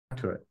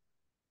to it.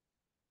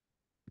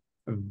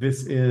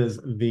 This is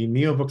the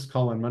NeoBooks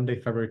Call on Monday,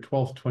 February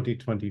 12th,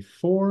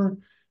 2024.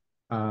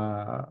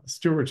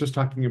 Stuart was just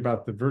talking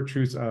about the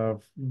virtues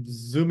of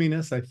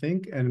zoominess, I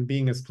think, and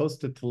being as close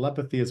to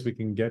telepathy as we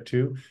can get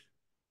to.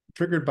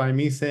 Triggered by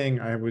me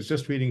saying I was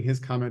just reading his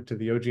comment to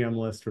the OGM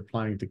list,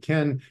 replying to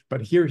Ken,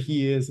 but here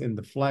he is in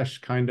the flesh,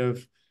 kind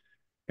of,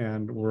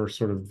 and we're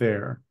sort of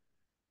there.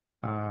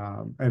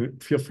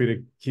 And feel free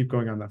to keep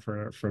going on that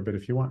for a bit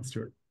if you want,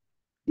 Stuart.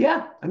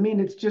 Yeah, I mean,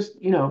 it's just,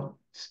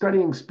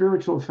 studying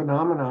spiritual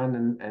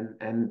phenomenon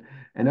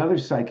and other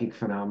psychic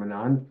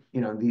phenomenon,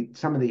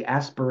 some of the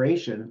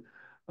aspiration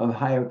of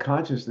higher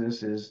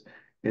consciousness is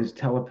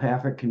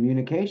telepathic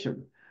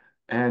communication.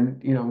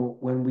 And,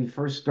 when we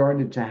first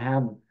started to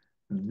have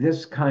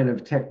this kind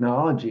of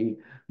technology,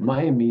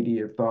 my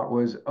immediate thought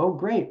was, oh,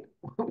 great,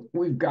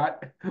 we've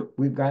got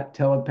we've got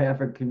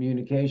telepathic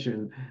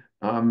communication.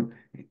 Um,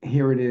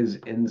 Here it is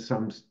in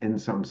some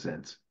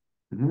sense.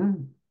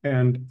 Mhm.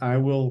 And I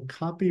will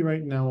copy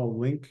right now a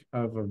link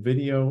of a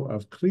video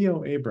of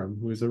Cleo Abram,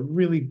 who is a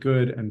really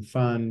good and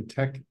fun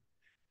tech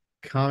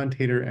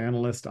commentator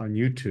analyst on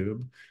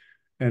YouTube.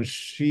 And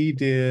she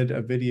did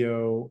a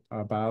video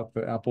about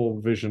the Apple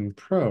Vision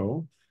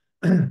Pro,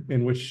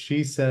 in which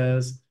she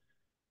says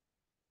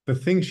the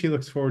thing she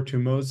looks forward to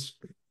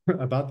most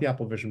about the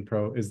Apple Vision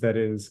Pro is that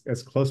it is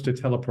as close to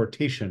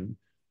teleportation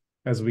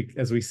as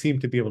we seem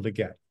to be able to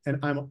get. And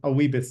I'm a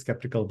wee bit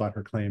skeptical about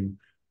her claim,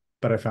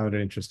 but I found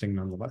it interesting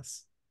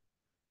nonetheless.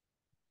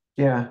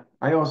 Yeah,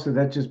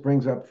 that just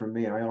brings up for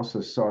me. I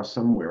also saw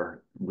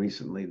somewhere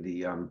recently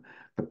the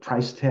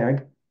price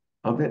tag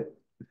of it.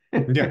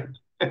 Yeah.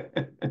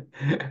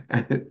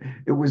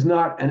 It was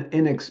not an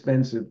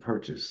inexpensive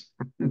purchase.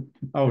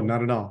 Oh,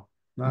 not at all.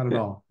 Not at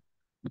all.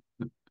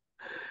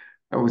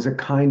 It was a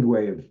kind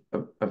way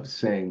of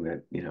saying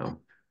that,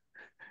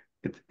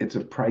 it's a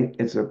price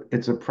it's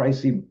a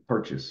pricey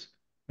purchase.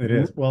 It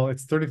Mhm. is. Well,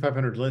 it's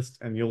 3,500 list,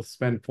 and you'll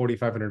spend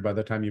 4,500 by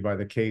the time you buy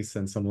the case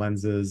and some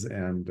lenses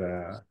and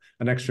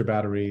an extra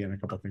battery and a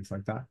couple of things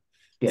like that.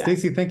 Yeah.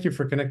 Stacy, thank you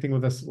for connecting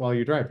with us while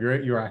you drive.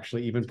 You're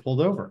actually even pulled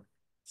over.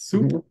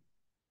 Super.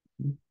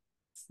 Mhm.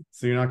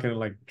 So you're not going to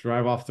like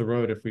drive off the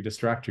road if we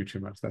distract you too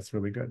much. That's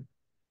really good.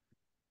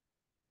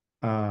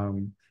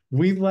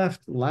 We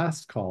left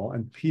last call,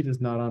 and Pete is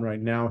not on right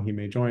now. He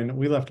may join.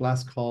 We left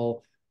last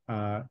call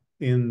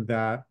in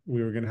that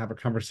we were going to have a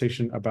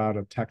conversation about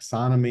a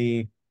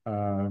taxonomy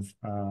of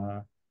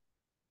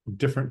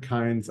different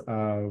kinds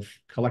of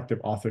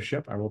collective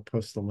authorship. I will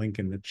post the link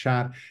in the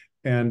chat.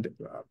 And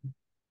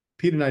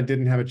Pete and I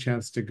didn't have a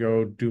chance to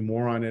go do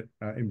more on it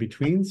in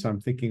between, so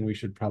I'm thinking we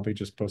should probably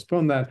just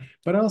postpone that.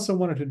 But I also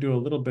wanted to do a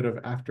little bit of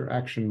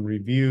after-action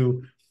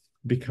review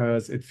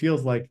because it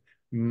feels like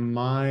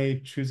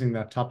my choosing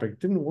that topic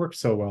didn't work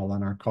so well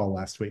on our call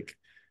last week.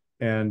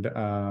 And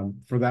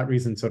for that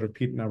reason, sort of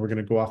Pete and I were going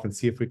to go off and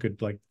see if we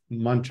could like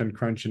munch and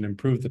crunch and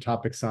improve the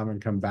topic some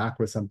and come back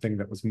with something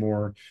that was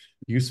more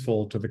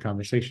useful to the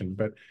conversation.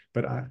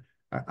 But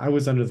I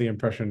was under the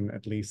impression,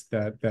 at least,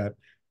 that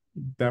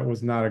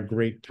was not a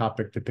great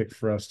topic to pick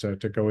for us to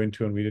go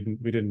into, and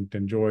we didn't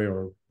enjoy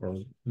or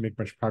make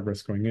much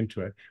progress going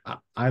into it.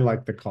 I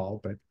like the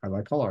call, but I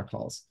like all our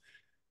calls.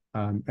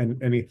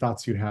 And any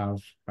thoughts you have,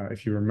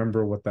 if you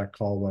remember what that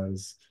call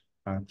was,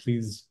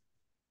 please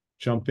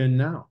jump in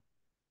now.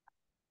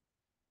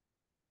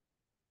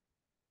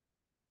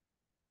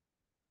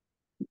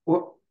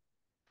 Well,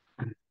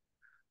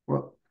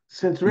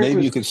 since Rick Maybe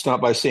was you could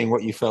start by saying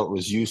what you felt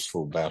was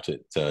useful about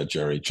it,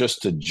 Jerry,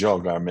 just to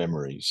jog our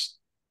memories.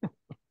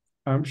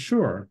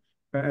 Sure,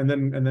 and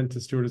then to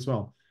Stuart as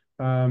well.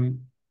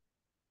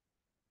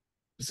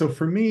 So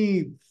for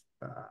me,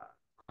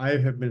 I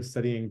have been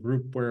studying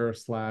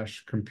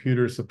groupware /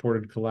 computer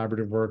supported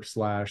collaborative work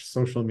 /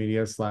 social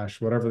media /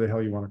 whatever the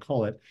hell you want to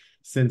call it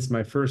since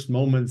my first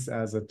moments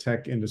as a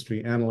tech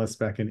industry analyst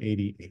back in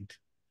 '88.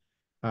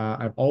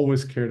 I've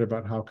always cared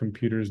about how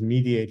computers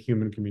mediate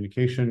human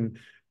communication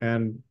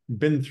and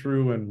been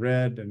through and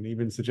read and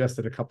even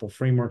suggested a couple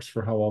frameworks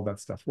for how all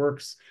that stuff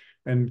works,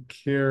 and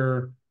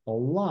care a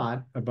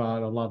lot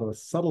about a lot of the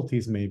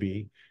subtleties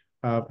maybe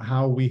of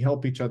how we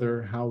help each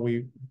other, how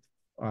we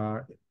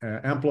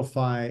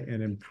amplify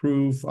and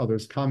improve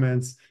others'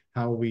 comments,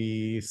 how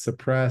we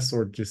suppress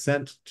or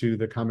dissent to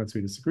the comments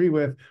we disagree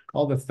with.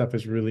 All that stuff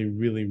is really,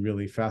 really,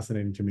 really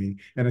fascinating to me,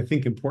 and I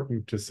think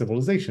important to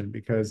civilization,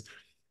 because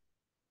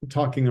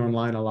talking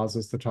online allows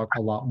us to talk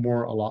a lot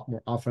more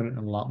often, and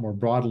a lot more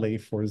broadly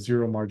for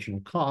zero marginal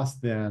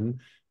cost than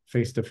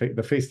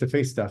the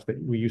face-to-face stuff that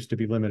we used to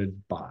be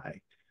limited by.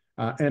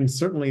 And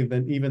certainly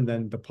then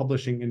the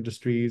publishing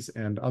industries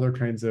and other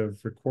kinds of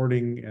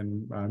recording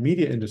and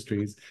media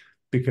industries,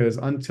 because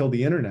until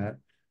the internet,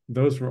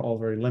 those were all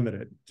very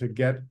limited. To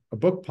get a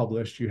book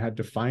published, you had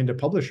to find a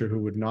publisher who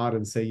would nod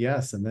and say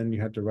yes, and then you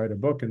had to write a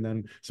book. And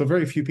then, so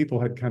very few people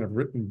had kind of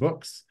written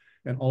books.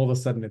 And all of a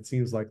sudden, it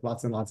seems like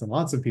lots and lots and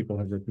lots of people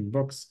have written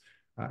books,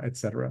 et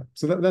cetera.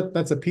 So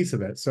that's a piece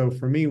of it. So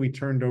for me, we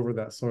turned over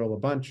that soil a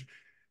bunch.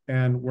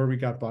 And where we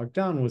got bogged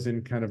down was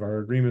in kind of our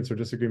agreements or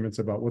disagreements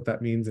about what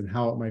that means and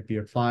how it might be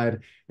applied.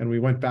 And we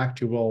went back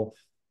to, well,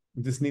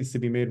 this needs to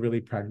be made really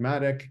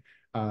pragmatic.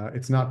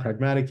 It's not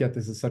pragmatic yet.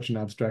 This is such an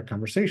abstract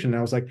conversation. And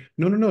I was like,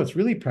 no, it's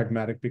really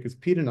pragmatic, because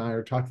Pete and I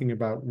are talking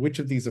about which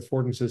of these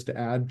affordances to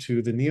add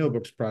to the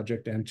NeoBooks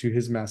project and to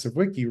his massive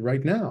wiki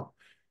right now.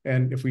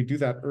 And if we do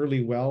that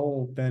early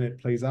well, then it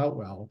plays out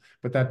well.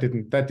 But that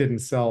didn't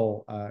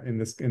sell in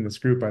this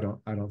group, I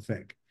don't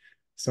think.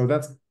 So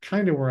that's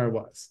kind of where I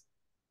was.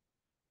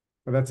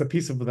 But that's a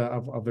piece of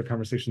the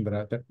conversation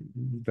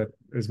that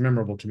is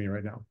memorable to me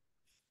right now.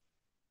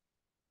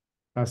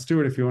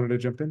 Stuart, if you wanted to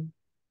jump in.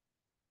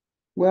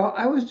 Well,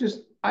 I was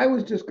just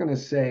going to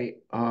say,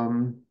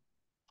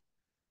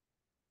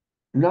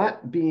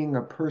 not being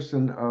a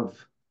person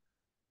of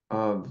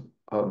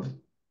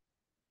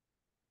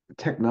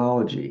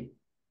technology,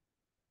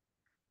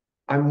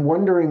 I'm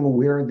wondering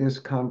where this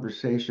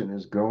conversation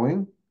is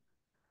going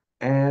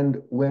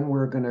and when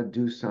we're going to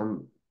do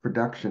some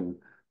production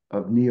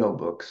of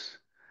NeoBooks.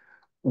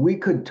 We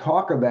could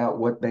talk about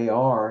what they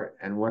are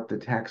and what the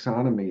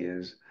taxonomy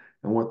is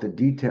and what the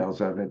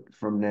details of it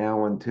from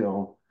now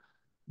until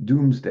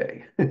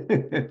doomsday.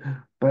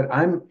 But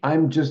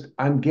I'm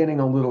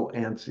getting a little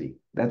antsy.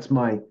 That's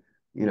my,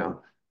 you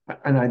know,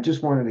 and I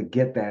just wanted to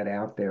get that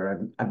out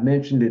there. I've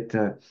mentioned it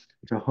to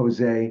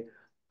Jose,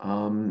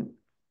 um,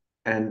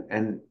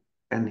 and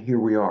and here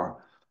we are.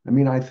 I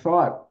mean, I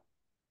thought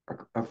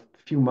a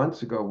few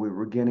months ago we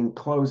were getting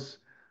close,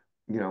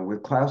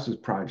 with Klaus's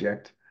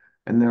project,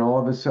 and then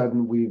all of a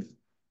sudden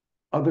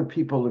other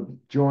people have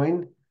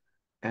joined,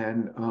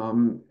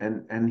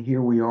 and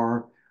here we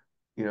are,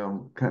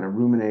 kind of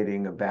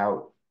ruminating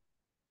about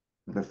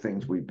the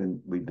things we've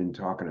been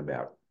talking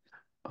about.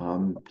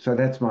 So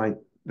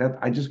that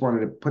I just wanted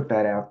to put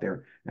that out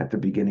there at the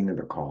beginning of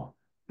the call.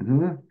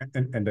 Mm-hmm.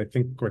 And I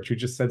think what you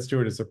just said,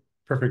 Stuart, is a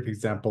perfect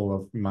example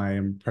of my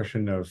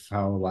impression of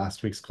how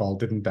last week's call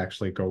didn't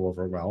actually go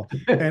over well.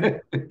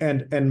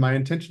 And my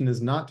intention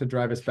is not to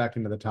drive us back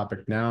into the topic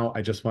now.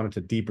 I just wanted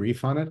to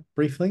debrief on it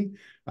briefly.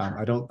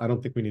 I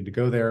don't think we need to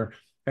go there.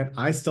 And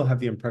I still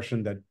have the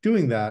impression that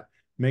doing that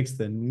makes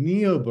the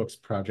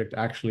NeoBooks project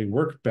actually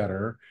work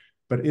better,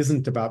 but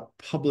isn't about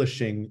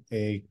publishing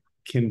a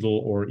Kindle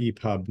or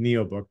EPUB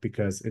NeoBook,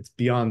 because it's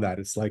beyond that.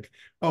 It's like,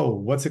 oh,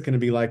 what's it going to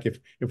be like if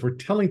we're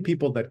telling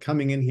people that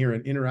coming in here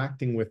and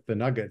interacting with the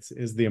nuggets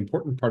is the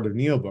important part of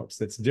NeoBooks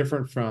that's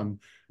different from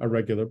a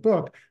regular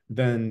book,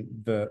 then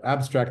the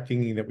abstract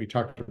thinking that we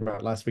talked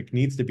about last week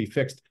needs to be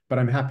fixed. But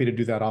I'm happy to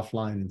do that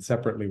offline and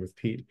separately with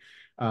Pete.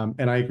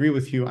 And I agree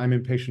with you. I'm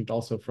impatient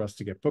also for us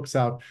to get books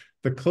out.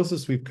 The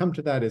closest we've come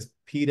to that is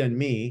Pete and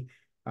me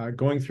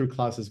going through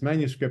Klaus's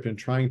manuscript and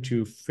trying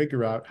to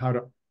figure out how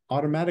to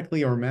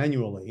automatically or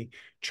manually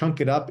chunk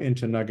it up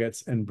into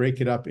nuggets and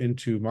break it up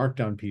into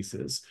markdown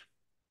pieces.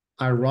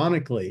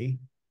 Ironically,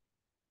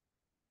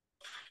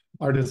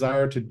 our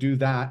desire to do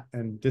that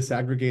and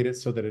disaggregate it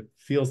so that it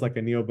feels like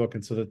a NeoBook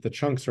and so that the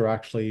chunks are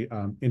actually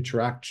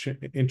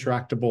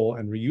interactable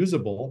and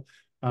reusable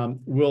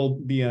will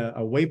be a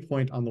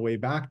waypoint on the way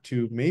back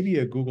to maybe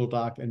a Google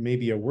Doc and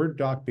maybe a Word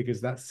doc,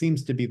 because that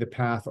seems to be the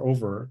path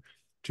over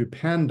to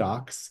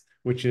Pandocs,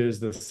 which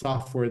is the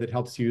software that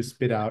helps you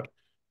spit out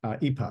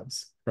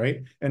EPUBs,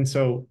 right? And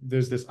so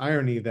there's this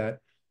irony that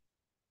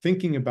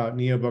thinking about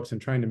NeoBooks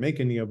and trying to make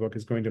a NeoBook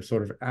is going to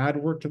sort of add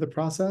work to the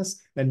process,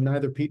 and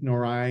neither Pete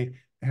nor I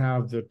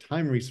have the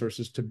time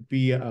resources to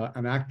be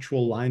an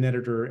actual line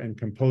editor and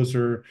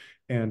composer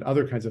and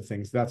other kinds of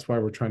things. That's why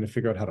we're trying to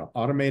figure out how to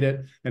automate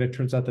it. And it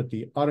turns out that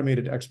the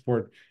automated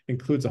export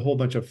includes a whole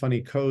bunch of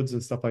funny codes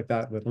and stuff like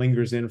that that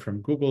lingers in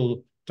from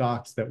Google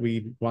Docs that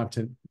we want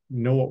to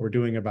know what we're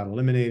doing about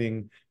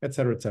eliminating, et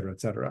cetera, et cetera,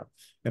 et cetera.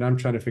 And I'm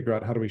trying to figure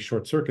out how do we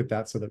short circuit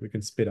that so that we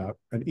can spit out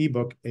an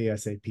ebook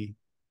ASAP.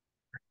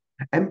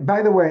 And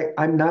by the way,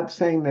 I'm not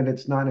saying that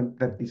it's not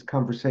that these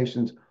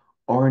conversations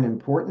aren't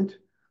important,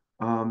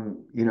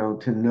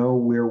 to know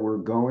where we're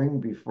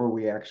going before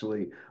we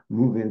actually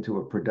move into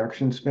a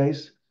production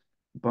space.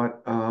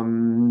 But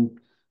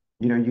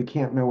you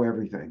can't know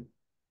everything,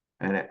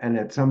 and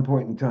at some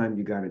point in time,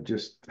 you got to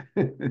just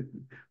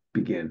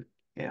begin.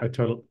 Yeah, I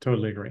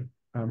totally agree.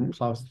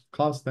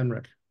 Klaus, then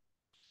Rick.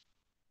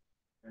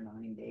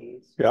 9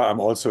 days. Yeah, I'm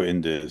also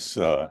in this.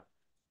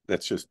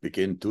 Let's just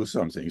begin, do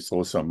something,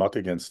 throw some mud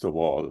against the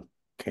wall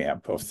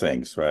camp of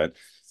things, right?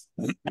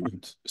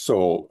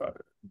 So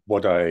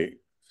what I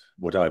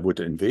would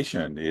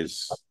envision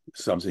is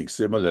something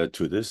similar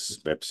to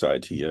this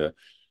website here,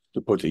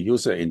 to put a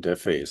user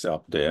interface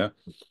up there,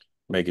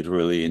 make it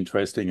really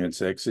interesting and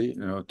sexy,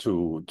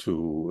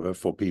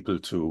 for people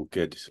to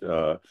get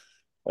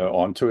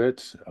onto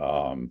it.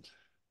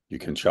 You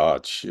can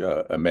charge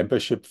a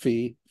membership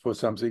fee for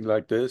something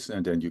like this,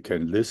 and then you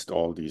can list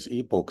all these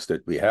ebooks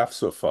that we have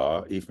so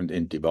far, even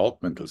in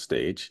developmental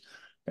stage,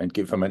 and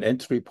give them an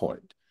entry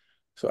point.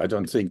 So I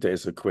don't think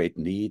there's a great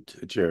need,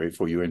 Jerry,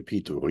 for you and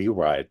Pete to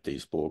rewrite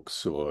these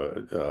books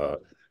or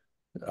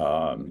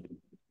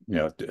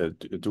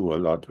do a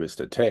lot with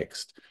the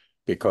text.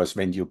 because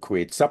when you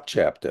create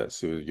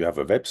subchapters, you have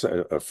a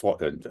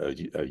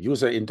website, a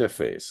user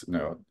interface,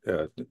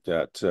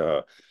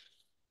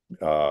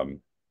 um,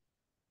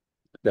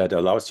 that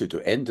allows you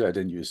to enter.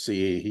 Then you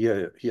see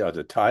here are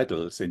the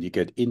titles, and you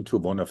get into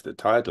one of the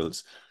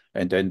titles,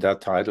 and then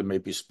that title may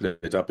be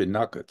split up in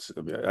nuggets.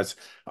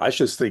 I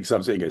just think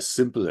something as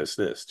simple as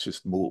this,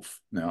 just move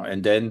now,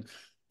 and then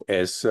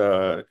as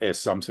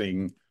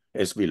something,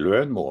 as we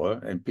learn more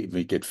and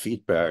we get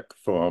feedback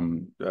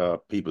from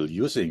people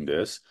using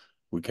this,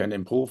 we can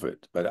improve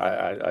it. But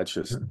I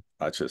just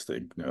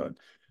think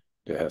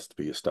there has to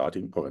be a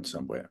starting point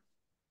somewhere.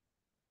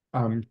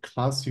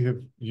 Klaus,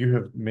 you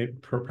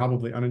have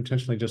probably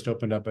unintentionally just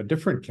opened up a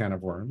different can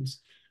of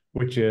worms,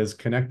 which is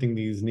connecting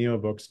these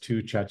NeoBooks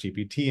to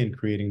ChatGPT and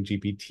creating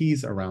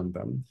GPTs around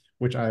them,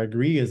 which I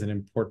agree is an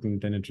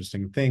important and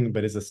interesting thing,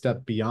 but is a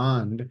step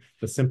beyond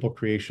the simple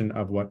creation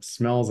of what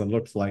smells and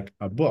looks like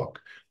a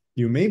book.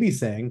 You may be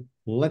saying,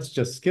 let's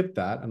just skip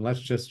that and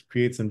let's just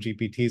create some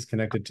GPTs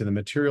connected to the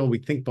material we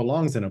think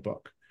belongs in a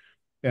book.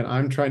 And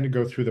I'm trying to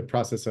go through the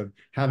process of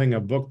having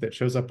a book that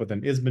shows up with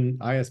an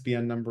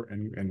ISBN number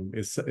and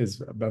is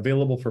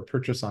available for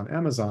purchase on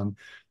Amazon,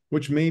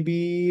 which may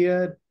be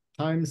a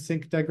time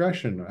sink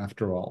digression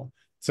after all.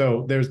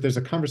 So there's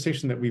a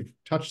conversation that we've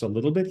touched a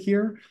little bit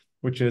here,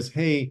 which is,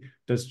 hey,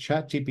 does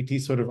ChatGPT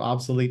sort of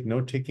obsolete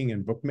note-taking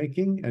and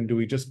bookmaking? And do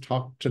we just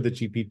talk to the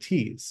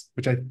GPTs,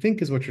 which I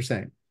think is what you're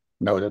saying.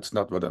 No, that's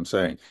not what I'm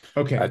saying.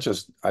 Okay.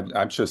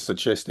 I'm just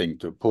suggesting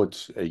to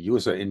put a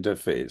user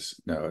interface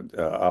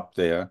up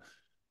there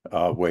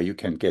where you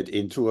can get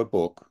into a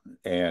book,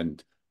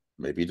 and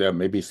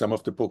maybe some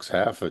of the books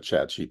have a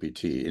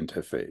ChatGPT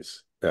interface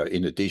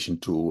in addition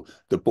to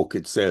the book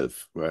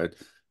itself, right?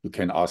 You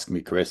can ask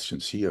me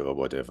questions here or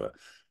whatever.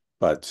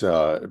 But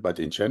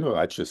in general,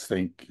 I just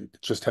think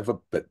just have a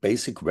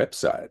basic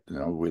website,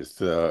 with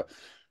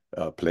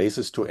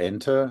places to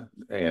enter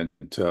and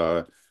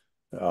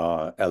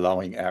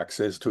allowing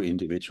access to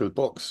individual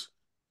books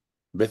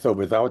with or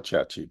without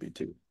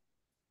ChatGPT.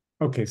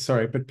 Okay,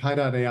 sorry, but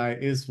Pi.ai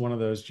is one of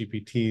those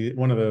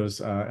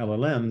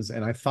LLMs,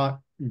 and I thought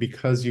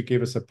because you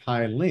gave us a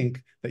Pi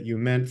link that you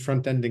meant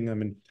front-ending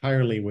them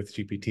entirely with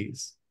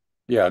GPTs.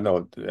 Yeah,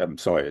 no, I'm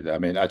sorry. I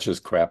mean, I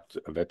just grabbed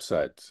a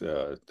website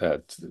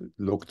that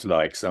looked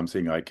like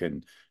something I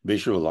can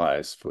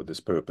visualize for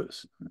this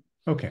purpose.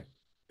 Okay,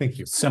 thank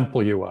you.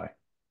 Simple UI.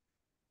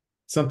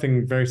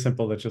 Something very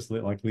simple that just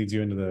like leads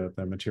you into the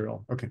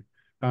material. Okay,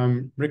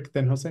 Rick,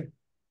 then Jose.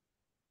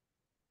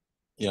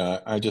 Yeah,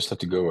 I just have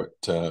to go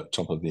at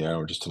top of the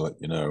hour just to let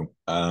you know.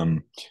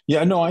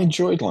 Yeah, no, I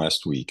enjoyed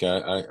last week.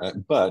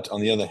 But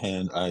on the other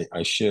hand,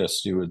 I share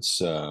Stuart's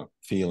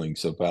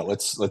feelings about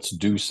let's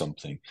do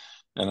something,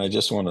 and I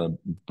just want to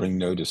bring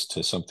notice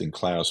to something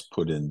Klaus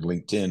put in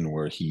LinkedIn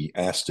where he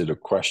asked it a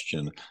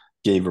question,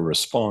 gave a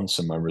response,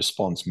 and my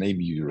response,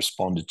 maybe you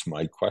responded to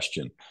my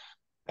question,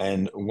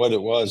 and what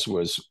it was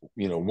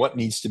what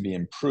needs to be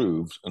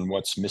improved and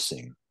what's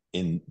missing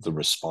in the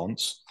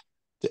response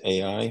to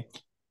AI.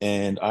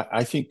 And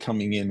I think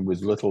coming in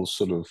with little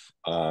sort of,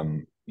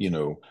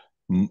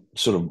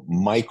 sort of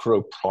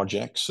micro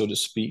projects, so to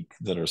speak,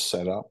 that are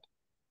set up,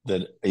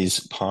 that is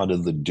part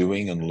of the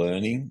doing and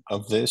learning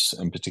of this,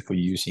 and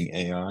particularly using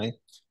AI.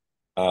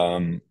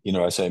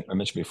 As I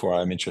mentioned before,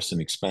 I'm interested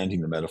in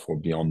expanding the metaphor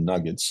beyond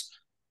nuggets.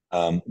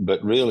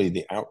 But really,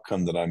 the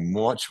outcome that I'm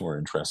much more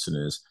interested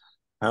in is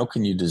how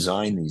can you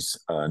design these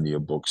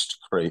NeoBooks to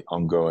create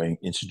ongoing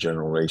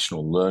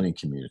intergenerational learning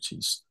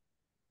communities?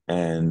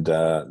 And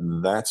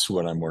that's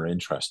what I'm more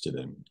interested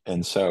in.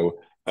 And so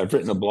I've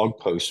written a blog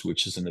post,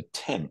 which is an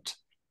attempt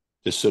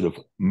to sort of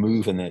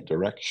move in that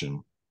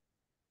direction.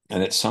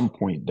 And at some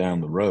point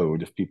down the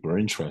road, if people are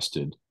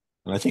interested,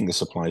 and I think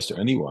this applies to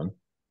anyone,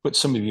 put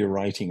some of your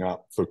writing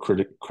up for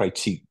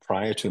critique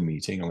prior to a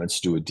meeting, and let's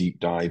do a deep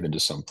dive into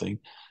something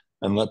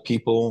and let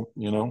people,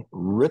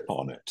 rip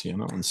on it,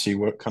 and see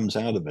what comes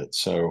out of it.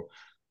 So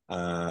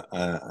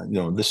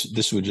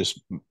this would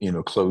just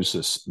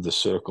close the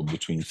circle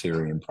between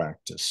theory and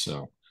practice.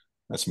 So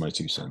that's my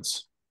 2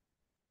 cents.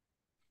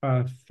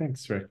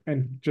 Thanks, Rick.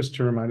 And just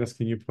to remind us,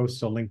 can you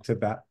post a link to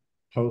that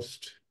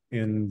post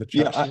in the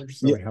chat? I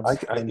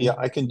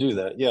can do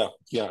that. Yeah,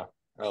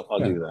 I'll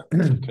do that.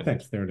 Okay.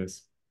 Thanks. There it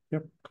is.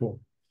 Yep, cool.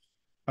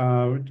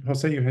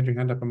 Jose, you had your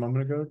hand up a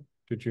moment ago.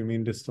 Did you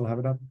mean to still have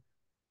it up?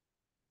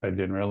 I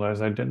didn't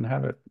realize I didn't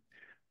have it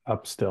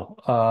up still.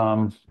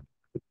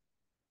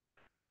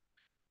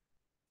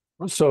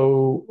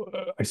 So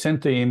I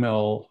sent the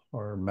email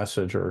or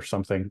message or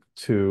something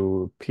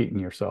to Pete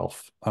and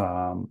yourself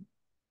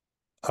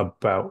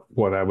about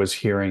what I was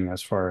hearing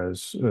as far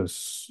as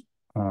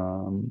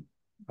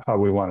how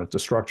we wanted to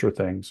structure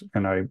things.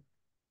 And I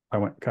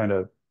went kind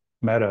of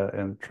meta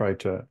and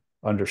tried to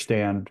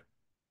understand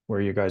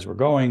where you guys were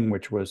going,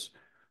 which was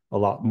a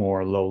lot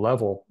more low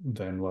level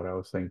than what I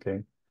was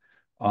thinking,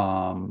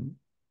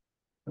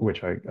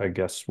 which I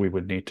guess we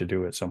would need to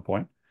do at some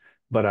point.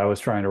 But I was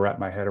trying to wrap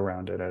my head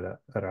around it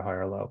at a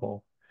higher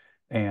level.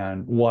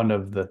 And one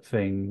of the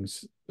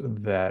things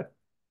that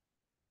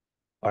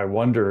I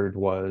wondered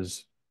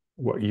was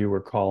what you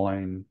were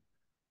calling,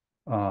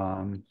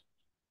 sorry,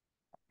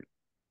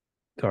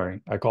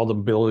 I called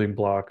them building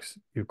blocks.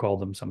 You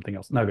called them something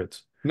else,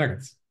 nuggets.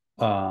 Nuggets.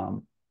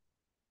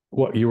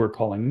 What you were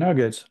calling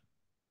nuggets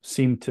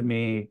seemed to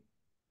me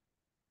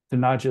to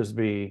not just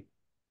be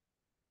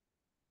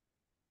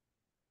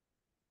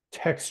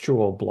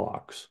textual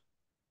blocks,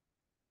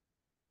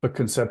 but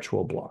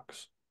conceptual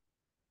blocks.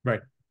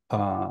 Right.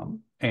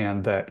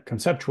 And that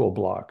conceptual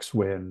blocks,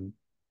 when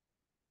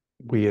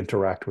we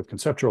interact with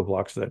conceptual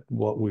blocks, that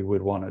what we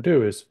would want to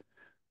do is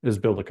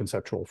build a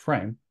conceptual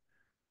frame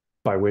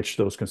by which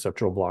those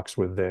conceptual blocks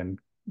would then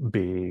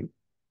be,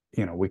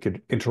 we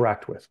could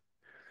interact with.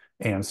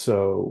 And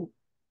so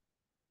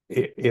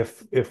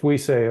if we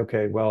say,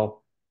 okay,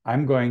 well,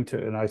 I'm going to,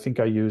 and I think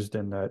I used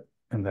in that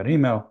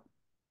email,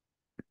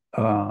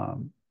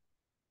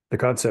 the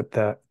concept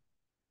that,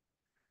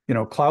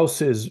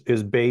 Klaus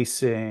is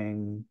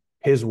basing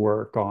his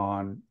work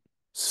on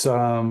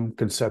some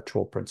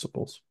conceptual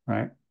principles,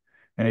 right?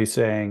 And he's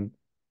saying,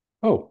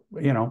 oh,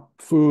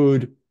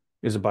 food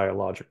is a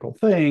biological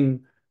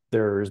thing.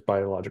 There's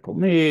biological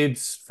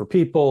needs for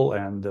people,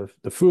 and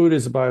the food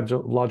is a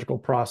biological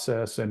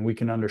process, and we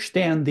can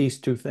understand these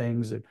two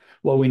things. And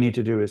what we need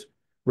to do is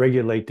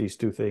regulate these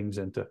two things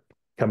into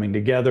coming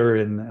together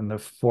in the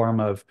form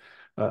of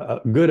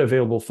good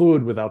available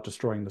food without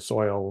destroying the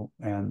soil,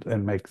 and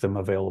make them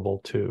available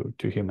to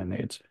human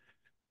needs.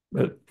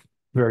 But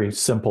very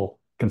simple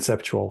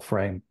conceptual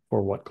frame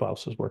for what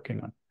Klaus is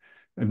working on.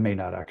 It may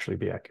not actually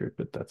be accurate,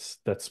 but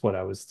that's what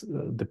I was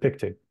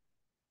depicting.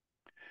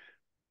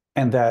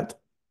 And that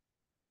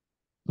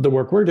the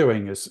work we're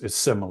doing is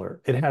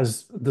similar. It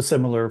has the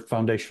similar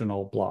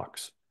foundational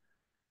blocks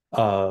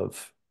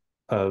of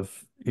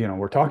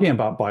we're talking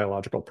about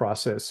biological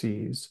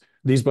processes.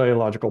 These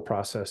biological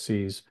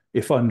processes,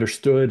 if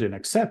understood and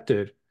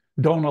accepted,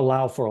 don't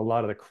allow for a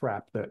lot of the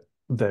crap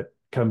that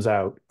comes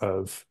out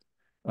of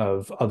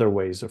other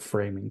ways of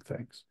framing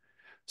things.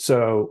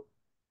 So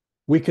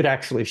we could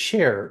actually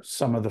share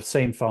some of the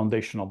same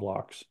foundational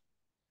blocks,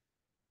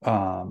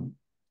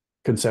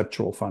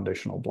 conceptual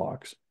foundational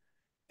blocks.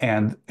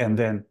 And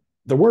then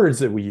the words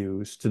that we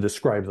use to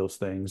describe those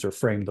things or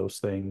frame those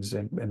things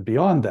and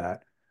beyond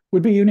that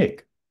would be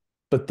unique,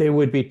 but they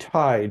would be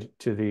tied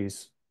to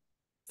these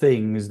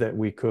things that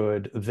we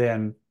could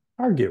then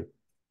argue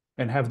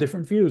and have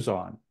different views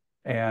on,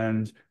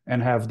 and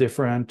have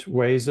different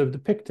ways of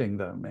depicting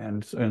them,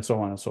 and so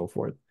on and so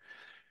forth.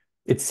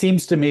 It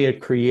seems to me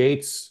it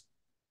creates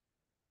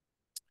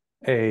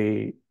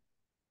a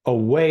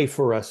way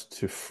for us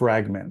to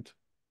fragment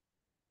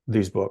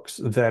these books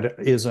that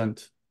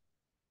isn't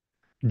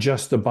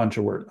just a bunch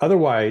of words.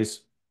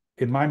 Otherwise,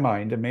 in my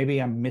mind, and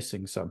maybe I'm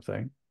missing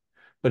something,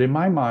 but in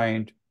my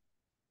mind,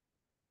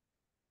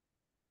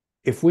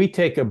 if we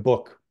take a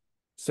book,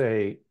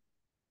 say,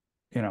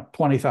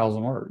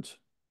 20,000 words,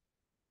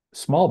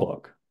 small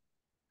book,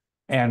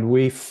 and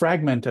we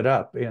fragment it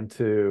up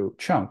into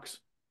chunks,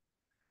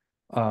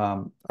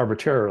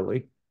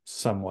 arbitrarily,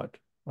 somewhat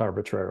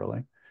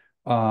arbitrarily,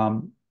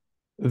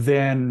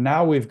 then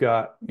now we've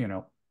got,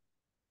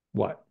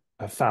 what,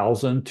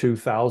 1,000,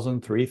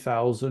 2,000,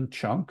 3,000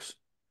 chunks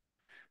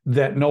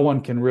that no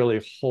one can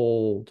really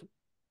hold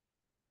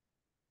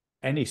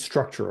any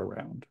structure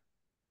around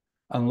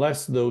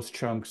unless those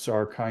chunks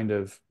are kind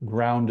of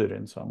grounded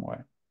in some way.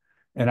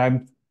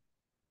 And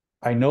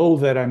I know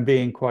that I'm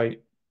being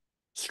quite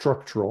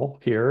structural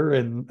here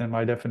in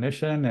my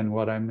definition and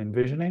what I'm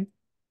envisioning.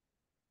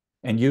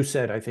 And you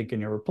said, I think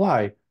in your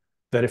reply,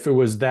 that if it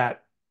was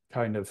that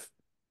kind of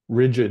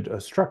rigid a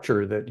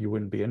structure, that you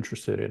wouldn't be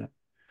interested in it.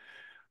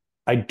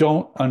 I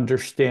don't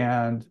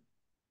understand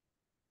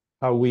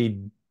how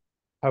we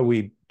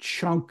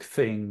chunk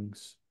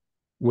things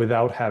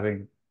without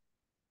having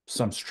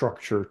some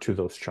structure to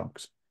those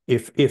chunks.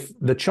 If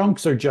the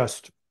chunks are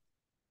just,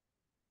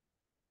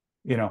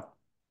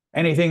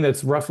 anything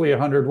that's roughly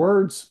 100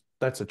 words,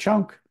 that's a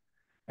chunk,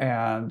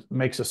 and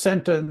makes a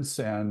sentence,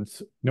 and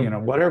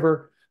Nope.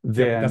 whatever,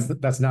 then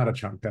that's not a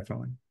chunk,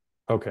 definitely.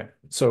 Okay.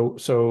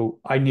 So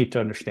I need to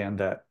understand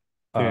that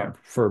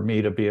for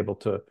me to be able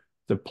to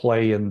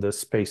play in the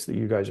space that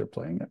you guys are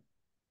playing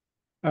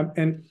in.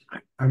 And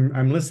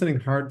I'm listening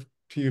hard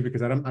to you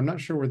because I'm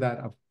not sure we're that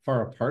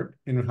far apart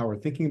in how we're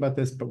thinking about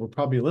this, but we're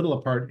probably a little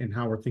apart in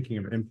how we're thinking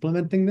of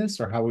implementing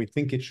this or how we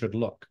think it should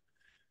look.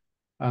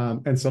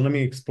 And so let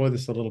me explore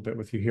this a little bit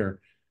with you here.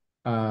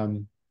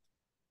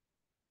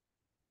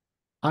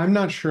 I'm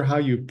not sure how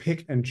you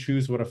pick and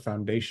choose what a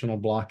foundational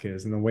block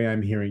is in the way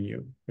I'm hearing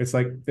you. It's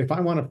like, if I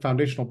want a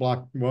foundational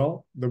block,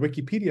 well, the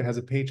Wikipedia has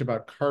a page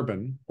about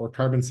carbon or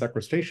carbon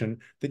sequestration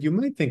that you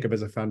might think of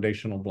as a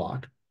foundational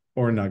block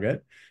or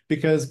nugget,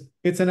 because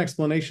it's an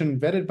explanation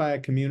vetted by a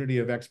community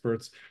of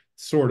experts,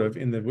 sort of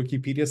in the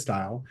Wikipedia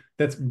style,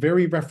 that's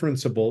very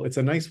referenceable. It's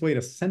a nice way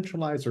to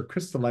centralize or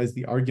crystallize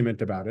the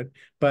argument about it,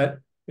 but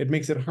it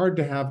makes it hard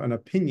to have an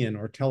opinion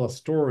or tell a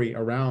story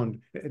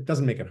around. It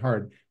doesn't make it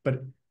hard,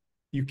 but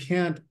you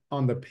can't,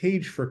 on the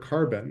page for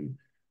carbon,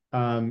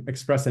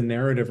 express a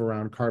narrative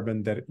around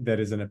carbon that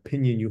is an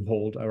opinion you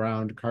hold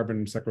around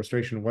carbon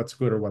sequestration, what's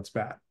good or what's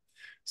bad.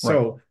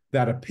 So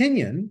that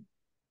opinion,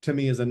 to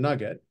me, is a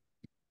nugget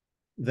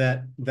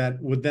that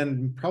would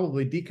then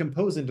probably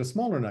decompose into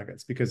smaller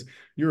nuggets, because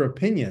your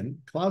opinion,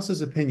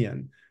 Klaus's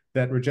opinion,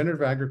 that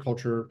regenerative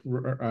agriculture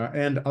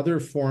and other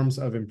forms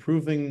of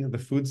improving the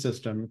food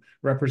system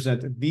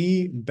represent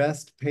the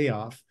best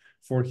payoff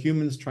for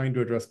humans trying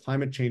to address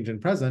climate change in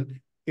present,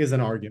 is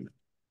an argument.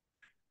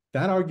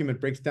 That argument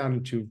breaks down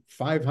into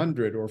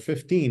 500 or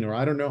 15, or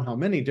I don't know how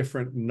many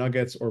different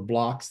nuggets or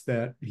blocks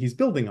that he's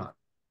building on,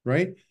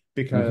 right?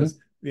 Because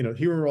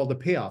here are all the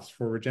payoffs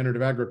for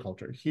regenerative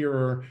agriculture. Here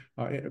are,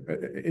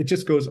 it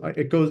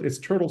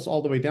turtles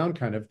all the way down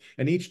kind of,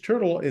 and each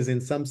turtle is in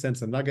some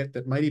sense a nugget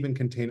that might even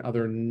contain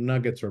other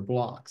nuggets or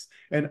blocks.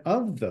 And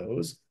of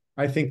those,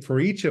 I think for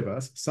each of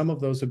us, some of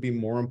those would be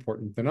more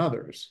important than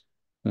others.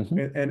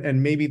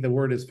 And maybe the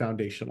word is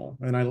foundational,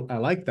 and I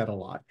like that a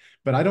lot,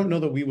 but I don't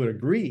know that we would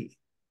agree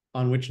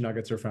on which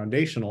nuggets are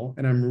foundational.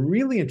 And I'm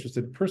really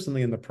interested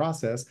personally in the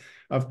process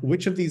of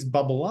which of these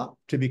bubble up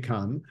to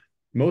become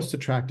most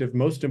attractive,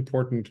 most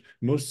important,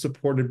 most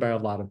supported by a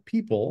lot of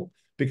people,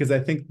 because I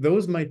think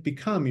those might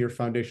become your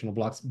foundational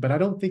blocks, but I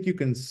don't think you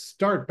can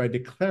start by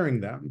declaring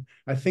them.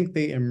 I think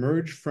they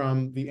emerge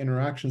from the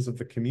interactions of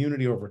the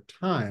community over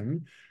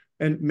time,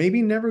 and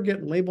maybe never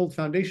get labeled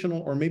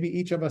foundational, or maybe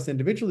each of us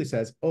individually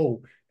says,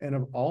 oh, and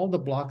of all the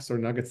blocks or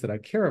nuggets that I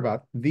care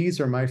about, these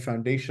are my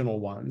foundational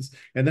ones.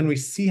 And then we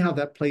see how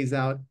that plays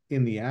out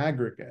in the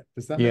aggregate.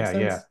 Does that make sense?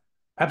 Yeah,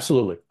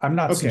 absolutely. I'm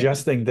not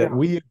suggesting that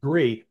we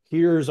agree.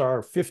 Here's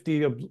our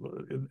 50,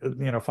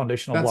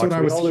 foundational blocks. That's what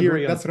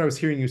I was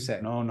hearing you say.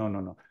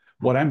 No.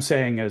 What I'm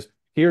saying is,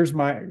 here's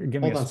my,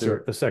 give me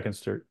a second,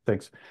 Stuart.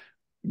 Thanks.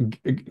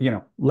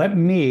 Let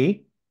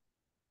me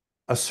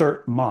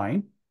assert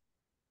mine.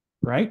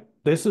 Right?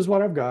 This is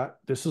what I've got.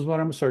 This is what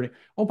I'm asserting.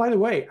 Oh, by the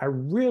way, I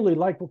really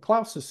like what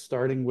Klaus is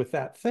starting with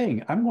that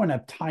thing. I'm going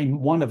to tie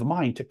one of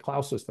mine to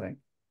Klaus's thing,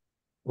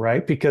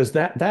 right? Because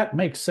that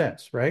makes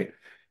sense, right?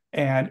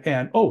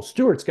 And oh,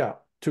 Stuart's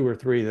got 2 or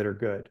 3 that are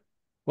good.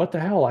 What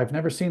the hell? I've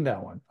never seen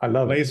that one. I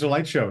love it. Laser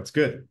light show. It's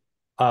good.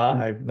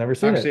 I've never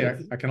seen it.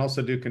 Actually, I can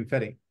also do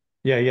confetti.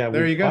 Yeah.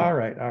 There you go. All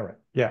right.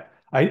 Yeah,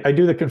 I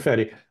do the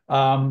confetti.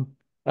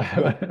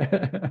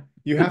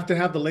 You have to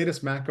have the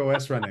latest Mac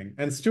OS running,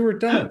 and Stuart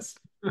does.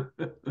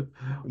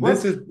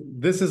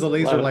 This is a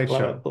laser light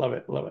show. Love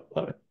it.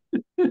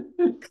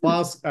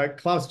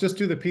 Klaus, just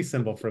do the peace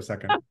symbol for a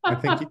second. I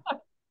think.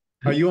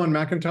 Are you on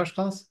Macintosh,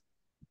 Klaus?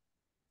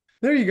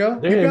 There you go.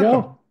 There you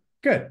go.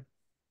 Good.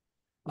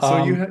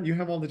 So you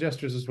have all the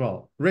gestures as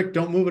well. Rick,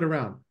 don't move it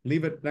around.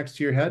 Leave it next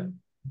to your head.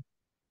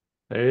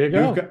 There you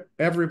go. You've got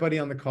everybody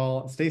on the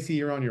call. Stacy,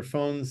 you're on your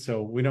phones,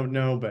 so we don't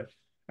know,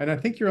 and I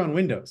think you're on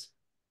Windows.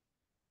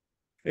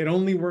 It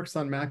only works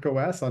on Mac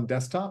OS on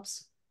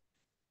desktops.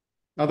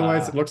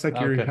 Otherwise, it looks like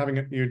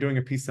you're doing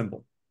a peace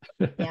symbol.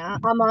 Yeah,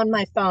 I'm on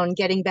my phone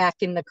getting back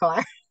in the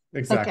car.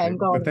 Exactly. Okay, I'm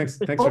going. But thanks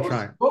for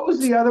trying. What was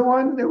the other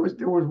one? There was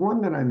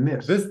one that I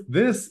missed.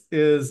 This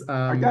is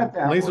I got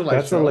that laser one. light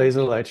That's show. a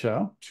laser light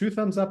show. 2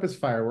 thumbs up is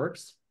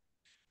fireworks.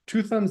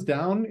 2 thumbs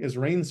down is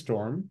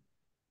rainstorm.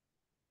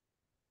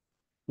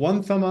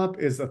 1 thumb up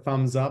is a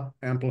thumbs up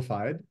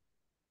amplified.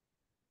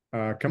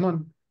 Come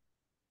on.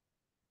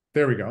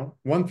 There we go.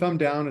 1 thumb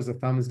down is a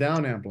thumbs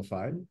down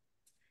amplified.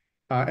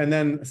 And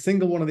then a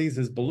single one of these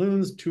is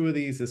balloons. 2 of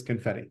these is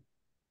confetti.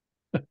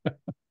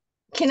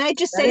 Can I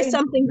just say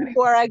something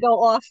before I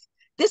go off?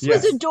 This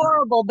was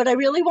adorable, but I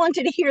really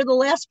wanted to hear the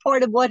last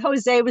part of what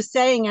Jose was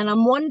saying, and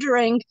I'm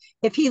wondering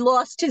if he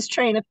lost his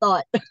train of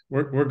thought.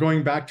 We're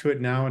going back to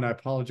it now, and I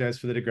apologize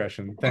for the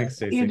digression. Thanks,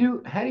 Stacey.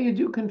 How do you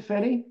do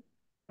confetti?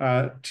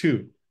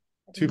 2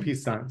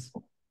 peace signs.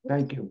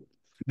 Thank you.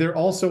 They're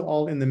also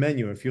all in the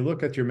menu. If you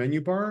look at your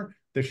menu bar,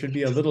 there should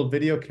be a little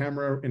video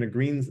camera in a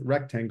green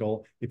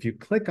rectangle. If you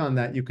click on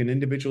that, you can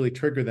individually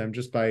trigger them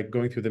just by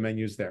going through the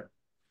menus there.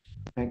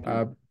 Thank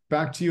you.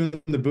 Back to you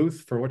in the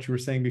booth for what you were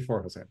saying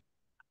before, Jose.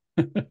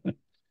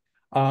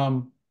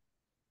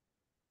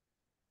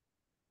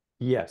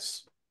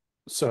 Yes.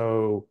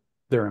 So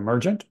they're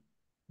emergent.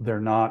 They're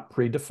not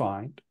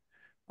predefined.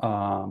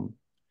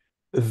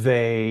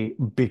 They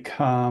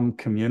become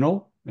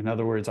communal. In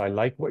other words, I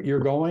like what you're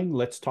going.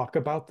 Let's talk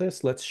about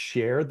this. Let's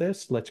share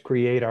this. Let's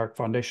create our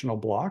foundational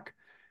block.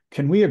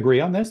 Can we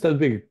agree on this? That would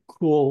be a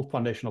cool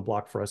foundational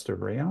block for us to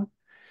agree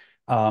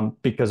on,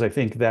 because I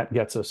think that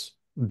gets us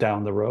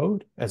down the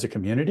road as a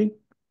community.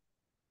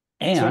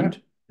 And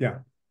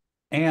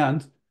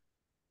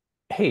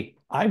hey,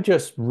 I've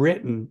just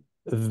written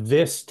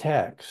this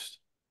text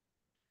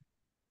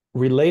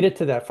related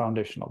to that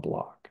foundational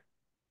block.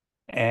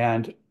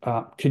 And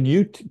can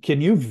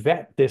you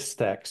vet this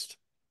text,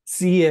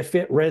 see if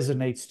it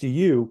resonates to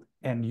you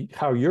and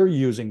how you're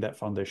using that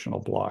foundational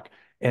block,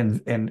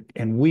 and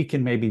we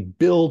can maybe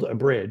build a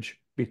bridge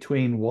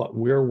between what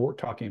we're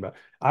talking about.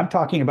 I'm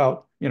talking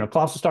about,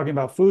 Klaus is talking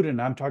about food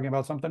and I'm talking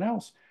about something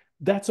else.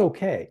 That's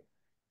okay.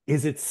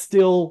 Is it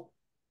still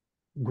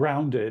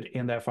grounded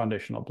in that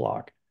foundational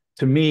block?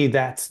 to me,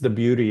 that's the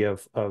beauty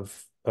of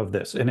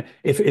this. And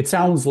if it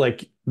sounds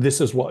like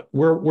this is what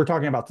we're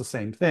talking about the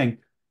same thing,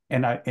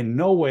 and I in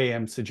no way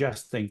am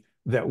suggesting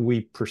that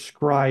we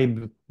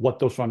prescribe what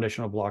those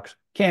foundational blocks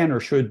can or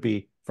should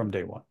be from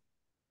day one.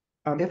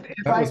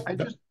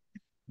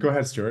 Go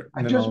ahead, Stuart.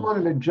 I just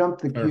wanted to jump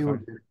the queue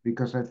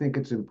because I think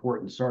it's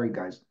important. Sorry,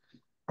 guys.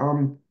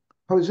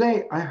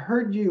 Jose, I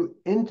heard you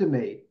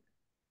intimate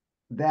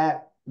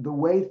that the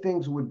way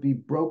things would be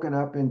broken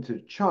up into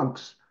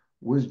chunks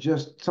was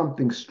just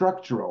something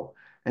structural.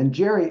 And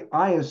Jerry,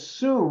 I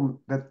assume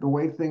that the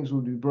way things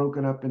would be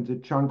broken up into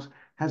chunks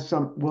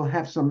will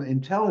have some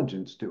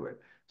intelligence to it,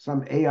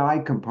 some AI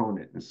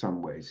component in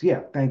some ways.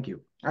 Yeah, thank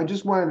you. I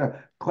just wanted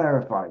to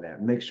clarify that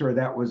and make sure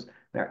that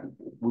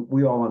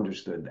we all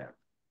understood that.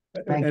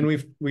 And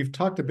we've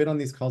talked a bit on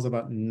these calls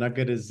about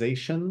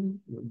nuggetization,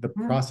 the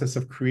process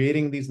of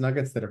creating these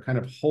nuggets that are kind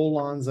of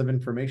holons of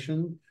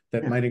information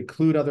that might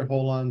include other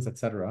holons, et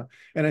cetera.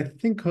 And I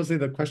think, Jose,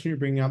 the question you're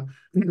bringing up,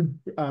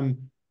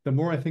 the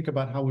more I think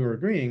about how we were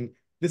agreeing,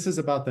 this is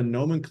about the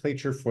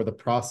nomenclature for the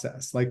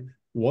process. Like,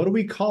 what do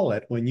we call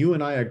it when you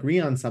and I agree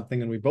on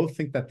something and we both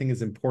think that thing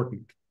is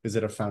important? Is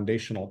it a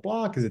foundational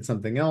block? Is it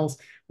something else?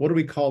 What do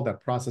we call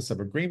that process of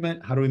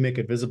agreement? How do we make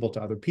it visible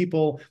to other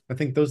people? I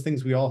think those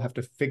things we all have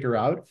to figure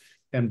out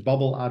and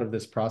bubble out of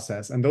this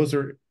process. And those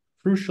are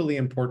crucially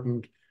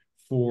important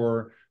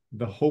for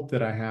the hope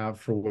that I have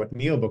for what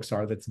NeoBooks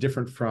are that's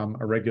different from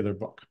a regular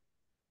book.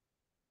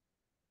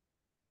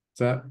 Is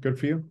that good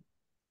for you?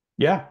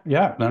 Yeah.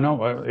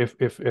 No.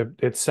 If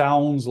it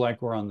sounds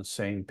like we're on the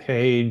same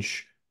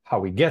page, how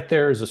we get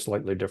there is a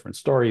slightly different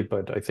story.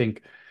 But I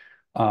think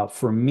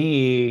for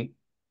me,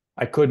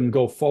 I couldn't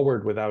go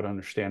forward without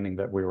understanding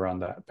that we were on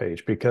that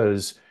page,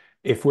 because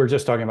if we're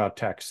just talking about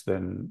text,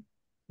 then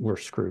we're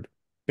screwed.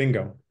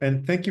 Bingo.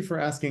 And thank you for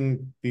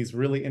asking these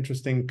really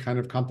interesting, kind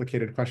of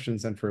complicated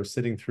questions and for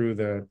sitting through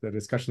the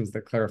discussions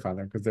that clarify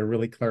them, because they're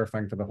really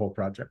clarifying for the whole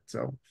project.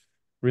 So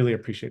really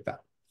appreciate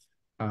that.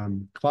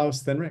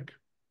 Klaus, then Rick.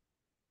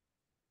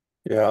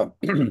 Yeah,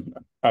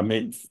 I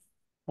mean,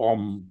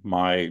 from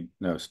my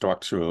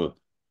structural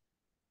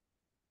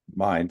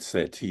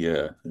mindset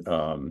here,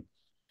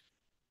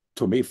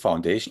 to me,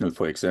 foundational,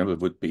 for example,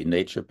 would be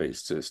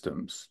nature-based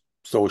systems,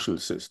 social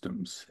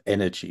systems,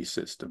 energy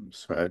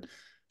systems, right?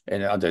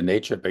 And under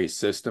nature-based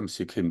systems,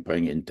 you can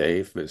bring in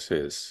Dave with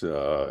his,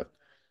 what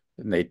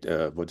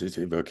is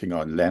he working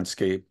on?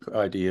 Landscape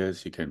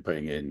ideas. You can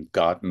bring in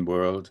garden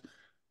world,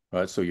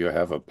 right? So you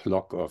have a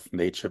block of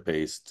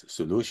nature-based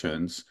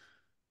solutions.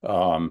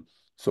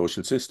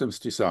 Social systems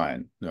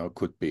design,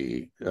 could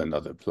be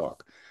another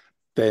block.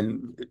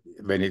 Then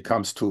when it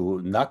comes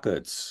to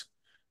nuggets,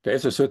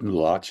 there's a certain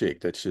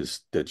logic that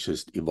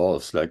just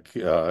evolves. Like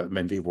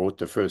when we wrote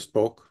the first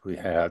book, we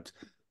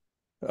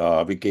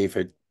gave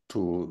it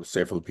to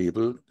several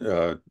people.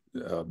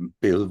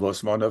 Bill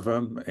was one of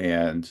them,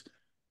 and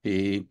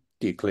he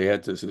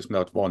declared this is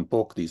not one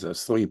book, these are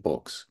 3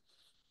 books.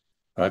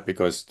 Right?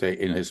 Because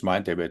in his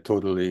mind, they were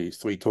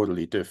three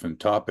totally different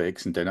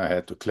topics, and then I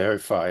had to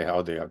clarify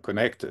how they are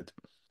connected.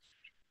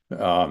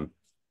 And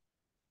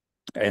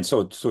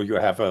so you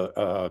have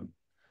a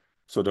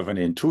sort of an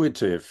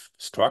intuitive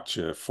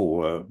structure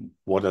for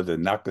what are the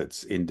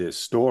nuggets in this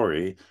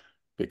story,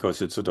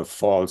 because it sort of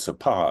falls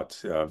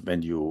apart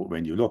when you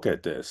look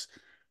at this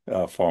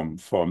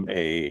from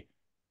a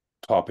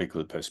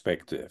topical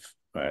perspective,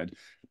 right?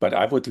 But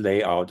I would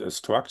lay out a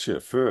structure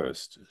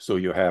first, so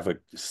you have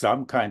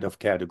some kind of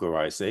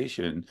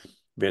categorization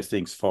where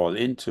things fall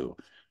into.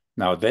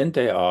 Now, then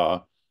there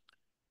are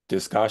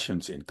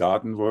discussions in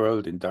Garden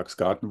World, in Doug's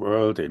Garden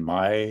World, in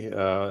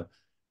my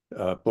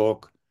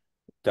book,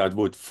 that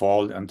would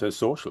fall under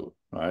social,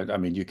 right? I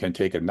mean, you can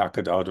take a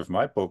nugget out of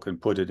my book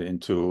and put it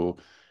into,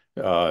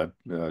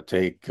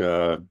 take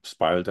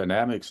spiral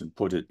dynamics and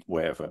put it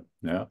wherever,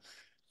 yeah?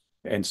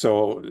 And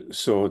so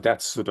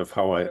that's sort of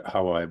how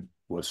I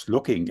was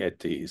looking at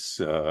these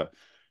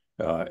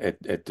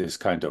at this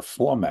kind of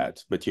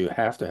format. But you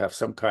have to have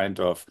some kind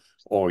of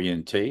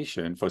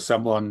orientation for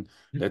someone.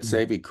 Let's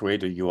say we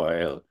create a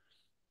URL.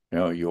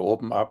 You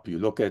open up, you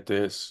look at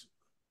this.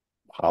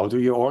 How do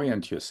you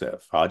orient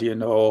yourself? How do you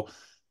know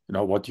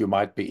what you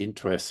might be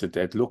interested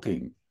at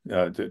looking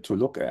to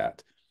look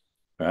at?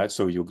 Right.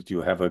 So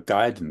you have a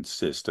guidance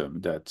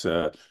system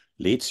that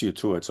leads you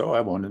towards, I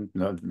want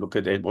to look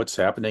at what's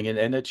happening in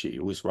energy,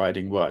 who's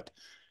writing what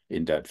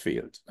in that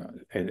field.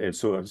 And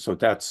so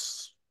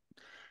that's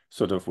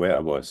sort of where I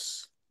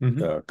was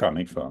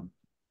coming from.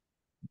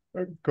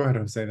 Go ahead,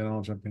 Jose, then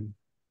I'll jump in.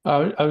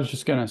 I was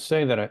just going to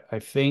say that I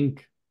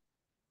think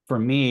for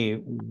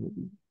me,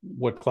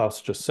 what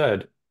Klaus just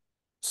said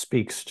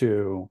speaks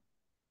to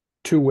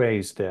 2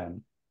 ways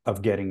then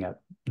of getting at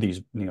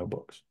these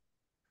NeoBooks.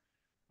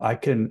 I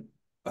can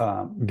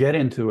get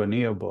into a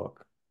NeoBook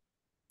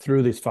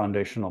through these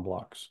foundational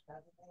blocks,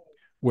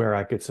 where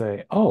I could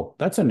say, oh,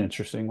 that's an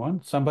interesting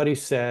one. Somebody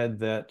said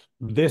that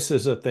this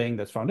is a thing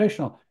that's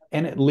foundational,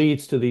 and it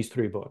leads to these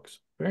 3 books.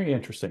 Very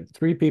interesting.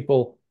 3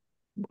 people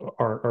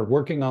are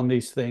working on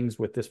these things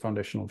with this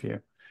foundational view.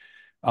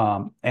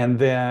 And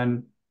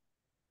then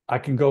I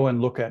can go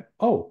and look at,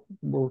 oh,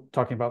 we're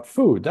talking about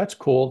food. That's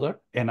cool.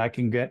 And I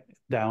can get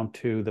down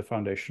to the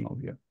foundational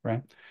view,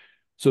 right?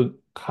 So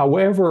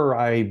however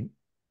I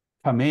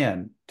come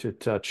in to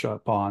touch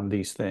upon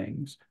these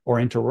things or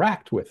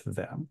interact with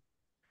them,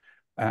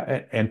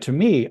 and to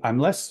me, I'm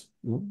less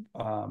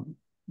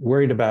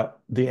worried about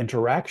the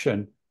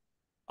interaction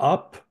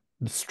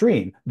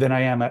upstream than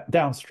I am at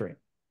downstream.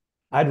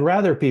 I'd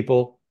rather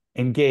people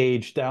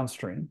engage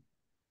downstream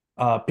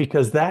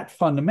because that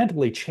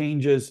fundamentally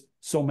changes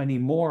so many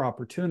more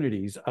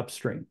opportunities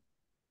upstream,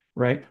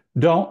 right?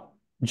 Don't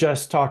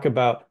just talk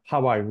about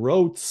how I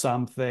wrote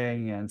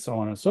something and so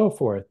on and so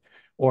forth,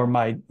 or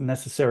my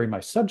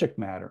subject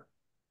matter,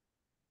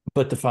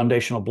 but the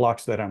foundational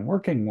blocks that I'm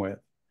working with.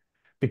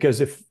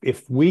 Because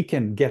if we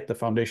can get the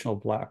foundational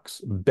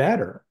blocks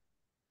better,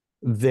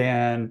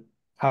 then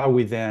how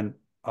we then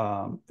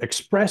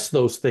express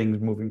those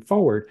things moving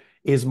forward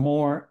is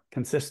more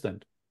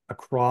consistent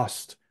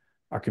across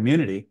our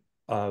community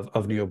of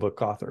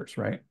NeoBook authors,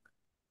 right?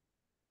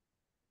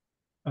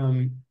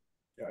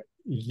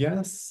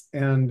 Yes,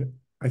 and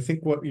I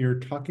think what you're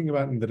talking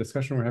about in the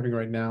discussion we're having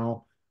right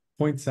now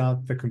points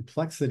out the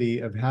complexity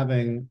of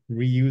having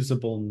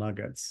reusable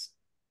nuggets.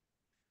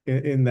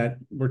 In that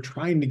we're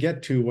trying to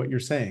get to what you're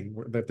saying,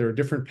 that there are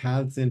different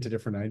paths into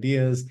different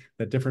ideas,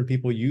 that different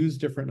people use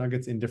different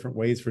nuggets in different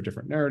ways for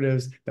different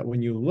narratives, that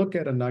when you look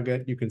at a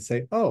nugget, you can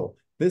say, oh,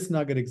 this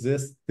nugget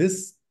exists.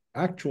 This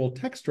actual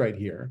text right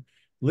here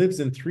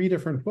lives in 3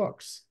 different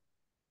books,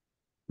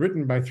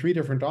 written by 3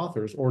 different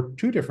authors or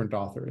 2 different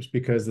authors,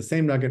 because the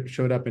same nugget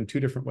showed up in 2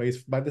 different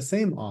ways by the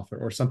same author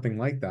or something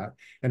like that.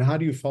 And how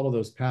do you follow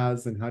those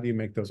paths and how do you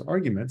make those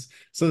arguments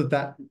so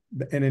that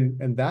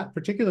and that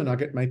particular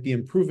nugget might be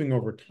improving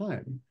over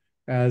time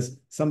as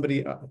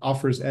somebody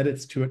offers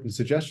edits to it and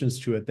suggestions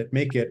to it that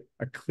make it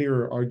a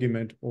clearer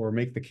argument or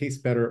make the case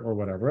better or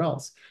whatever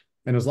else.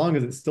 And as long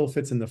as it still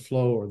fits in the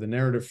flow or the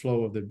narrative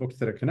flow of the book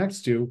that it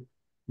connects to,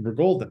 we're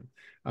golden.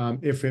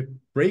 If it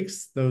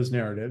breaks those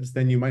narratives,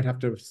 then you might have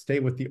to stay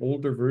with the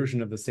older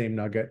version of the same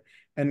nugget,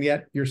 and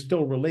yet you're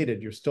still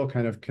related. You're still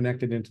kind of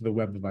connected into the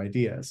web of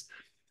ideas.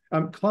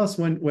 Klaus,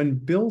 when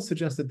Bill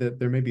suggested that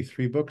there may be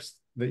 3 books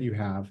that you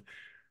have,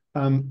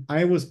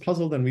 I was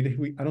puzzled, and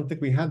I don't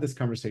think we had this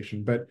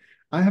conversation, but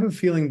I have a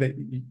feeling that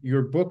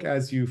your book,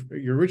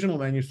 your original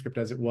manuscript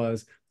as it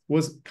was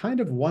kind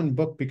of one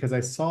book because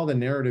I saw the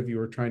narrative you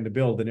were trying to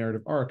build, the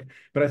narrative arc.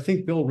 But I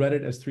think Bill read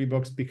it as 3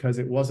 books because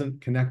it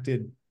wasn't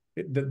connected.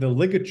 The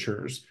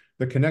ligatures,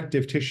 the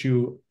connective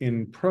tissue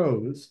in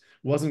prose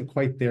wasn't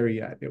quite there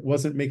yet. It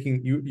wasn't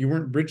making you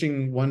weren't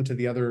bridging one to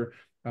the other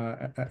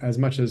as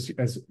much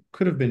as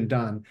could have been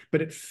done,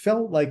 but it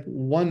felt like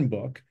one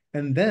book.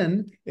 And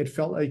then it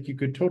felt like you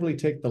could totally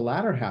take the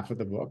latter half of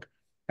the book,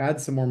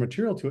 add some more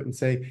material to it and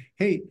say,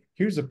 hey,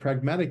 here's a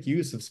pragmatic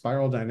use of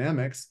spiral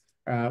dynamics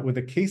with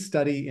a case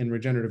study in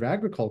regenerative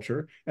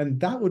agriculture. And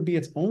that would be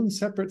its own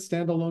separate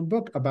standalone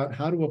book about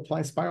how to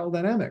apply spiral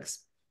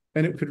dynamics.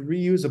 And it could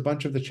reuse a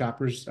bunch of the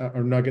chapters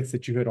or nuggets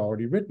that you had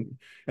already written.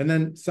 And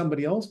then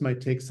somebody else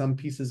might take some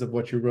pieces of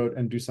what you wrote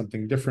and do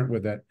something different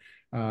with it.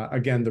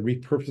 Again, the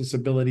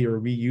repurposability or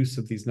reuse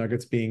of these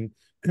nuggets being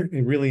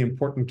really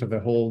important to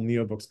the whole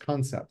NeoBooks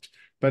concept.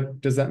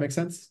 But does that make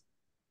sense?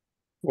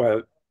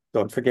 Well,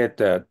 don't forget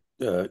that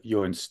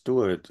you and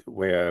Stuart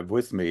were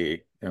with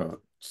me,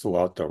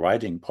 throughout the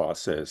writing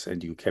process,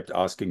 and you kept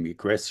asking me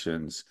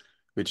questions,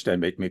 which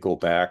then made me go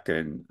back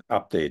and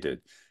update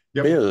it.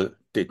 Yep. Bill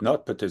did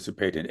not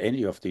participate in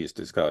any of these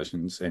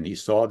discussions, and he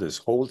saw this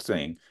whole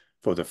thing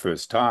for the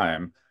first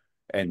time,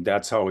 and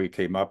that's how he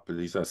came up with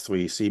these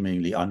 3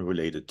 seemingly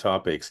unrelated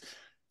topics.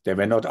 They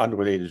were not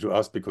unrelated to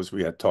us because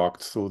we had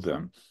talked through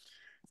them.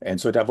 And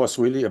so that was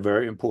really a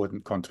very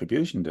important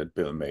contribution that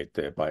Bill made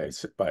there by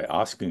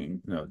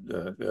asking,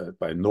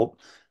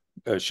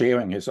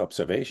 sharing his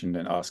observation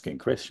and asking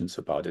questions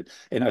about it.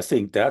 And I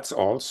think that's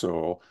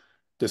also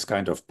this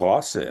kind of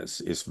process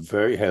is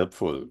very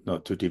helpful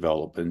to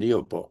develop a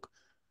NeoBook,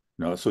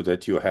 so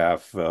that you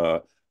have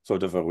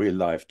sort of a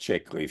real-life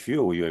check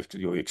review.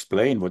 You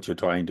explain what you're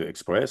trying to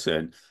express,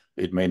 and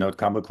it may not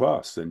come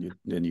across, and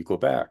then you go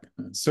back.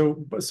 So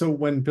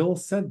when Bill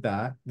said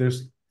that,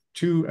 there's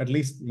 2, at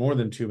least more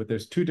than 2, but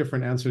there's 2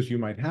 different answers you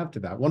might have to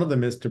that. One of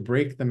them is to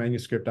break the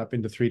manuscript up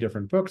into 3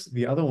 different books.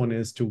 The other one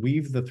is to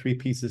weave the 3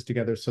 pieces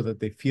together so that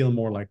they feel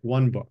more like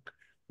one book.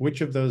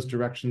 Which of those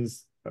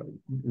directions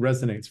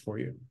resonates for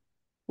you?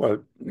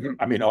 Well,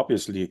 I mean,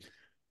 obviously,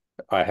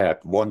 I had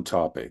one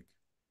topic,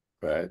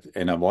 right?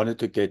 And I wanted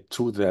to get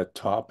to that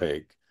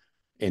topic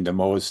in the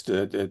most,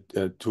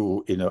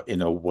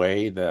 in a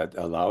way that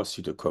allows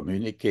you to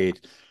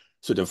communicate.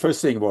 So the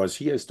first thing was,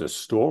 here's the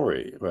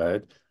story,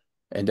 right?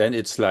 And then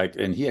it's like,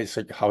 and here's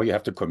how you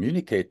have to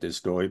communicate this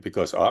story,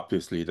 because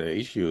obviously there are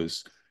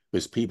issues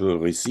with people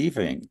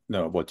receiving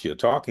what you're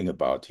talking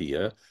about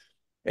here.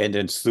 And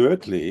then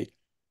thirdly,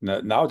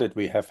 now that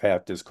we have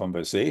had this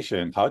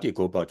conversation, how do you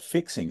go about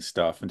fixing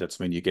stuff? And that's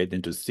when you get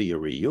into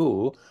theory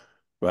U,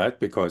 right?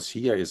 Because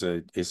here is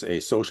a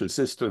social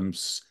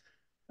systems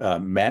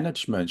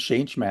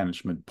change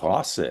management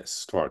process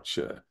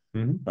structure,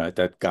 Mm-hmm. right?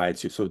 That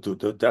guides you. So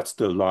that's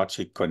the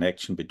logic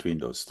connection between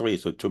those three.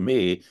 So to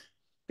me,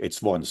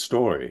 it's one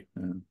story.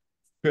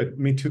 Good.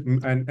 Me too.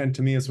 And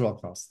to me as well,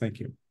 Klaus. Thank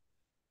you.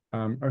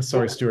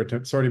 Sorry,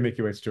 Stuart. Sorry to make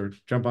you wait, Stuart.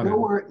 Jump on in.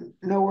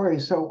 No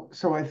worries.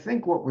 So I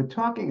think what we're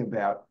talking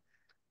about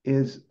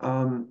is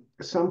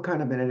some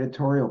kind of an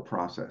editorial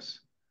process.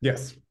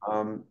 Yes.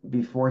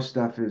 Before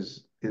stuff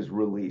is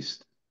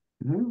released.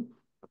 Mm-hmm.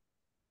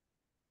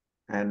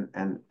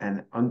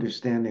 And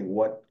understanding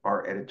what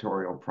our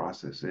editorial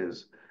process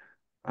is.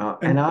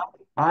 And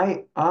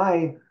I,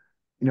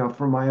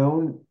 from my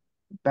own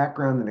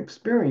background and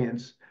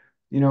experience,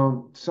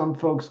 some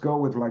folks go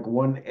with like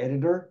one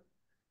editor.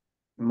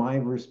 My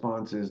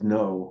response is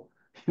no.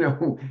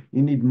 You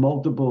need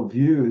multiple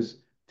views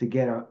to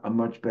get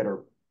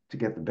to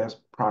get the best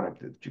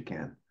product that you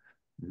can.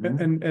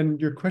 Mm-hmm. And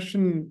your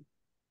question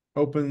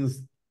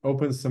opens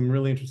some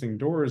really interesting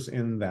doors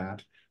in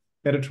that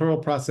editorial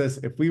process.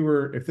 If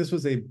this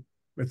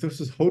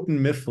was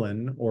Houghton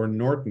Mifflin or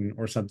Norton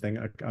or something,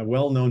 a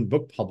well-known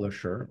book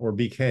publisher or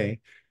BK,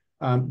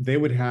 they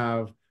would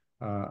have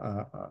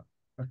a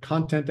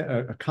content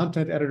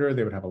editor,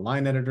 they would have a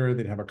line editor,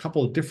 they'd have a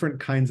couple of different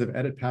kinds of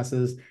edit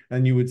passes,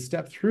 and you would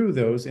step through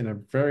those in a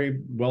very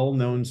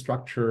well-known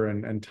structure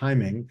and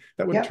timing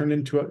that would turn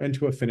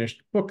into a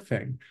finished book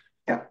thing.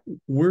 Yeah.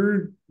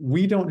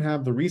 We don't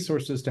have the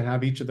resources to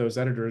have each of those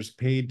editors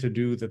paid to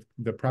do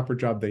the proper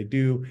job they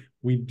do.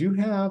 We do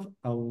have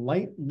a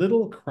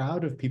little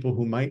crowd of people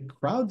who might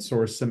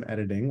crowdsource some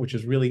editing, which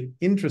is really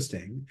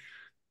interesting.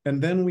 And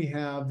then we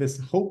have this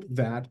hope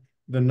that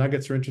the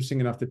nuggets are interesting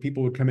enough that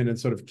people would come in and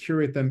sort of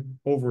curate them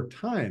over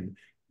time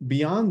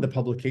beyond the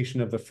publication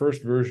of the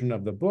first version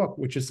of the book,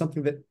 which is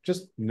something that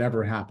just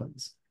never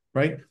happens,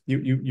 right?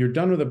 You're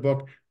done with a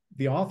book.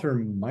 The author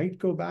might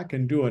go back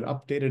and do an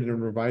updated and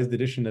revised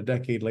edition a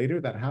decade later.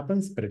 That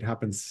happens, but it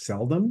happens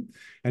seldom.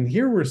 And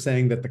here we're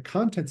saying that the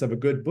contents of a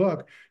good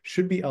book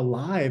should be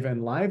alive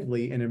and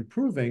lively and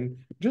improving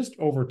just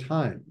over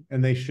time.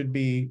 And they should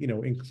be,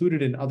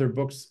 included in other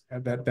books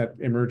that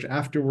emerge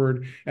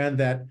afterward. And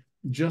that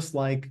just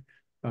like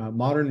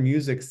modern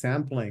music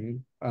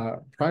sampling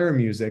prior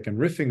music and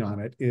riffing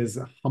on it is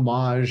a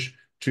homage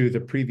to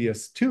the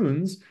previous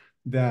tunes,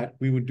 that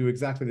we would do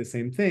exactly the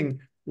same thing,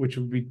 which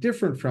would be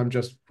different from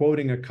just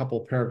quoting a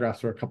couple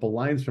paragraphs or a couple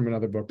lines from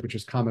another book, which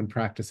is common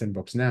practice in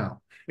books now.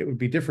 It would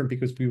be different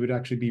because we would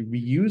actually be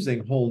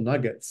reusing whole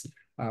nuggets,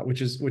 which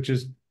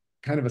is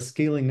kind of a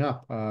scaling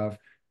up of,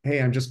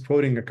 hey, I'm just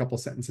quoting a couple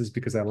sentences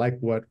because I like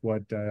what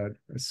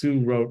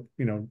Sue wrote,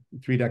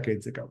 3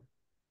 decades ago.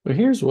 But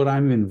here's what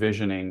I'm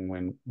envisioning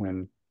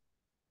when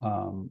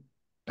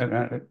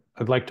and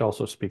I'd like to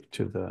also speak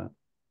to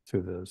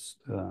this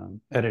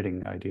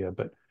editing idea,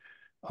 but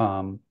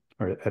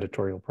or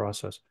editorial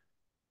process.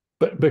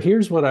 But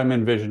here's what I'm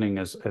envisioning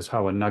as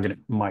how a nugget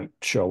might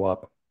show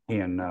up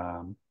in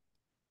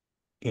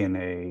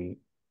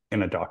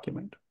a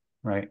document,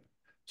 right?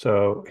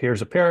 So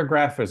here's a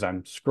paragraph as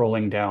I'm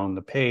scrolling down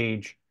the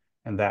page,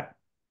 and that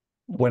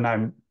when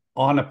I'm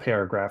on a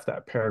paragraph,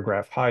 that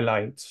paragraph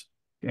highlights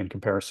in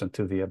comparison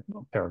to the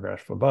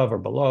paragraph above or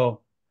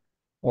below,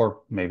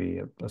 or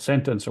maybe a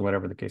sentence or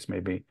whatever the case may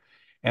be,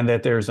 and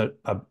that there's a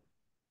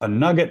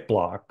nugget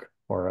block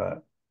or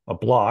a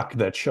block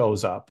that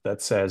shows up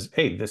that says,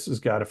 hey, this has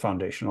got a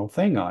foundational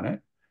thing on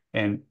it,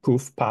 and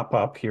poof, pop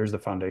up, here's the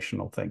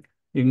foundational thing.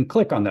 You can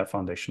click on that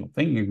foundational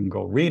thing, you can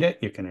go read it,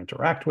 you can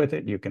interact with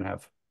it, you can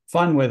have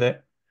fun with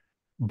it,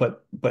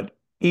 but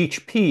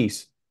each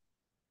piece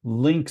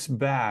links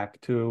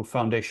back to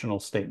foundational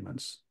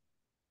statements,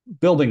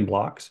 building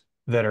blocks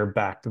that are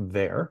back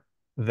there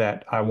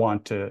that I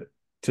want to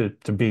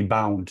be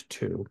bound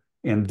to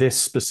in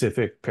this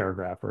specific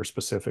paragraph or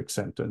specific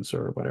sentence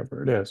or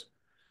whatever it is.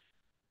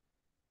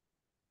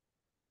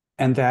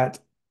 And that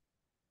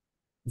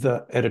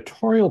the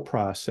editorial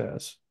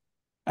process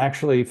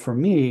actually, for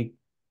me,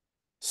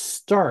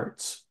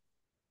 starts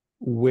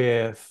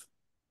with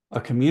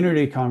a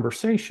community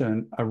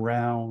conversation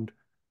around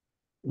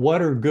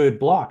what are good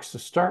blocks to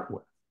start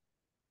with.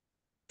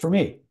 For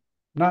me,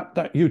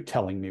 not you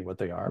telling me what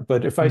they are,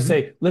 but if I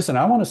say, listen,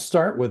 I want to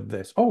start with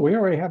this. Oh, we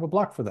already have a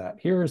block for that.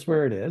 Here's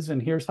where it is,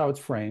 and here's how it's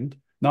framed.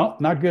 No,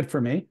 not good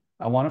for me.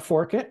 I want to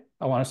fork it.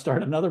 I want to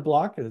start another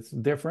block. It's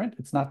different.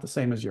 It's not the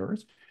same as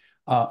yours.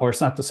 Or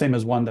it's not the same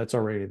as one that's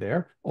already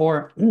there.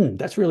 Or,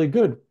 that's really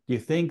good. Do you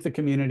think the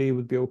community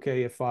would be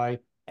okay if I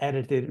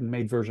edited and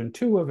made version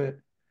 2 of it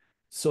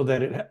so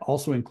that it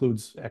also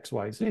includes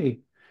XYZ?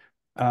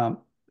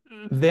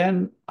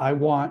 Then I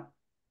want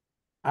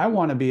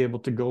to be able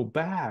to go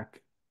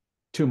back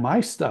to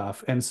my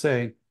stuff and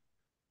say,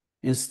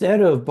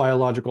 instead of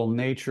biological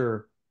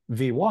nature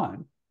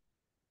V1,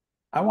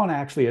 I want to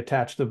actually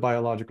attach the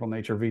biological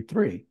nature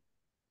V3,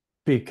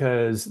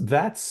 because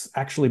that's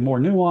actually more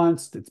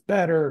nuanced, it's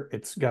better,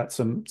 it's got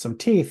some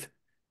teeth,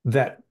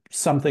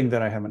 something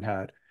that I haven't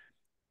had.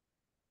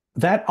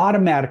 That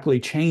automatically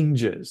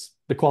changes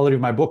the quality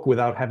of my book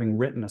without having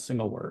written a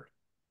single word,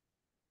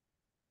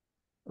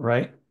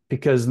 right?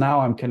 because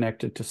now I'm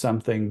connected to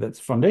something that's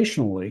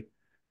foundationally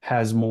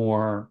has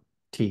more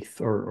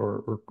teeth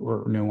or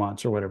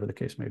nuance or whatever the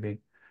case may be.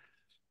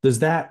 Does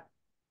that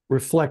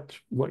reflect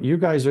what you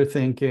guys are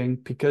thinking?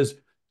 Because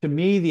to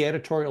me, the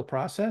editorial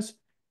process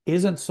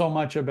isn't so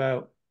much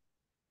about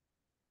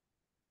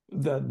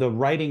the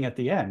writing at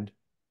the end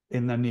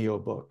in the Neo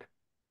book,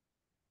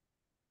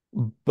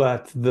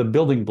 but the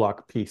building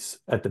block piece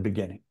at the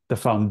beginning, the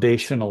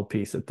foundational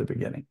piece at the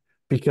beginning.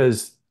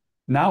 Because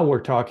now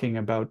we're talking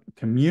about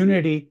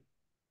community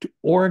to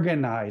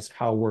organize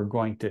how we're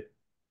going to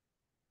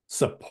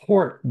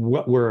support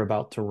what we're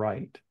about to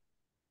write,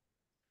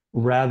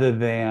 rather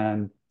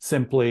than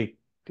simply,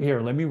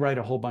 here, let me write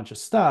a whole bunch of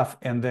stuff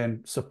and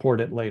then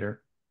support it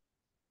later,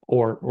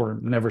 or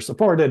never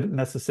support it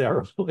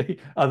necessarily,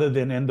 other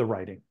than in the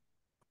writing.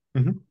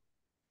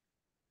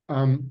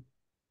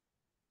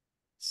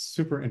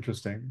 Super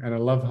interesting, and I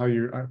love how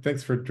you.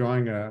 Thanks for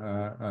drawing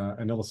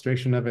an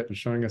illustration of it and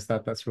showing us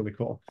that. That's really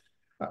cool.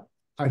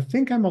 I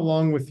think I'm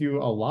along with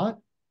you a lot,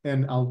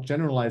 and I'll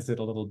generalize it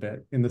a little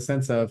bit in the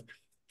sense of,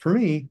 for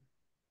me,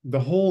 the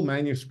whole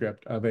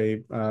manuscript of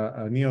a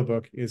Neo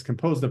book is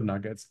composed of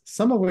nuggets,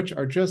 some of which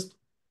are just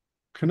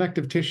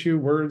connective tissue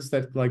words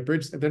that like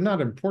bridge. They're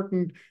not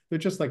important. They're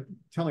just like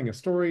telling a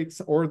story,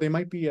 or they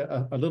might be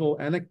a little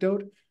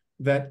anecdote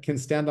that can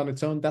stand on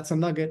its own. That's a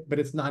nugget, but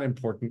it's not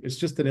important. It's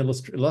just an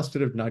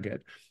illustrative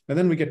nugget. And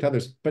then we get to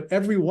others. But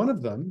every one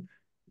of them,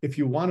 if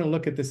you want to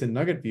look at this in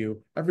nugget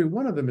view, every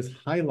one of them is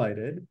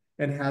highlighted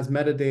and has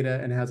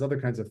metadata and has other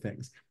kinds of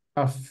things.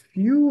 A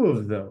few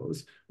of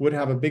those would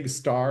have a big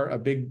star, a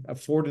big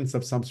affordance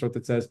of some sort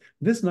that says,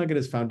 this nugget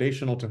is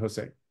foundational to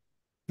Jose.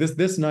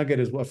 This nugget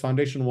is a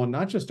foundational one,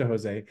 not just to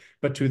Jose,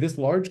 but to this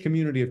large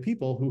community of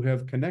people who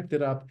have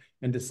connected up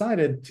and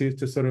decided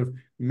to sort of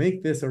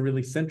make this a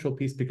really central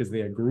piece because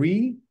they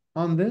agree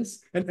on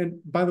this. And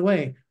by the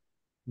way,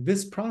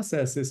 this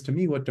process is, to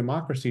me, what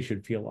democracy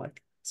should feel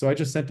like. So I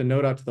just sent a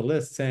note out to the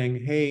list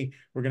saying, hey,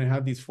 we're going to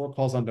have these 4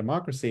 calls on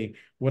democracy.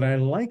 What I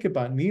like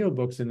about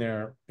NeoBooks in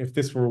there, if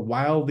this were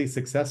wildly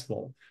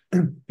successful,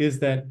 is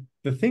that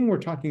the thing we're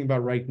talking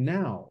about right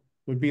now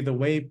would be the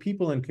way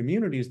people in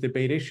communities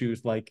debate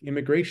issues like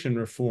immigration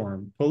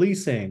reform,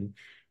 policing,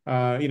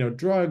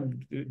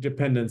 drug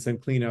dependence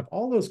and cleanup,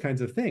 all those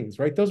kinds of things,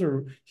 right? Those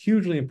are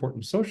hugely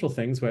important social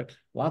things, but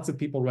lots of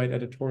people write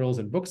editorials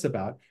and books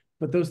about,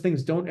 but those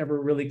things don't ever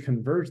really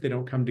converge. They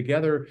don't come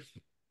together.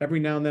 Every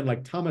now and then,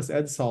 like Thomas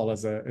Edsall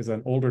is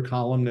an older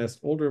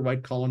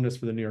white columnist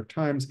for the New York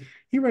Times.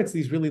 He writes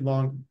these really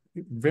long,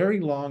 very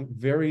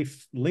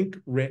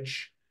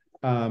link-rich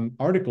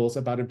articles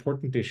about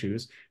important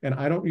issues, and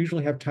I don't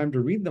usually have time to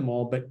read them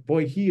all, but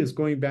boy, he is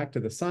going back to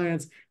the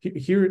science.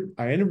 Here,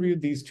 I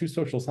interviewed these 2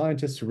 social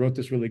scientists who wrote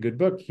this really good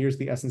book. Here's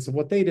the essence of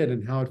what they did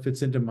and how it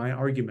fits into my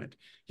argument.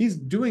 He's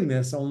doing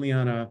this only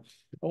on a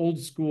old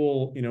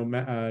school,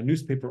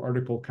 newspaper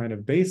article kind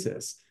of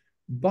basis.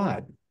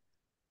 But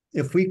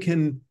if we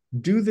can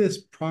do this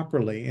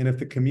properly, and if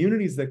the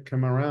communities that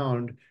come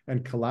around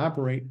and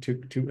collaborate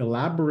to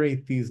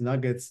elaborate these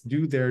nuggets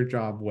do their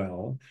job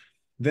well,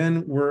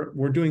 then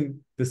we're doing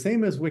the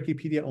same as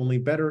Wikipedia, only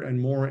better and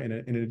more in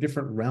a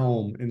different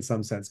realm in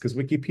some sense, because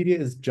Wikipedia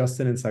is just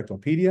an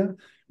encyclopedia,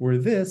 where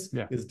this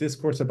is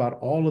discourse about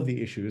all of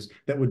the issues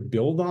that would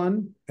build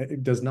on,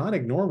 it does not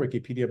ignore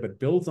Wikipedia, but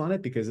builds on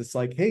it, because it's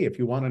like, hey, if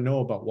you want to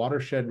know about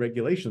watershed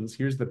regulations,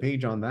 here's the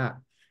page on that,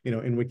 in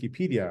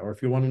Wikipedia. Or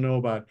if you want to know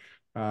about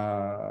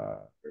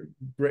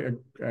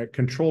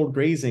controlled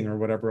grazing or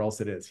whatever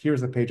else it is, here's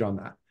the page on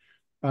that.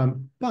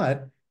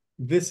 But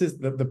this is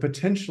the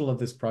potential of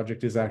this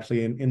project is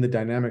actually in the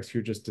dynamics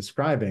you're just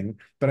describing.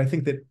 But I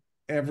think that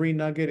every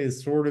nugget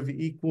is sort of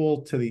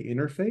equal to the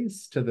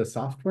interface, to the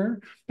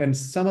software. And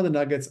some of the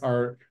nuggets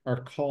are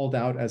called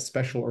out as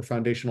special or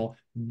foundational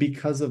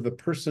because of the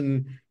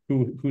person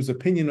whose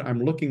opinion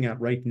I'm looking at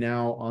right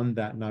now on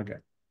that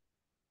nugget.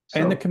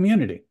 And the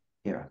community.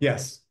 Yeah.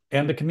 Yes.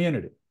 And the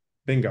community.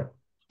 Bingo.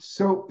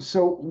 So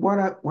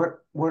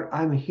what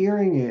I'm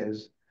hearing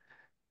is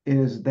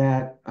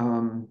that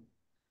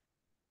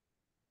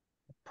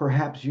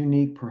perhaps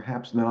unique,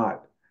 perhaps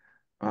not.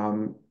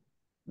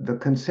 The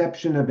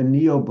conception of a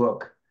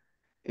NeoBook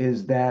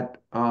is that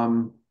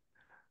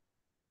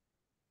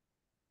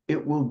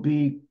it will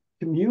be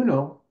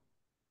communal,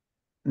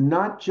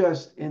 not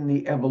just in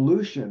the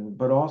evolution,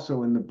 but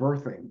also in the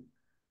birthing.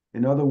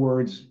 In other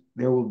words,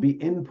 there will be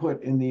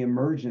input in the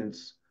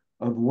emergence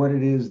of what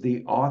it is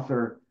the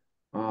author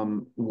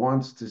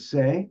wants to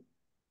say.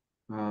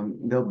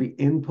 There'll be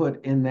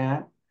input in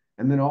that,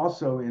 and then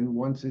also in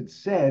once it's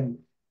said,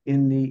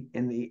 in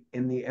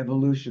the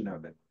evolution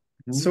of it.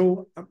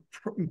 So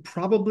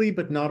probably,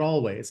 but not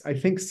always. I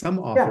think some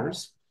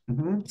authors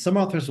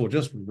will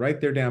just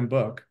write their damn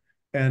book,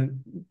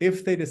 and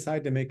if they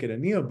decide to make it a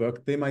Neo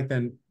book, they might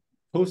then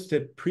post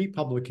it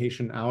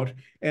pre-publication out,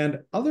 and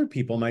other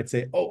people might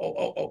say,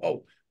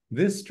 oh,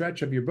 this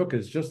stretch of your book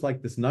is just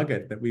like this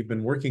nugget that we've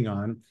been working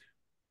on.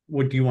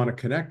 do you want to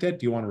connect it?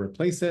 Do you want to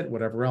replace it?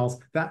 Whatever else,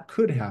 that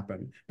could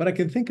happen. But I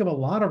can think of a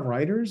lot of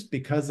writers,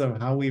 because of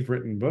how we've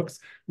written books,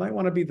 might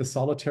want to be the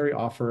solitary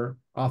author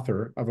of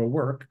a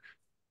work,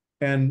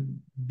 and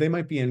they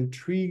might be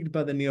intrigued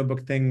by the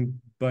NeoBook thing,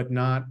 but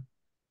not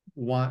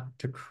want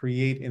to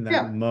create in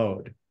that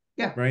mode.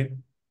 Yeah. Right?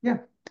 Yeah,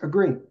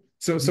 agree.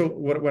 So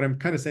what I'm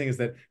kind of saying is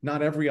that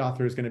not every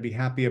author is going to be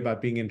happy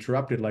about being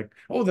interrupted, like,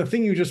 oh, the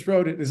thing you just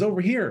wrote is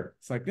over here.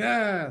 It's like,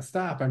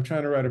 stop, I'm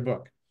trying to write a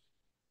book.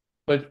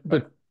 But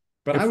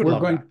I would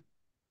love that.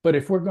 But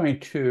if we're going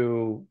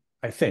to,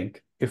 I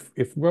think,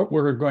 if what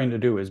we're going to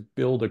do is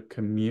build a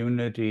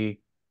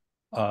community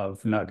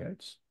of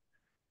nuggets,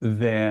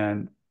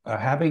 then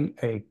having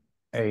a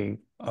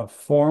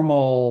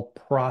formal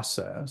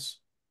process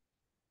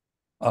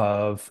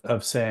of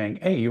saying,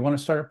 hey, you want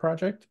to start a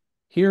project?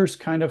 Here's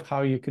kind of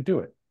how you could do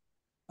it.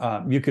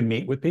 You could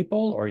meet with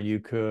people, or you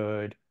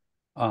could,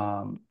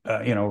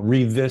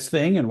 read this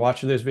thing and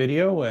watch this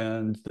video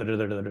and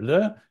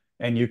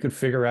and you could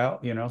figure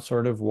out,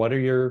 sort of what are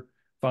your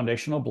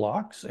foundational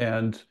blocks,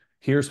 and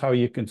here's how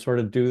you can sort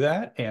of do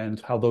that, and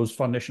how those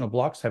foundational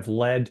blocks have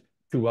led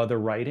to other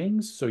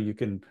writings, so you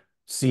can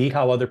see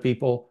how other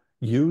people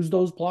use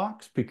those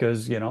blocks,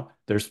 because,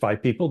 there's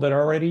 5 people that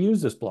already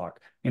use this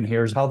block, and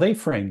here's how they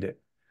framed it.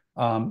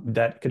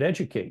 That could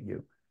educate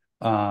you.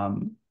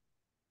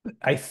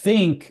 I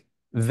think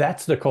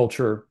that's the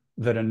culture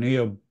that a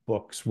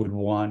NeoBooks would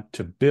want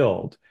to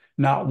build,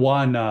 not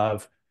one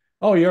of,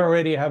 oh, you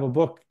already have a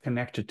book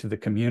connected to the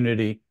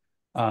community,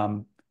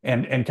 and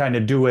kind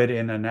of do it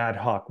in an ad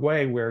hoc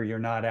way where you're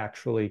not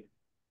actually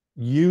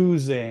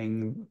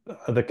using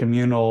the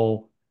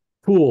communal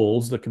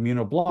tools, the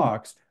communal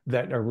blocks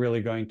that are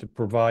really going to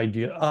provide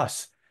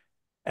us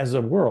as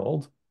a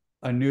world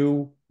a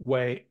new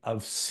way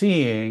of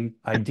seeing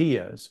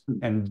ideas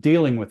and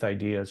dealing with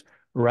ideas,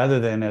 rather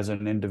than as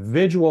an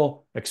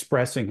individual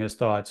expressing his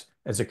thoughts,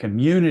 as a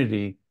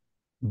community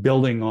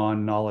building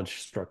on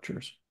knowledge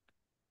structures.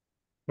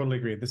 Totally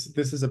agree. This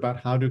is about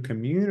how do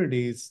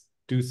communities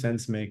do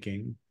sense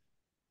making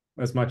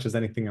as much as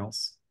anything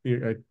else.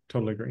 I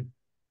totally agree.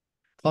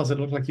 Klaus, it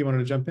looked like you wanted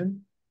to jump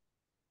in?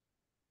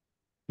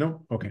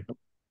 No? Okay.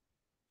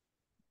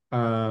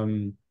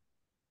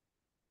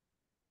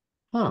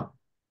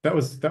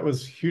 That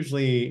was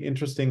hugely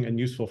interesting and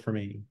useful for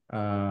me.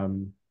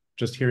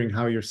 Just hearing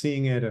how you're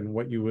seeing it and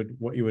what you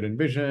would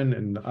envision,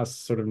 and us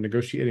sort of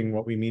negotiating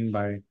what we mean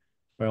by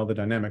all the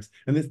dynamics.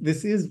 And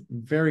this is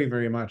very,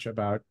 very much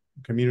about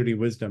community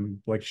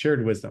wisdom, like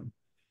shared wisdom.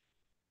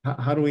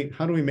 How do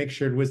we make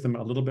shared wisdom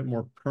a little bit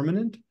more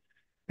permanent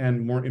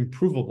and more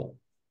improvable?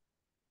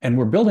 And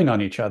we're building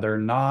on each other,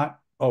 not,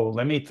 oh,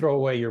 let me throw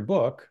away your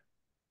book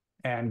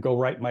and go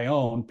write my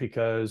own,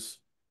 because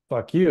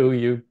fuck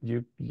you,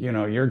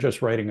 you're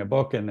just writing a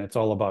book and it's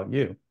all about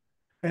you.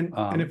 And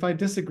if I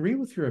disagree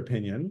with your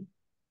opinion,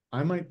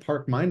 I might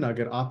park my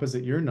nugget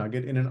opposite your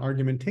nugget in an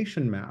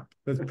argumentation map.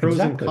 There's pros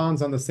and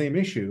cons on the same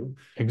issue.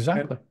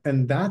 Exactly.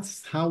 And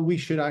that's how we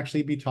should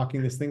actually be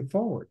talking this thing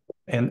forward.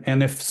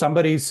 And if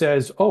somebody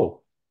says,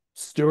 oh,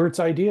 Stuart's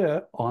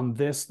idea on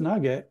this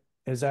nugget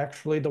is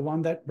actually the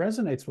one that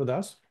resonates with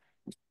us,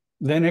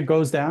 then it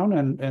goes down,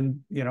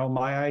 and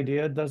my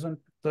idea doesn't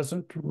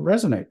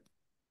resonate.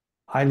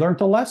 I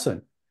learned a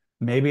lesson.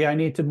 Maybe I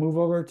need to move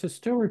over to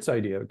Stuart's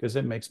idea because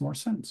it makes more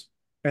sense.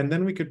 And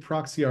then we could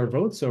proxy our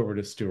votes over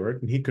to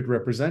Stuart, and he could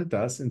represent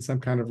us in some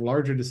kind of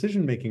larger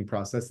decision-making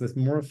process that's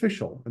more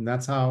official. And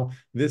that's how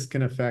this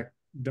can affect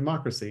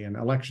democracy and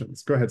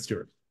elections. Go ahead,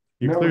 Stuart.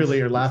 You clearly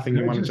are laughing.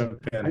 You want to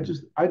jump in.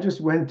 I just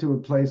went to a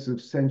place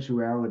of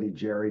sensuality,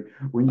 Jerry.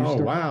 When you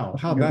wow,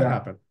 how'd that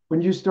happen?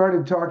 When you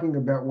started talking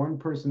about one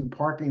person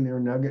parking their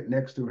nugget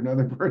next to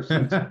another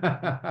person's.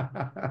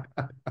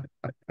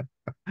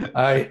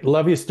 I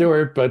love you,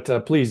 Stuart,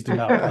 but please do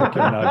not park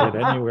your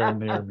nugget anywhere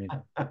near me.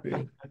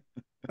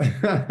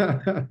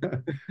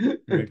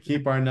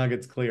 Keep our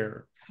nuggets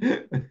clear.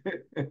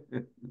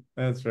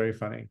 That's very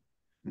funny.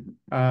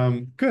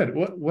 Good.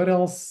 What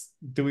else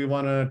do we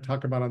want to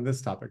talk about on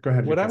this topic? Go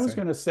ahead. What I was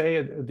going to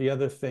say, the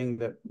other thing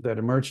that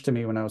emerged to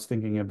me when I was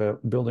thinking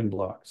about building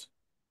blocks.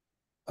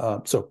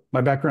 So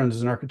my background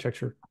is in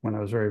architecture when I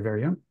was very,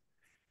 very young.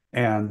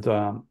 And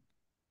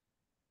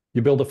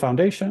you build a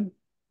foundation.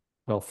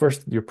 Well,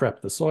 first you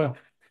prep the soil,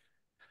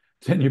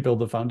 then you build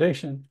the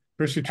foundation.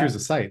 First you choose a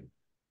site.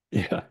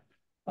 Yeah.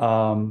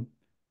 And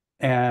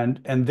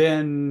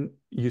then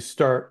you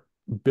start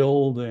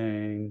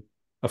building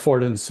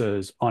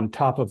affordances on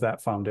top of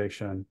that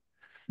foundation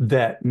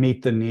that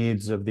meet the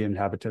needs of the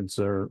inhabitants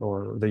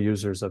or the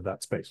users of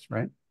that space,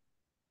 right?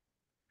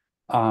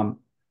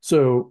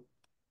 So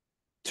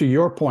to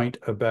your point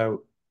about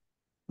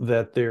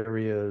that there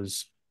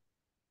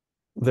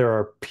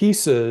are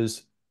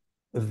pieces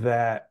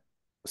that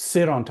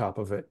sit on top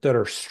of it that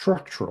are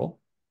structural.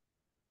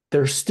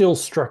 They're still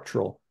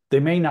structural. They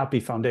may not be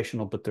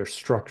foundational, but they're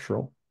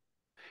structural.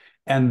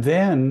 And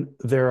then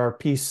there are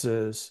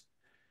pieces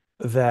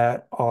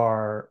that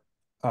are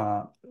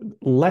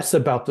less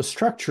about the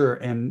structure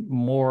and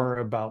more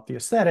about the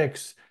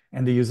aesthetics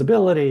and the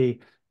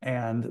usability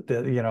and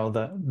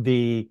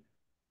the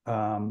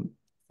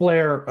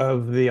flair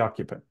of the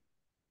occupant,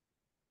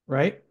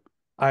 right?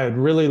 I would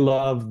really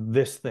love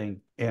this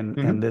thing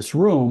in this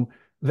room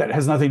that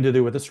has nothing to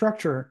do with the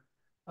structure,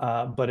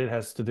 but it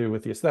has to do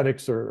with the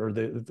aesthetics or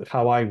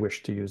how I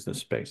wish to use this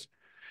space.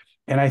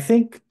 And I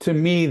think, to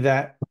me,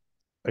 that,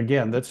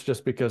 again, that's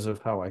just because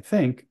of how I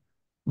think,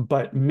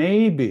 but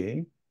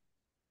maybe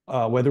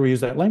whether we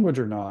use that language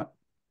or not,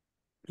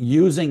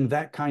 using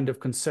that kind of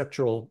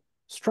conceptual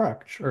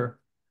structure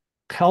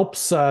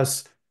helps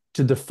us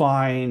to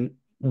define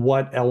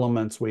what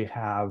elements we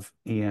have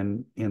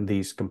in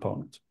these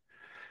components.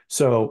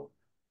 So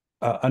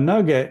a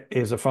nugget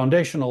is a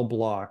foundational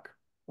block,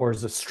 or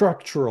is a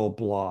structural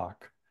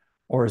block,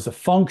 or is a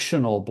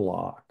functional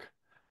block,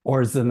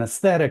 or is an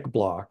aesthetic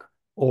block,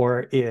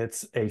 or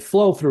it's a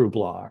flow-through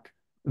block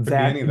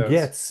that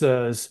gets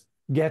us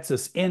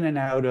in and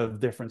out of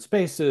different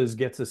spaces,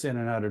 gets us in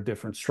and out of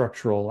different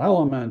structural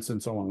elements,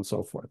 and so on and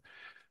so forth.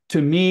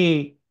 To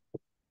me,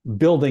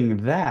 building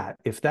that,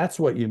 if that's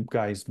what you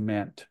guys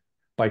meant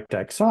by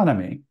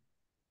taxonomy,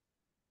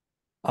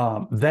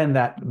 then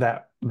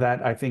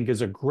that I think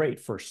is a great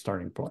first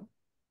starting point.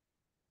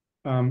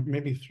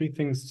 Maybe 3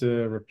 things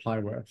to reply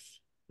with.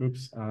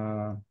 Oops,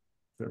 there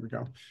we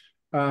go.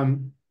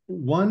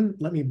 One,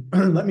 let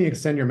me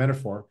extend your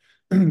metaphor,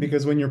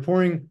 because when you're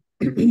pouring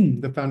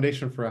the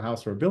foundation for a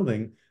house or a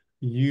building,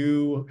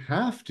 you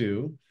have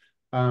to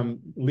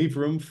leave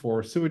room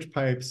for sewage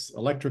pipes,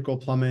 electrical,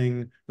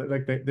 plumbing.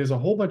 There's a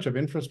whole bunch of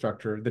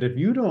infrastructure that if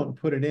you don't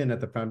put it in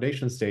at the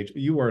foundation stage,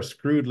 you are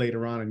screwed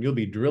later on, and you'll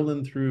be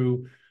drilling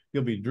through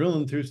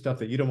stuff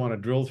that you don't want to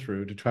drill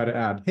through to try to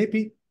add. Hey,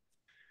 Pete,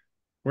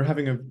 we're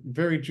having a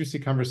very juicy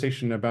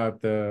conversation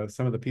about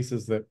some of the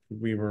pieces that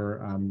we were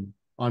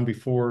on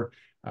before.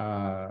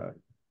 Thanks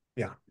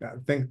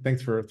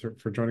for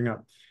joining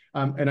up.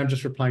 And I'm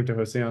just replying to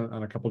Jose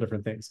on a couple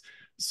different things.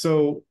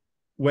 So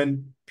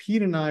when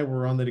Pete and I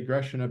were on the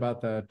digression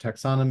about the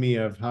taxonomy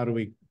of how do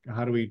we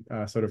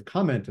sort of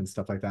comment and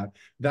stuff like that,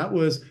 that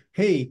was,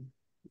 hey,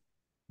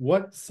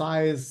 what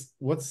size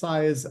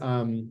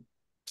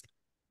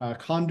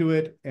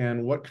conduit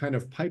and what kind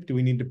of pipe do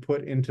we need to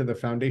put into the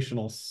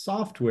foundational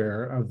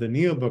software of the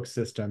NeoBooks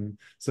system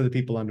so that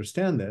people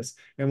understand this?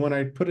 And when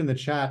I put in the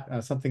chat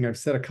something I've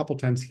said a couple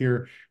times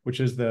here, which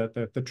is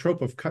the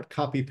trope of cut,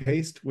 copy,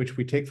 paste, which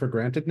we take for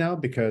granted now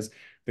because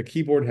the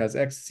keyboard has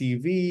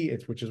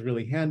XCV, which is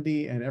really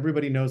handy, and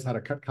everybody knows how to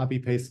cut, copy,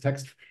 paste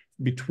text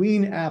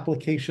between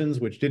applications,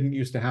 which didn't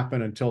used to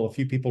happen until a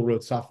few people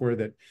wrote software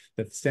that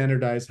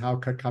standardized how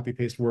cut, copy,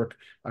 paste work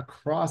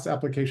across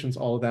applications,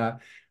 all of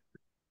that.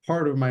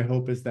 Part of my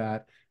hope is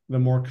that the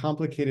more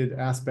complicated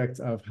aspects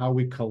of how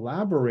we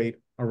collaborate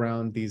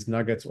around these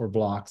nuggets or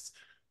blocks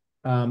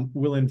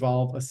will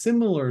involve a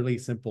similarly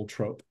simple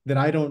trope that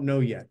I don't know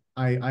yet.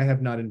 I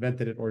have not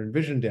invented it or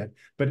envisioned it,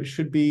 but it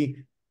should be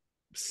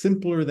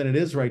simpler than it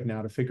is right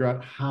now to figure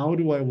out, how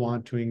do I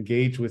want to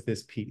engage with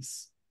this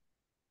piece?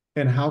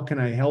 And how can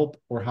I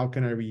help, or how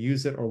can I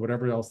reuse it, or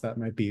whatever else that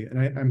might be?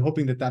 And I'm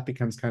hoping that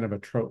becomes kind of a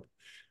trope.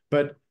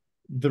 But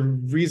the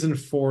reason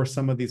for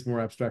some of these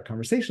more abstract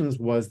conversations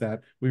was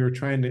that we were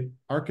trying to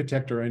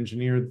architect or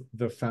engineer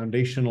the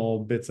foundational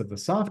bits of the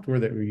software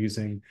that we're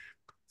using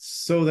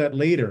so that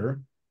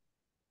later,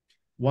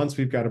 once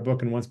we've got a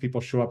book and once people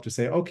show up to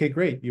say, okay,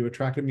 great, you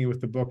attracted me with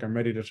the book, I'm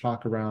ready to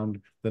talk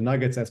around the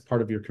nuggets as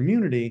part of your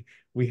community,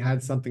 we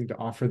had something to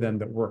offer them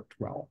that worked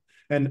well.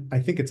 And I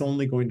think it's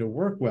only going to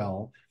work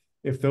well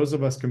if those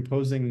of us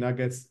composing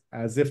nuggets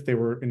as if they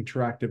were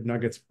interactive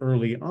nuggets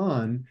early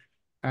on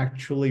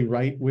actually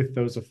write with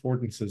those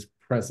affordances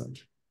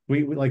present.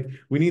 We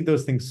need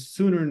those things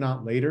sooner,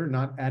 not later,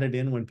 not added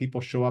in when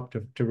people show up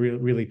to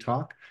really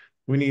talk.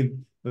 We need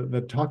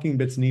the talking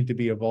bits need to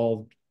be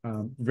evolved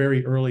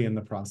very early in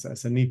the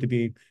process and need to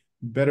be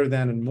better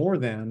than and more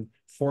than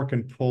fork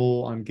and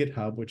pull on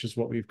GitHub, which is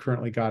what we've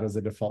currently got as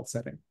a default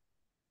setting.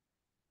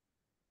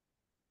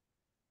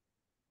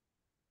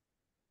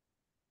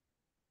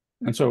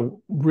 And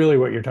so really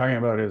what you're talking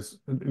about is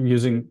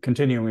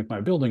continuing with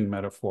my building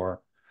metaphor,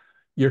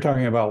 you're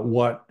talking about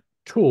what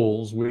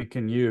tools we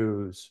can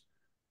use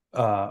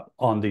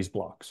on these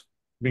blocks.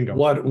 Bingo.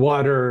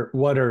 What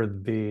are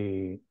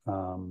the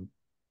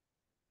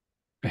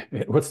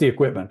what's the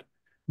equipment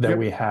that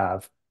we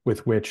have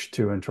with which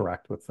to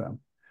interact with them?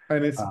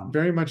 And it's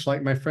very much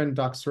like my friend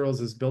Doc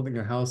Searles is building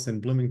a house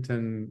in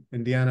Bloomington,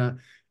 Indiana,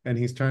 and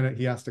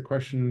he asked a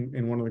question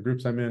in one of the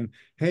groups I'm in.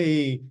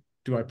 Hey,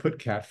 do I put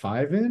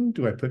Cat5 in?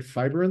 Do I put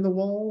fiber in the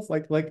walls?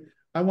 Like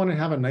I want to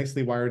have a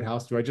nicely wired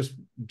house. Do I just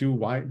do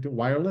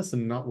wireless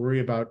and not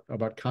worry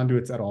about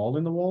conduits at all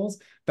in the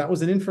walls? That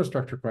was an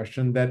infrastructure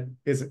question that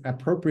is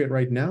appropriate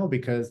right now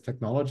because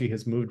technology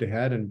has moved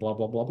ahead and blah,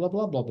 blah, blah, blah,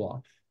 blah, blah,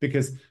 blah.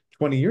 Because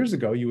 20 years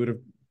ago, you would have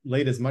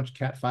laid as much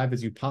Cat5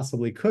 as you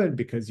possibly could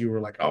because you were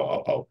like,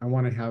 oh, I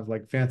want to have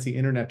like fancy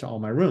internet to all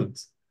my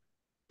rooms.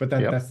 But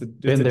it's a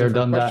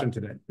different question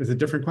today. It's a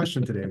different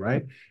question today,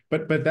 right?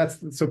 But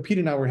so Pete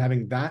and I were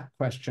having that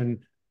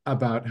question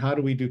about how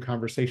do we do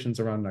conversations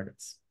around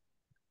nuggets.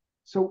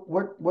 So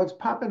what's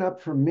popping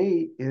up for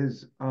me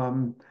is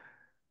some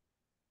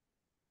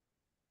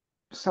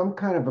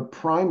kind of a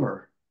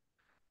primer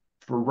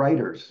for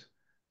writers,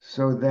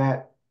 so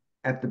that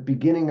at the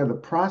beginning of the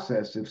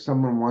process, if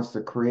someone wants to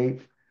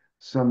create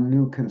some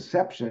new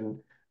conception,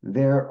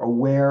 they're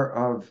aware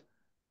of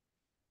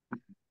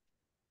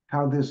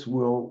how this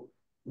will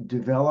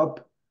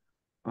develop,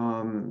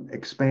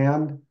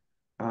 expand,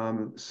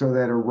 so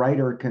that a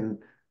writer can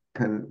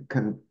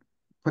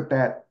put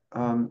that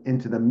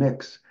into the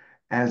mix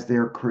as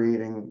they're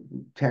creating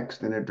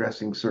text and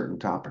addressing certain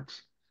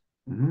topics.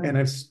 Mm-hmm. And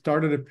I've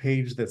started a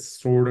page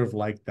that's sort of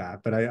like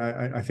that, but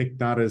I think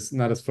not as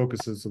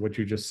focused as what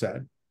you just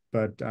said.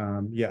 But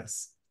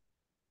yes.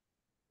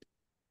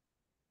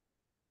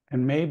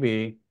 And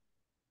maybe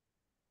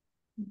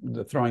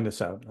throwing this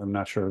out, I'm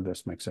not sure if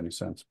this makes any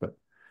sense, but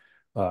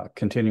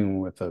continuing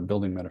with the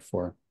building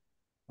metaphor,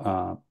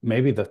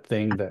 maybe the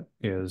thing that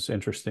is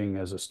interesting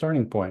as a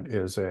starting point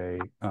is a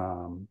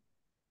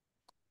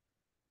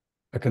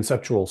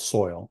conceptual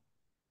soil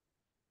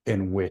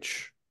in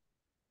which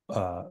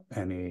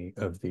any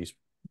of these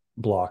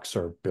blocks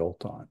are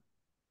built on.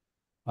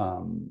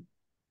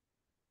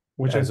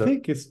 Which I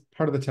think is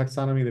part of the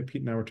taxonomy that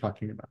Pete and I were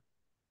talking about,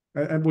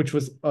 which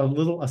was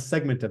a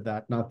segment of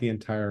that, not the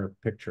entire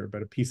picture,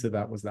 but a piece of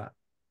that was that.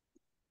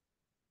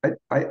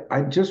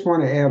 I just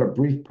want to add a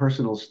brief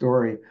personal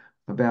story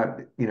about,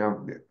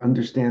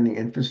 understanding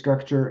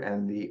infrastructure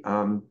and the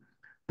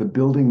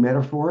building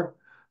metaphor.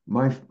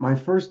 My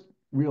first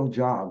real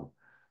job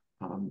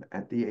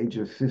at the age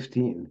of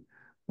 15,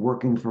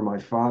 working for my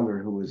father,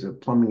 who was a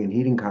plumbing and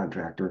heating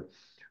contractor.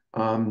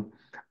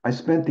 I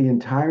spent the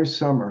entire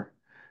summer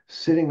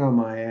sitting on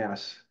my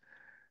ass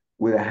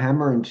with a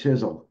hammer and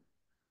chisel,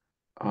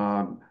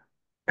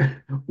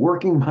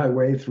 working my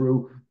way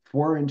through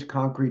 4-inch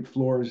concrete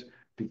floors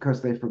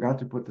because they forgot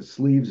to put the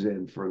sleeves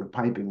in for the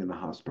piping in the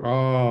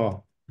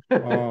hospital.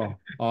 Oh,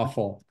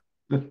 awful.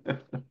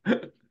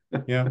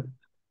 Yeah.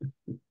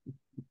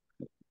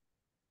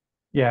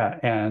 Yeah,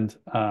 and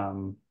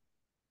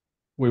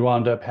we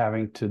wound up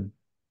having to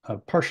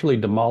partially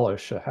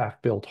demolish a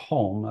half-built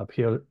home up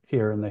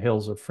here in the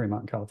hills of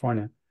Fremont,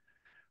 California,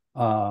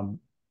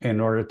 in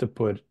order to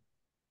put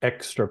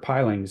extra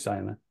pilings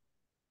in,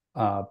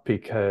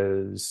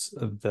 because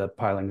the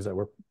pilings that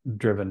were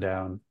driven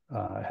down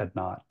had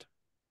not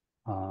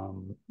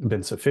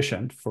been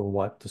sufficient for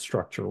what the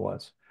structure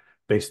was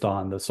based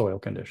on the soil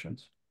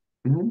conditions.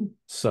 Mm-hmm.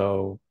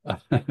 So,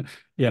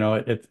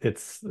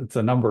 it's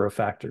a number of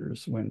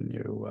factors when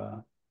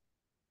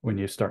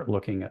you start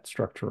looking at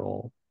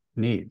structural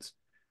needs.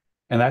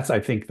 And that's, I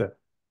think, the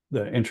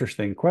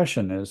interesting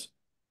question is,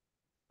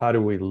 how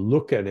do we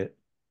look at it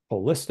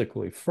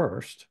holistically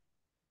first,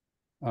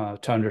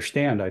 to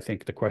understand, I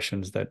think, the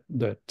questions that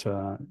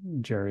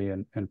Jerry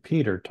and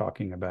Pete are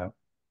talking about,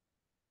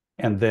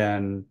 and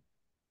then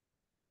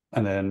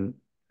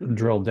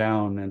drill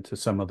down into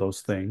some of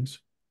those things,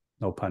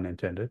 no pun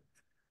intended,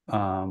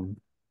 to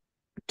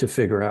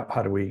figure out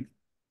how do we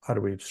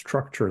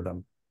structure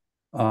them.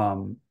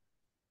 I'm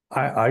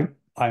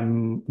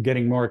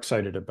getting more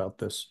excited about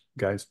this,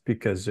 guys,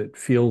 because it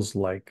feels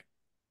like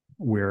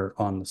we're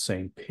on the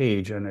same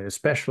page, and I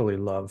especially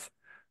love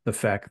the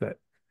fact that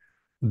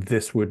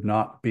this would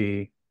not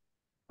be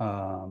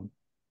a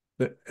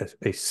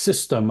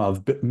system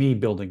of me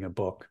building a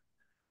book,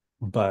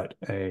 but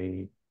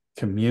a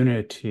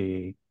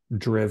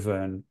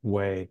community-driven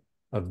way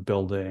of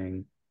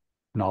building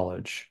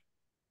knowledge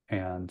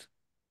and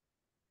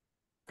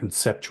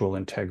conceptual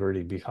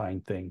integrity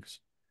behind things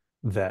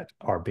that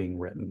are being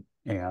written,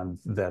 and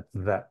that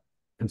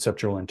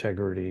conceptual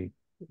integrity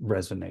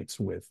resonates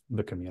with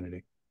the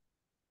community.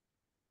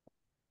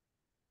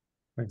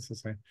 Thanks,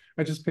 Jose.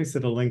 I just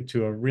pasted a link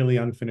to a really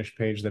unfinished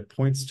page that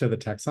points to the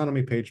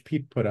taxonomy page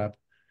Pete put up,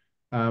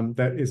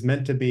 that is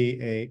meant to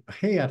be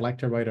hey, I'd like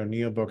to write a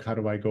NeoBook. How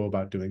do I go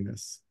about doing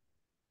this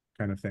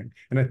kind of thing?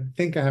 And I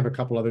think I have a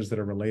couple others that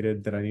are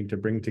related that I need to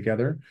bring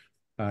together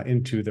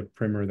into the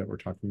primer that we're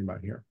talking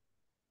about here.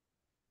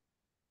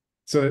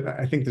 So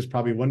I think there's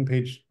probably one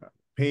page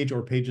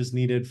or pages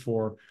needed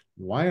for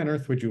why on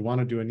earth would you want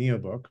to do a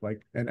NeoBook?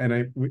 Like,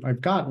 and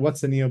I've got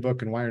what's a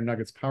NeoBook and why are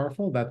nuggets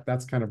powerful?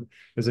 That's kind of,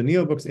 there's a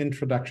NeoBooks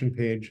introduction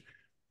page,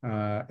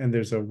 and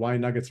there's a why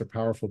nuggets are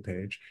powerful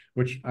page,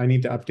 which I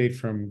need to update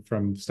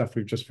from stuff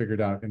we've just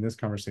figured out in this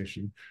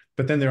conversation.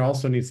 But then there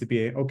also needs to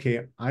be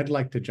okay, I'd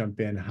like to jump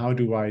in. How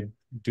do I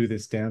do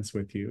this dance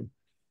with you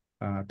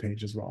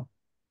page as well?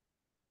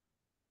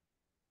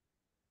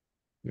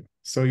 Yeah.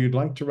 So you'd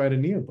like to write a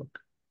NeoBook?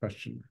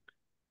 Question mark.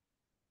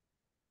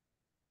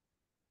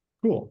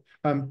 Cool.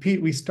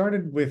 Pete, we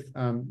started with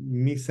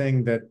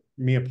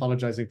me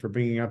apologizing for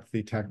bringing up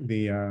the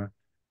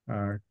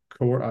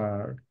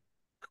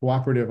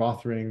cooperative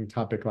authoring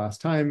topic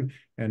last time,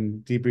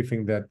 and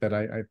debriefing that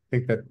I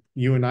think that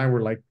you and I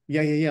were like,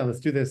 yeah, let's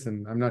do this,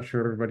 and I'm not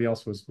sure everybody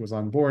else was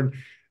on board.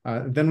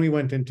 Then we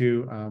went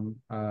into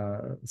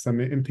some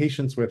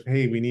impatience with,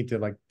 hey, we need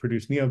to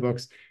produce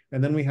NeoBooks,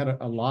 and then we had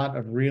a lot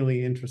of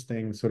really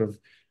interesting sort of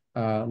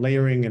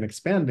layering and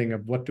expanding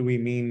of what do we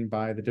mean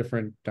by the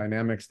different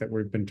dynamics that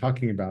we've been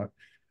talking about,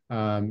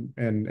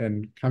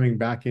 and coming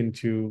back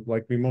into,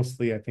 like, we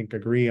mostly, I think,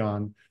 agree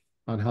on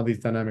how these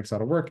dynamics ought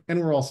to work, and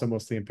we're also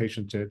mostly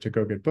impatient to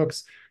go get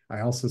books.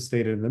 I also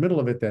stated in the middle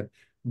of it that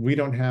we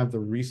don't have the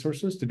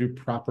resources to do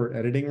proper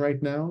editing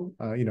right now.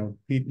 You know,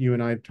 Pete, you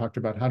and I talked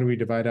about how do we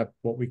divide up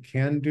what we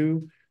can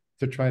do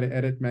to try to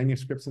edit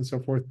manuscripts and so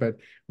forth, but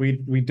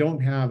we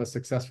don't have a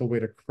successful way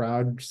to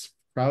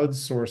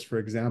crowdsource, for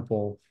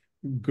example,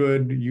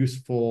 good,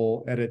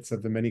 useful edits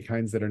of the many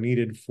kinds that are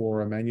needed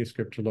for a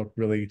manuscript to look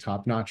really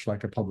top-notch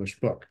like a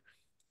published book.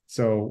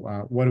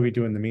 So what do we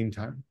do in the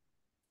meantime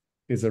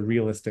is a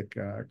realistic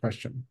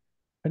question.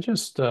 I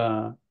just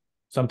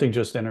something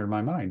just entered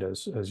my mind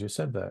as you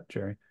said that,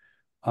 Jerry.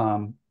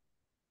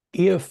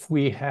 If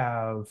we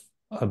have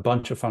a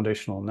bunch of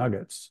foundational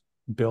nuggets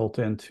built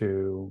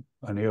into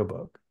a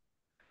NeoBook,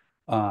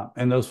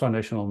 and those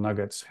foundational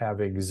nuggets have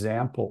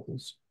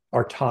examples,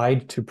 are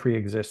tied to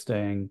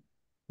pre-existing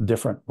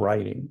different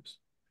writings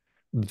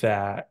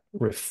that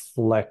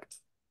reflect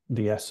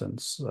the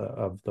essence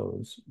of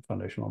those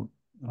foundational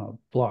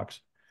blocks,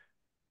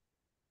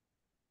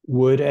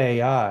 would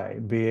AI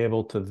be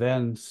able to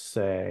then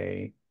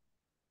say,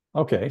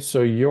 okay,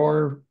 so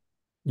you're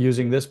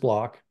using this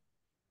block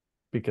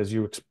because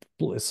you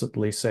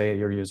explicitly say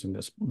you're using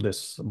this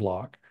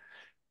block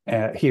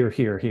here,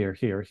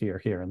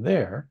 and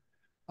there.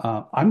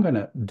 I'm going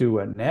to do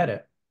an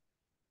edit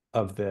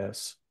of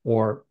this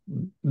or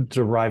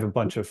derive a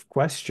bunch of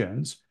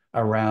questions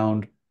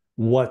around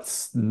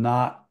what's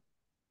not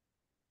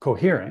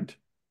coherent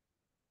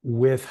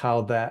with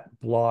how that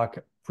block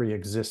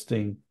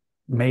pre-existing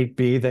may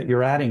be, that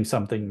you're adding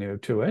something new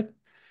to it,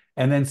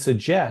 and then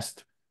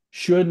suggest,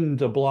 shouldn't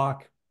the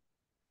block.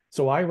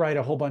 So I write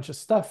a whole bunch of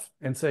stuff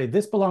and say,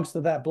 this belongs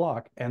to that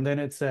block. And then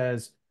it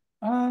says,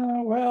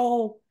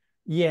 well,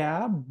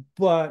 yeah,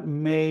 but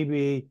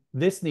maybe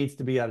this needs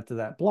to be added to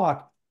that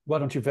block. Why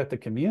don't you vet the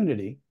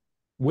community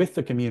with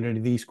the community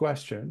these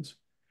questions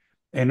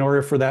in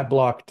order for that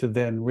block to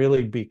then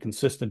really be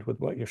consistent with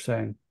what you're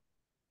saying?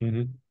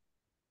 Mm-hmm.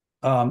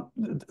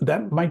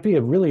 That might be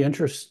a really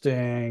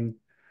interesting,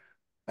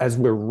 as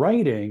we're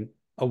writing,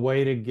 a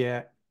way to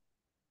get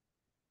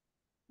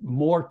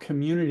more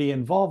community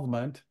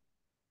involvement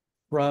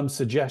from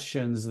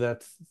suggestions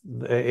that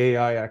the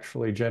AI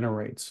actually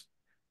generates,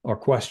 or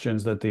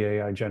questions that the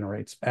AI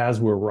generates as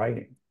we're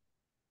writing.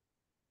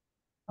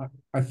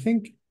 I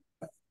think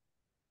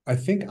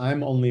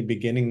I'm only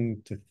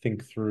beginning to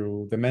think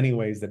through the many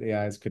ways that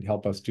AIs could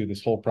help us do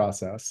this whole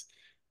process.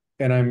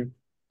 And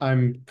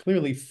I'm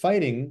clearly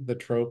fighting the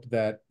trope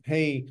that,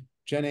 hey,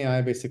 Gen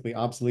AI basically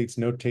obsoletes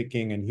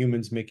note-taking and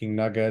humans making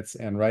nuggets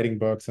and writing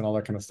books and all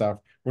that kind of stuff.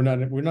 We're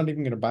not even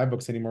going to buy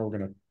books anymore. We're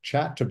going to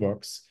chat to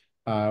books,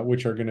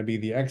 which are going to be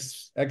the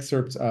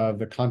excerpts of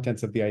the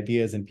contents of the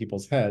ideas in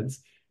people's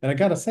heads. And I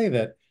got to say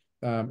that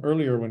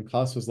earlier when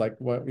Klaus was like,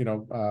 what, you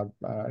know,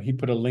 he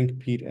put a link,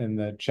 Pete, in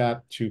the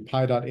chat to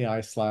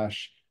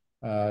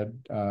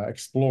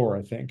pi.ai/explore,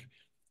 I think,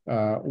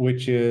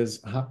 which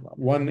is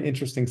one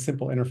interesting,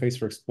 simple interface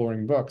for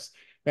exploring books.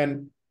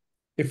 And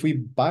if we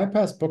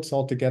bypass books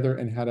altogether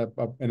and had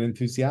an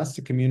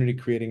enthusiastic community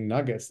creating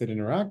nuggets that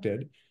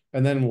interacted,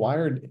 and then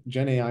wired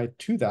Gen AI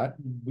to that,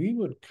 we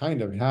would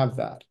kind of have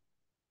that.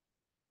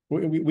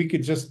 We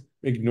could just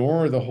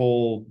ignore the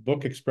whole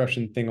book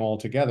expression thing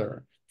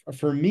altogether.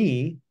 For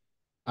me,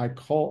 I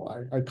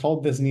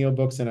called this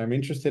NeoBooks, and I'm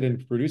interested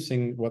in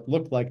producing what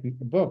look like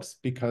books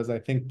because I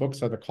think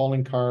books are the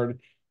calling card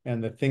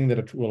and the thing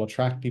that will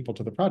attract people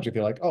to the project.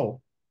 They're like,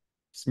 oh,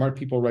 smart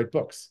people write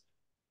books.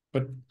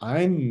 But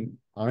I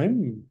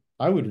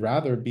would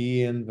rather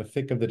be in the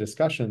thick of the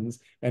discussions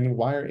and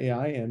wire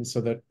AI in so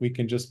that we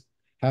can just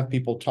have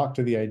people talk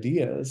to the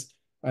ideas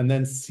and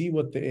then see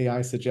what the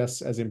AI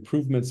suggests as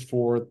improvements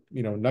for,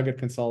 you know, nugget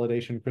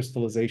consolidation,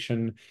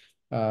 crystallization,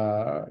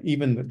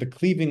 even the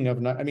cleaving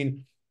of, I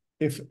mean,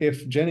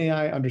 if Gen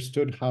AI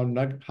understood how to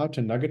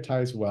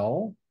nuggetize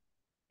well,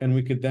 and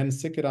we could then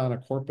stick it on a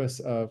corpus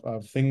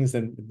of things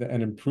and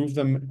improve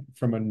them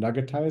from a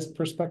nuggetized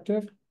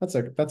perspective, that's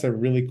a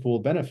really cool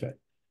benefit.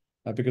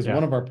 Because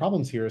one of our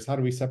problems here is how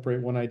do we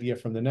separate one idea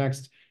from the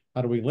next?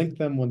 How do we link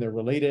them when they're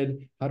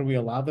related? How do we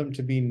allow them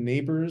to be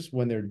neighbors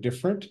when they're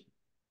different?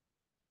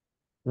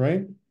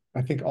 Right?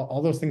 I think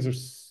all those things are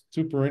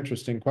super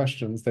interesting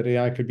questions that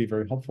AI could be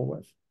very helpful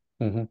with.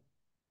 Mm-hmm.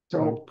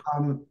 So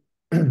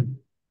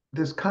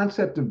this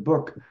concept of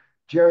book,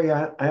 Jerry,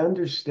 I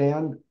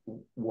understand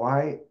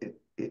why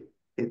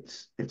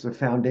it's a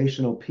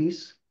foundational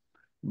piece,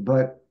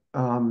 but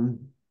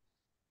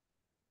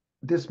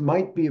this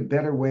might be a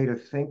better way to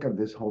think of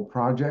this whole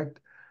project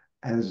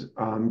as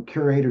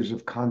curators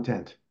of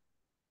content.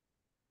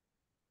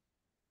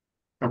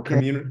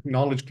 Okay.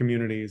 Knowledge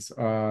communities.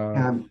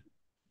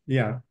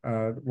 Yeah.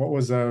 What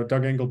was Doug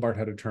Engelbart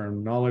had a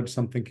term, knowledge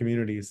something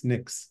communities,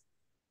 NICs.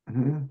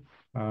 Mm-hmm.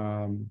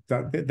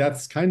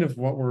 That's kind of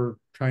what we're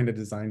trying to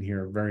design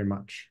here very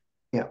much.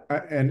 Yeah.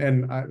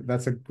 And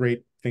that's a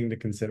great thing to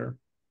consider.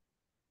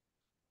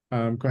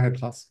 Go ahead,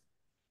 Klaus.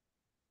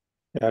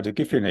 Yeah, to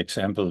give you an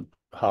example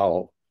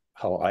how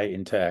I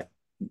interact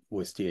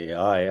with the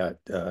AI,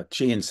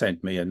 Gene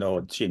sent me a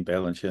note, Gene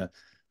Ballinger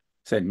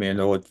sent me a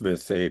note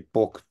with a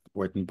book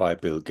written by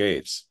Bill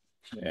Gates.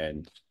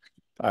 And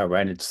I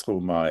ran it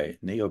through my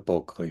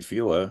NeoBook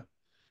reviewer,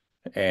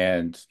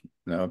 and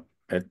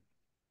it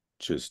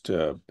just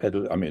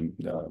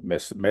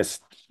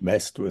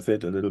messed with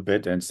it a little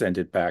bit and sent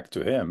it back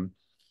to him.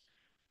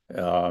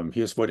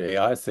 Here's what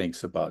AI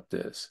thinks about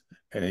this.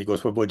 And he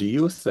goes, well, what do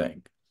you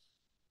think?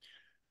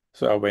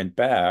 So I went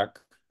back,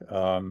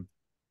 and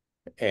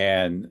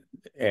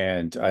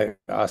I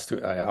asked,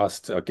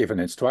 given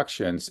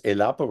instructions,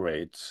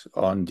 elaborate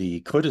on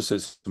the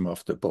criticism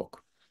of the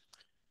book.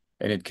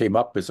 And it came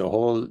up with a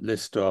whole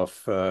list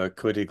of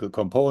critical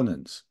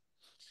components.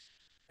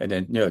 And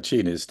then,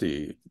 Gene is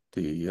the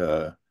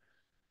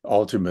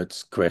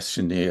ultimate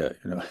questionnaire.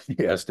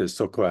 He has this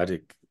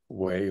Socratic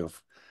way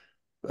of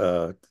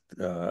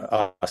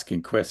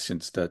asking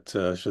questions that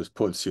just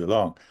pulls you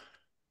along.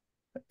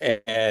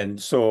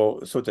 And so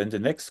then the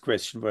next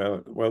question,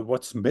 well,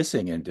 what's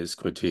missing in this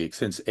critique?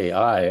 Since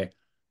AI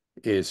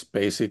is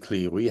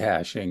basically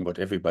rehashing what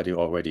everybody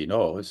already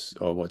knows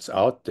or what's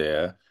out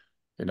there,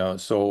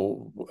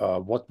 so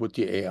what would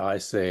the AI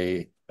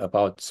say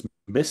about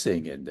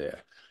missing in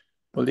there?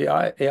 Well,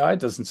 the AI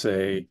doesn't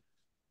say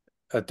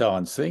a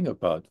darn thing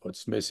about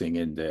what's missing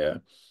in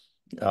there.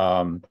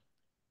 But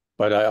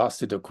I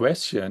asked it a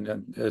question,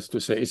 and as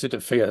to say, is it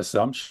a fair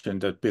assumption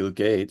that Bill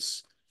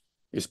Gates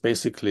is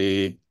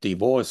basically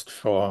divorced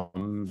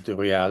from the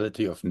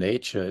reality of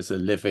nature as a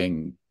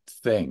living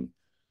thing?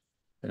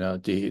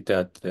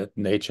 That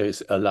nature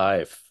is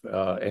alive,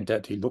 and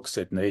that he looks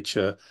at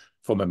nature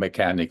from a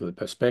mechanical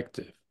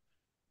perspective.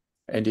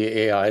 And the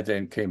AI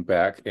then came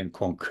back and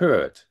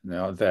concurred,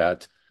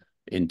 that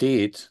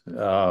indeed,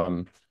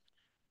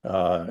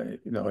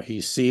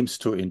 he seems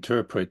to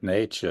interpret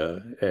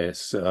nature as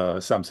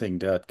something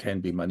that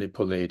can be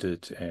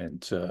manipulated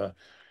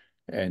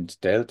and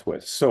dealt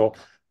with. So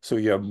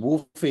you're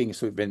moving.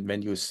 So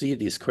when you see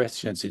these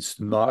questions, it's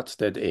not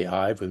that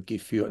AI will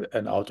give you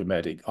an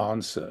automatic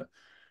answer.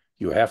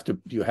 You have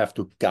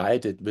to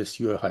guide it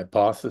with your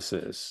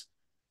hypothesis,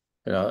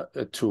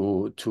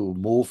 to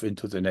move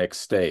into the next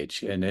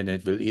stage, and then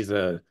it will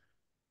either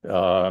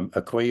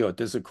agree or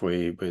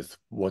disagree with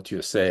what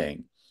you're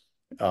saying.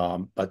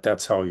 But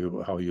that's how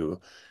you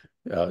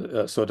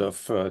sort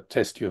of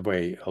test your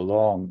way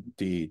along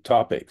the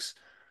topics.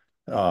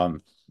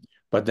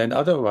 But then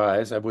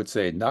otherwise, I would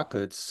say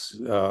nuggets,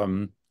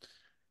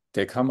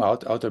 they come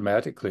out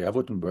automatically. I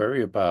wouldn't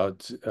worry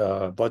about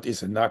what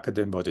is a nugget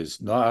and what is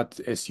not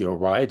as you're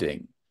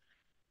writing.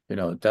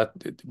 That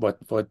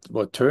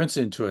what turns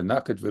into a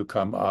nugget will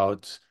come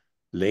out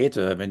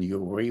later when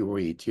you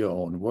reread your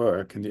own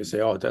work and you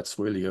say, oh, that's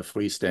really a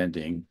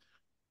freestanding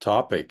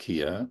topic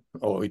here,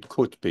 or it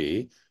could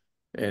be,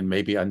 and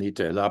maybe I need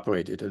to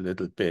elaborate it a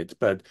little bit.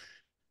 But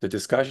the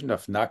discussion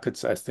of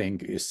nuggets, I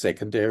think, is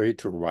secondary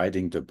to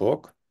writing the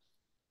book,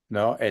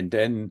 and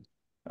then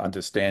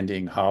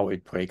understanding how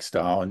it breaks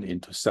down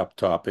into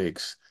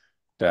subtopics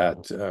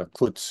that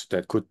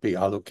could be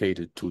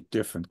allocated to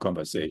different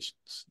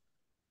conversations.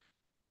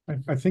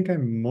 I think I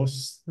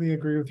mostly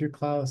agree with you,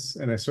 Klaus,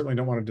 and I certainly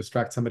don't want to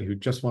distract somebody who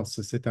just wants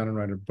to sit down and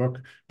write a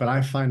book, but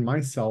I find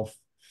myself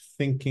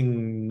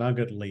thinking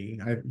nuggetly,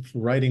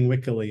 writing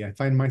wikily. I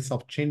find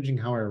myself changing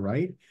how I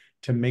write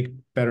to make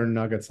better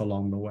nuggets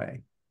along the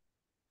way.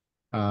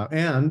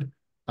 And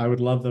I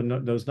would love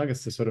those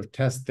nuggets to sort of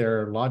test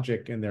their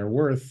logic and their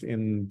worth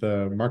in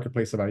the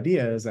marketplace of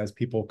ideas as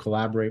people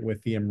collaborate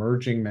with the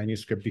emerging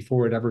manuscript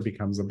before it ever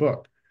becomes a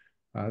book.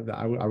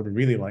 I would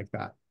really like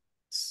that.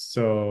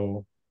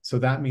 So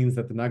that means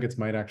that the nuggets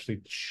might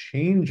actually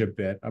change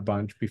a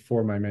bunch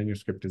before my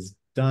manuscript is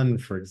done,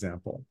 for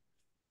example.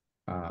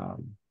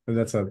 And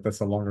that's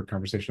a longer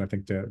conversation, I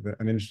think,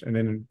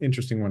 an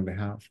interesting one to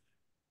have.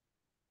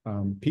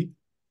 Pete?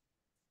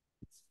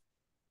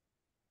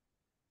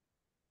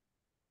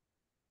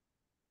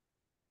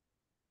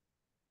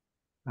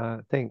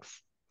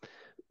 Thanks.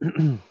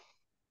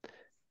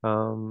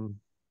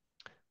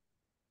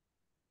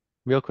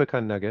 Real quick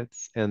on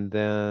nuggets, and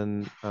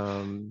then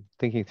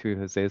thinking through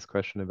Jose's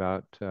question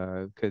about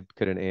could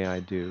an AI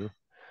do?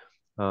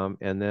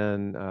 And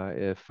then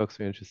if folks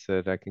are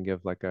interested, I can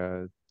give like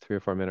a 3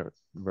 or 4 minute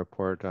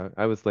report.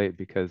 I was late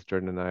because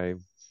Jordan and I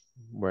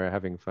were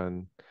having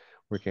fun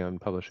working on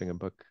publishing a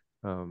book,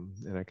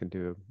 and I can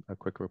do a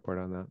quick report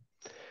on that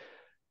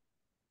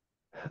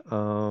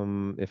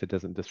if it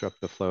doesn't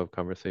disrupt the flow of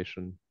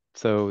conversation.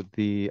 So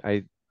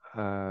I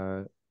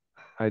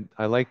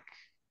like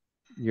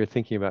you're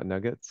thinking about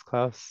nuggets,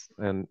 Klaus,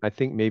 and I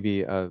think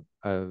maybe a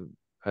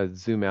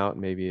zoom out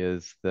maybe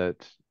is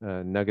that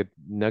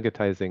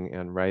nuggetizing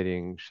and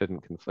writing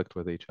shouldn't conflict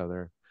with each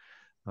other.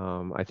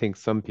 I think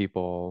some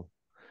people,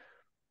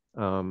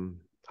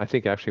 I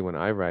think actually when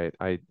I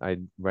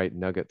write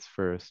nuggets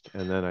first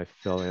and then I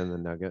fill in the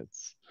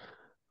nuggets.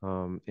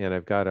 And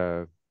I've got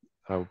a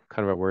kind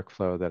of a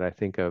workflow that I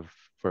think of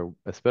for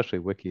especially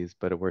wikis,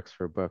 but it works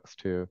for books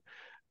too,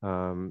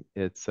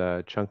 It's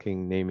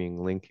chunking,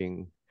 naming,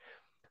 linking.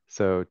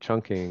 So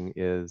chunking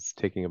is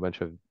taking a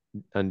bunch of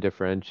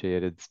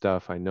undifferentiated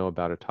stuff I know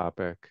about a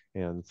topic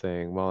and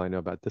saying, well, I know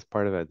about this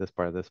part of it, this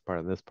part, this part,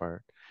 and this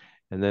part.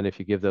 And then if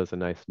you give those a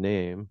nice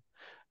name,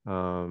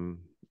 um,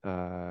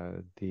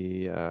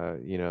 you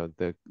know,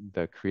 the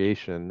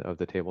creation of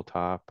the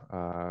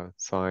tabletop,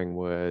 sawing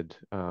wood,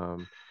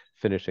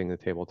 finishing the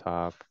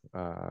tabletop,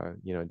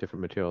 you know,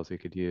 different materials you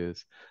could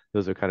use.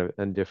 Those are kind of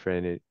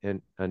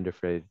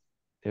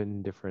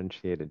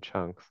undifferentiated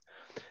chunks.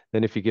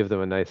 Then if you give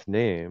them a nice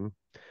name,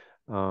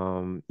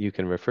 you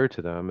can refer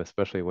to them,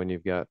 especially when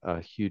you've got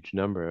a huge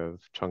number of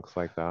chunks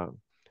like that,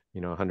 you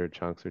know, 100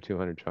 chunks or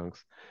 200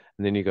 chunks.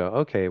 And then you go,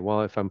 okay,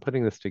 well, if I'm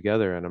putting this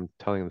together and I'm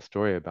telling the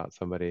story about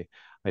somebody,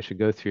 I should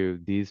go through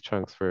these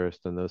chunks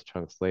first and those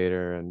chunks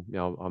later, and you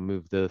know, I'll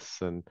move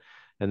this, and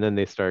then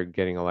they start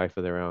getting a life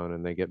of their own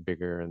and they get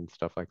bigger and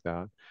stuff like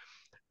that.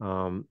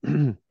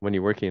 When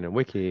you're working in a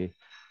wiki,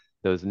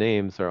 those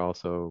names are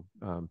also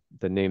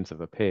the names of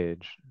a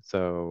page.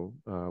 So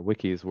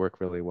wikis work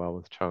really well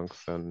with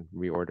chunks and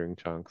reordering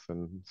chunks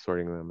and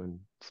sorting them and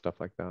stuff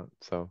like that.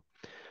 So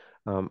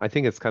I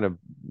think it's kind of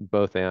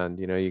both and,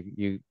 you know,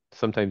 you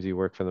sometimes you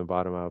work from the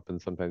bottom up and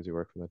sometimes you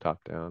work from the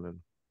top down and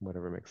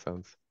whatever makes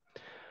sense.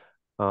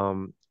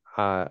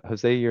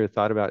 Jose, your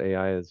thought about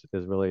AI is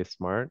really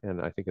smart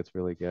and I think it's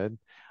really good.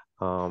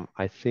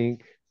 I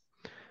think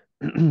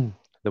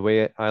the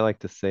way I like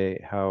to say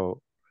how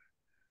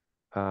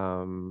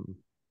the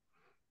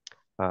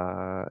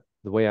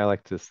way I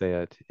like to say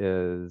it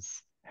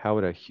is, how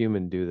would a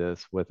human do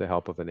this with the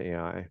help of an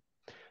AI?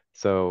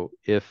 So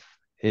if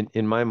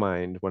in my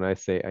mind, when I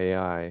say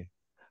AI,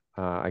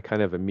 I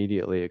kind of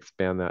immediately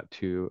expand that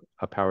to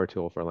a power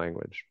tool for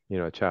language, you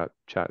know, chat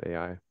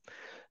AI.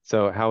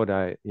 So how would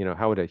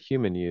how would a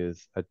human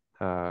use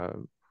a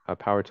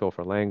power tool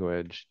for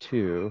language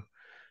to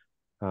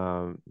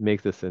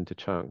make this into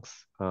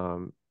chunks?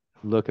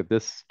 Look at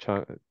this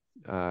chunk.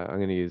 I'm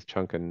going to use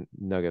chunk and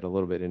nugget a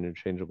little bit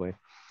interchangeably.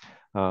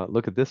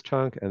 Look at this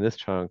chunk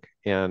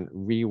and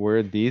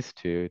reword these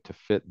two to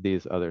fit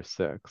these other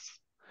 6.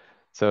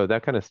 So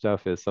that kind of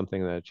stuff is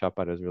something that a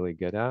chatbot is really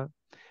good at.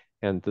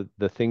 And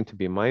the thing to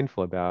be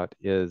mindful about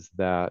is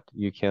that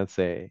you can't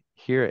say,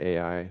 here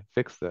AI,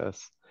 fix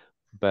this.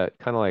 But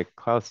kind of like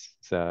Klaus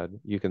said,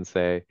 you can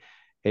say,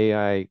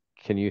 AI,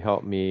 can you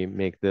help me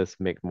make this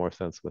make more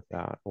sense with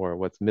that? Or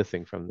what's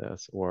missing from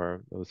this?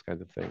 Or those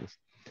kinds of things.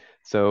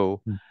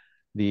 So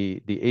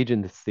the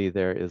agency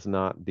there is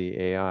not the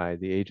AI.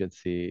 The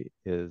agency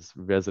is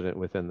resident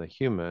within the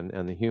human,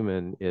 and the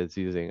human is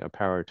using a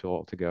power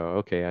tool to go,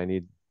 okay, I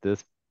need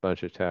this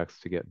bunch of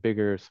text to get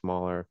bigger,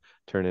 smaller,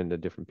 turn into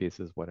different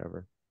pieces,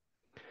 whatever.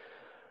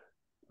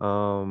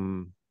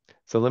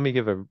 So let me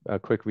give a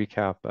quick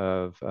recap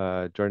of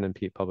Jordan and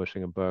Pete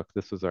publishing a book.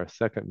 This was our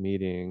second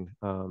meeting.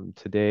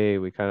 Today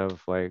we kind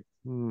of like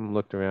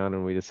looked around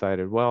and we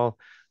decided, well,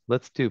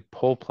 let's do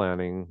poll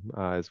planning,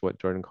 is what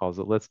Jordan calls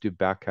it. Let's do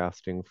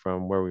backcasting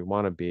from where we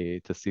want to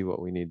be to see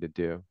what we need to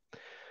do.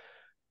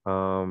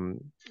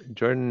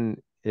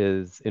 Jordan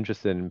is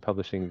interested in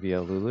publishing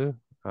via Lulu,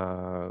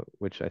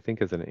 which I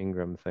think is an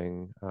Ingram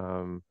thing.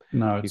 No,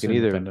 it's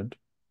independent.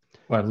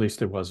 Well, at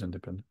least it was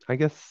independent. I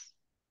guess.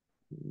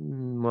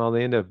 Well,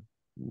 they end up.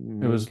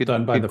 It was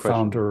done by the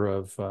founder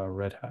of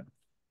Red Hat.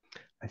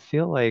 I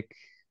feel like.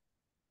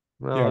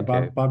 Well, yeah,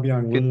 okay. Bob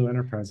Young, Lulu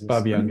Enterprises.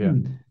 Bob Young,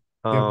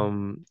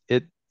 yeah.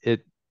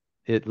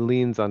 It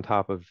leans on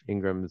top of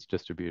Ingram's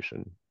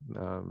distribution,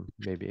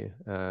 maybe.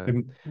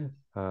 And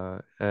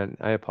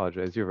I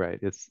apologize. You're right.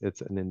 It's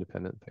an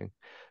independent thing.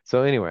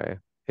 So anyway,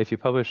 if you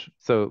publish,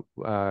 so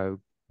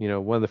you know,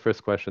 one of the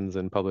first questions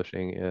in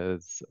publishing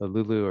is a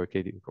Lulu or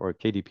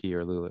KDP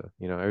or Lulu.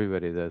 You know,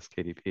 everybody does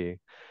KDP.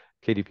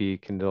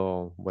 KDP,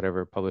 Kindle,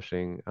 whatever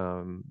publishing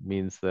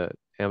means that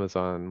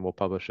Amazon will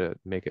publish it,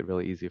 make it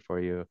really easy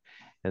for you,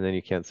 and then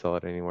you can't sell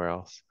it anywhere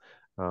else,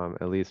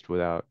 at least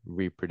without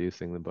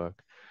reproducing the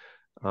book.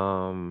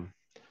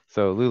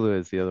 So Lulu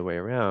is the other way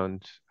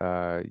around.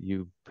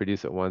 You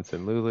produce it once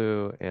in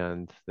Lulu,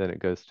 and then it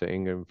goes to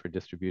Ingram for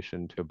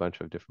distribution to a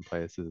bunch of different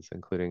places,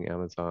 including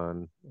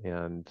Amazon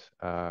and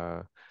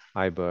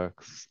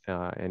iBooks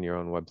and your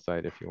own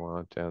website if you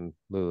want, and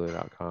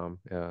lulu.com.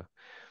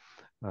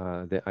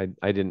 I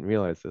didn't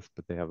realize this,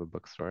 but they have a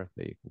bookstore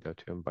that you can go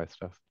to and buy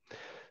stuff.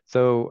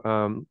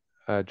 So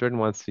Jordan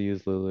wants to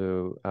use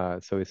Lulu.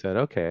 So we said,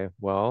 okay,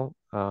 well,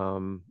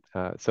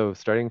 so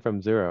starting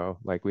from 0,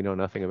 like we know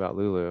nothing about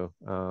Lulu,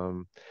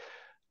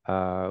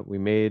 we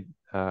made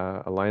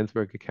a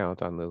Lionsberg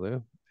account on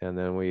Lulu, and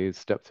then we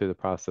stepped through the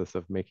process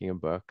of making a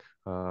book,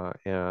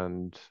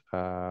 and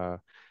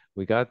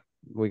we got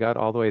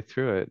all the way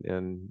through it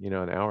in, you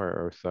know, an hour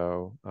or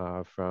so,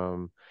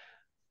 from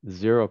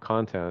 0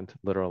 content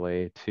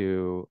literally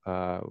to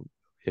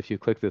if you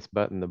click this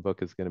button, the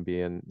book is going to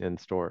be in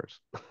stores.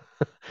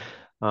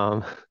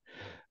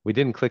 We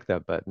didn't click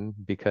that button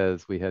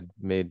because we had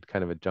made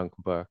kind of a junk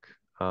book.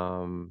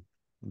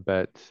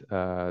 But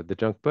the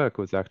junk book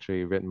was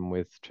actually written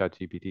with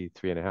ChatGPT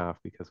 3.5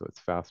 because it was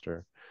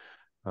faster.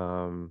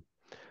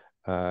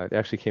 It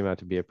actually came out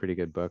to be a pretty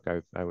good book.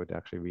 I would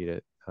actually read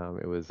it.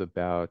 It was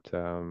about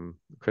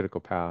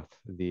Critical Path,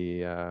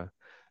 the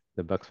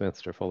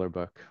Buckminster Fuller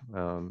book,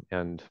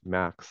 and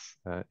Max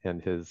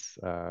and his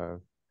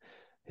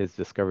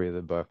discovery of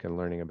the book and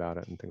learning about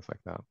it and things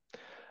like that.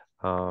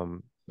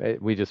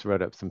 We just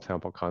wrote up some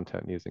sample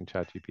content using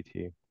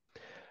ChatGPT.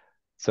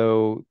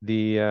 So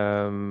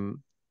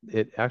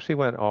it actually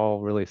went all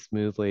really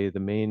smoothly. The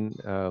main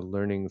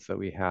learnings that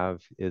we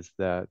have is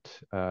that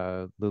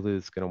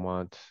Lulu's going to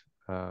want,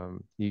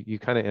 you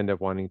kind of end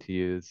up wanting to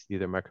use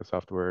either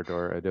Microsoft Word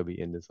or Adobe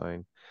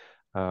InDesign.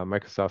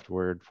 Microsoft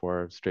Word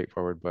for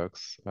straightforward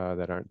books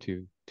that aren't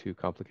too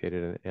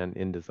complicated, and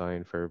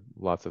InDesign for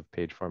lots of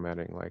page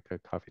formatting, like a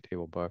coffee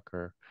table book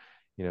or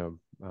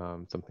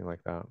something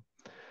like that.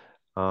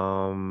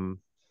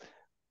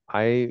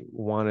 I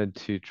wanted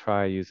to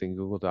try using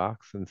Google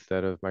Docs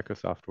instead of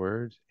Microsoft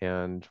Word,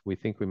 and we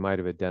think we might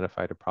have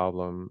identified a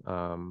problem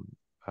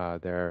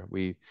there.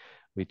 We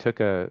took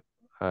a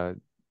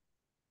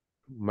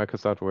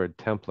Microsoft Word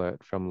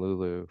template from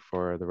Lulu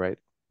for the right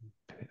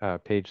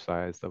page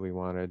size that we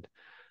wanted.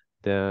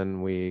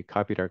 Then we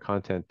copied our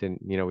content in,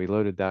 we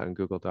loaded that in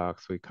Google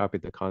Docs. We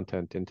copied the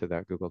content into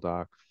that Google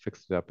Doc,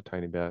 fixed it up a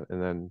tiny bit, and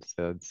then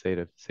said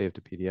save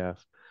to PDF.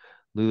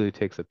 Lulu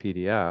takes a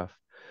PDF.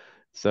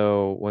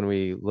 So when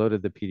we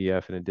loaded the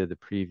PDF and it did the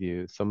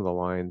preview, some of the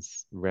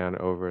lines ran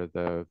over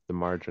the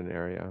margin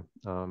area.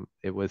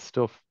 It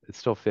still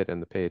fit in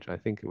the page. I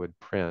think it would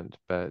print,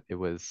 but it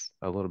was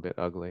a little bit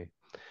ugly.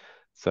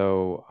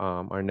 So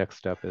our next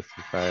step is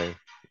to try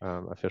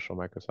official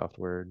Microsoft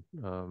Word.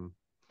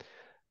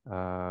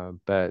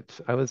 But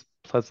I was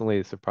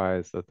pleasantly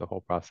surprised that the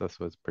whole process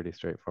was pretty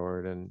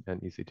straightforward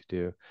and easy to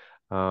do.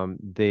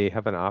 They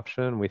have an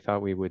option. We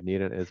thought we would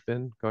need an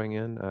ISBN going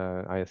in.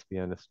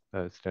 ISBN is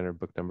a standard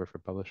book number for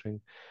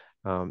publishing.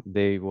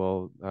 They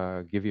will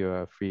give you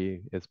a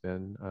free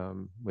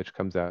ISBN, which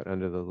comes out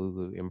under the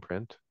Lulu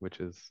imprint, which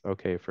is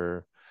okay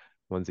for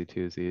onesie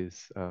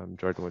twosies.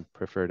 Jordan would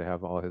prefer to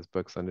have all his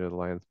books under the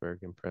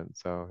Lionsberg imprint,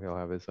 so he'll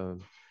have his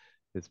own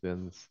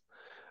ISBNs.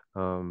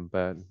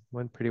 But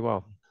went pretty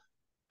well.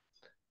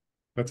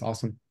 That's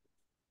awesome.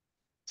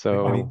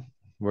 So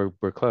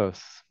we're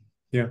close.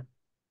 Yeah.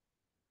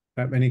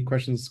 Any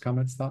questions,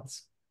 comments,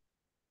 thoughts?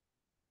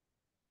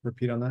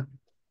 Repeat on that.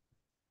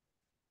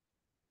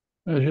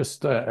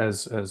 Just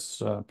as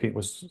Pete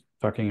was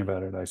talking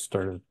about it, I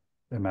started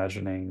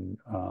imagining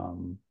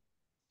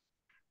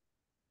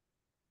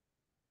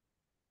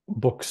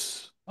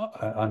books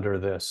under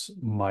this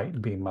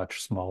might be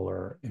much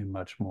smaller and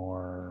much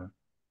more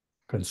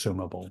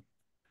consumable.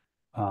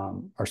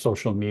 Our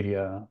social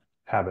media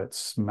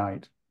habits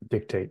might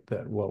dictate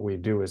that what we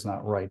do is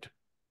not write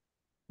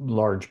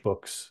large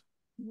books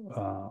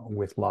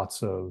with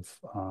lots of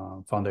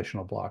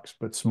foundational blocks,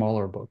 but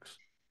smaller books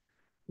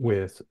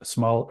with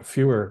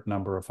fewer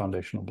number of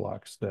foundational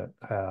blocks that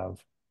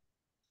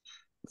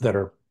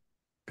are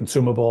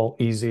consumable,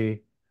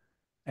 easy,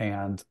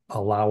 and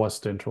allow us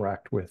to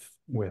interact with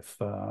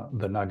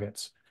the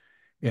nuggets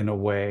in a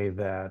way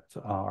that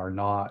are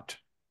not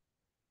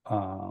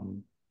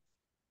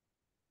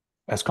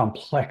as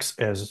complex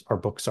as our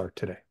books are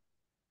today.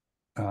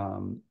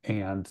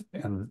 And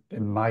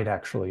it might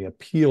actually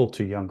appeal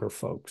to younger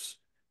folks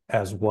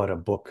as what a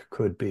book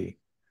could be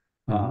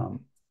in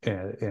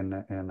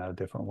a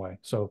different way.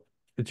 So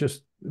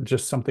it's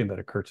just something that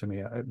occurred to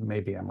me.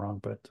 Maybe I'm wrong,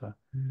 but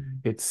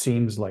it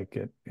seems like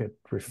it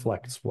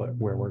reflects where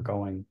we're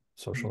going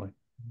socially.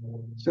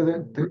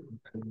 So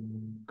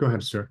go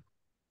ahead, sir.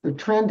 The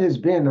trend has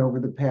been over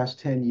the past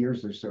 10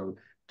 years or so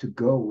to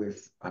go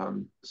with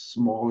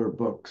smaller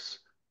books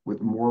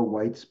with more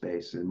white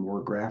space and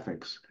more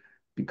graphics,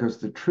 because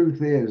the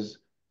truth is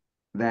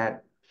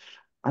that,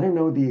 I don't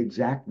know the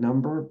exact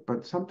number,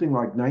 but something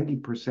like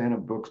 90%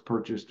 of books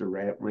purchased or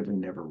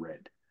written never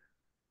read.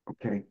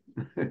 Okay.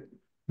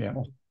 Yeah.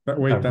 But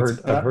wait, I've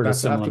heard a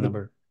similar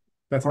number.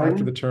 That's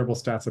after the terrible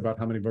stats about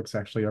how many books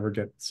actually ever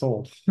get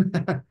sold.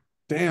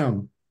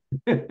 Damn.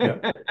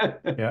 Yeah.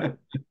 Yeah.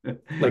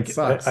 Like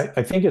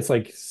I think it's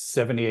like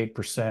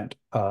 78%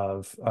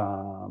 of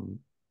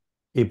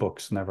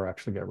ebooks never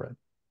actually get read.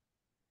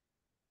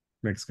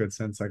 Makes good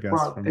sense, I guess.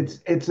 Well,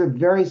 it's a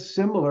very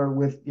similar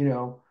with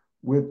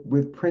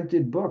with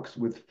printed books,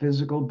 with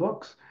physical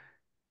books.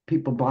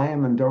 People buy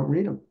them and don't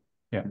read them.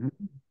 Yeah.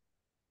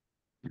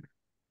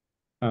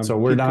 So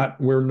we're not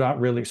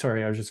really,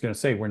 sorry, I was just going to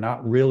say, we're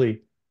not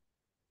really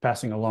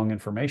passing along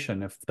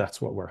information if that's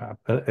what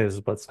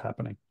is what's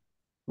happening.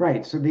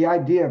 Right. So the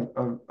idea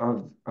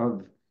of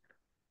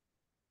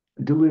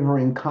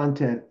delivering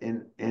content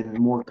in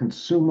more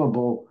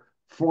consumable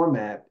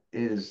format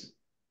is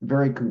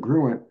very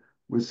congruent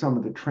with some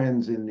of the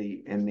trends in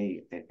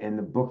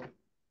the book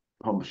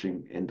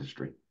publishing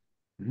industry.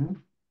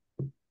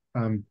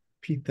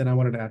 Pete, then I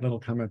wanted to add a little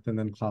comment, and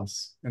then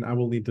Klaus, and I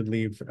will need to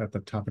leave at the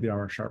top of the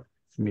hour sharp.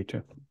 Me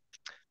too.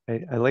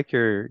 I like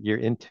your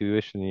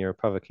intuition and your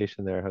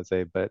provocation there,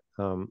 Jose, but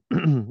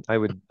I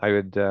would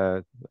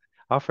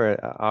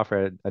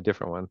offer a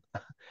different one.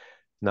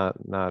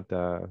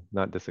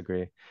 not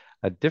disagree.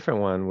 A different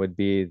one would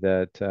be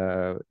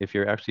that if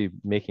you're actually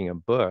making a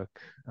book,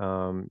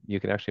 you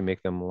can actually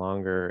make them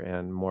longer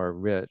and more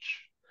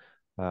rich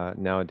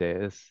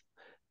nowadays,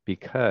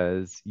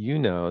 because you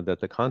know that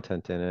the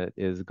content in it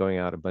is going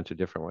out a bunch of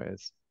different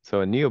ways.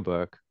 So a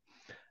NeoBook,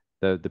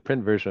 the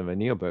print version of a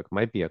NeoBook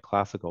might be a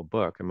classical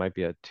book. It might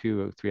be a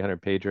 200 or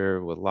 300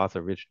 pager with lots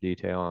of rich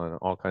detail on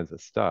all kinds of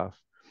stuff.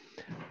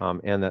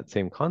 And that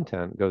same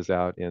content goes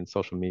out in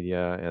social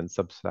media and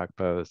Substack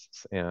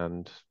posts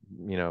and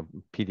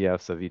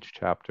PDFs of each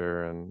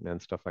chapter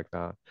and stuff like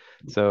that.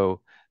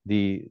 So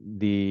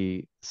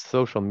the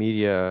social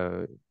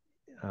media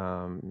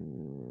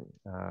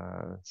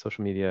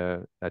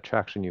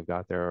attraction you've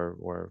got there,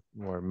 or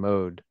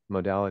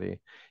modality,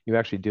 you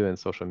actually do in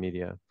social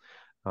media,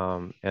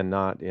 and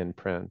not in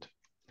print.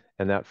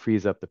 And that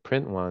frees up the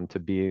print one to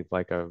be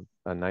like a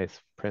nice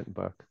print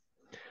book.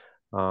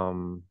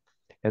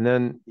 And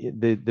then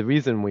the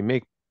reason we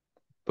make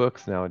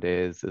books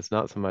nowadays is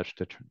not so much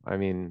to,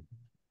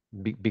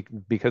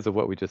 because of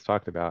what we just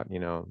talked about,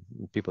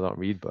 people don't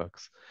read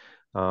books.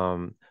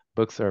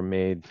 Books are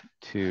made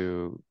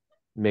to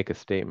make a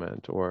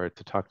statement, or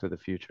to talk to the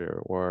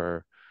future,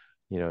 or,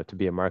 to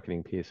be a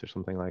marketing piece or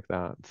something like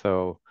that.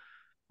 So,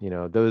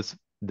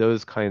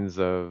 those kinds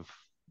of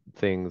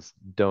things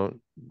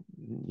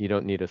you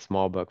don't need a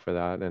small book for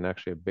that. And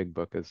actually a big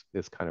book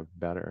is kind of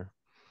better.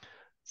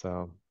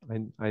 So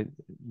I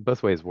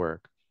both ways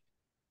work.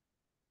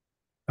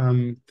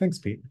 Thanks,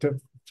 Pete. To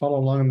follow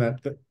along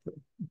that,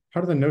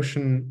 part of the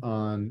notion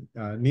on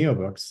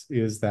NeoBooks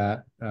is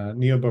that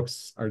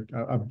NeoBooks are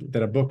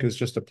that a book is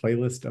just a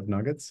playlist of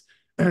nuggets,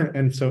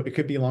 and so it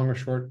could be long or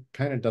short,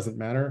 kind of doesn't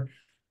matter.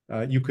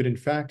 You could in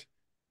fact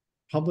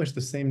publish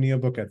the same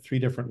NeoBook at 3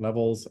 different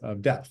levels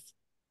of depth,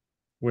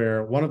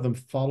 where one of them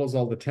follows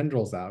all the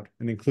tendrils out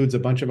and includes a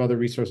bunch of other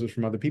resources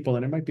from other people,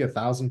 and it might be a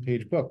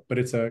 1,000-page book, but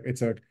it's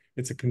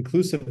a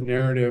conclusive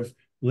narrative,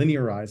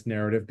 linearized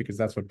narrative, because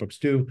that's what books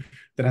do,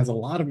 that has a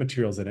lot of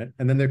materials in it.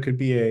 And then there could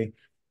be a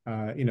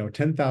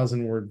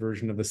 10,000-word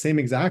version of the same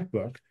exact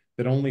book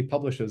that only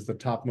publishes the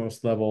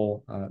topmost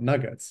level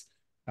nuggets.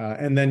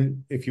 And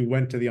then if you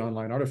went to the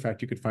online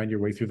artifact, you could find your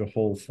way through the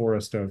whole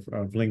forest of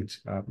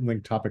linked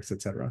topics,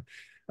 etc.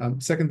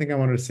 Second thing I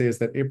wanted to say is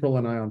that April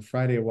and I on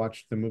Friday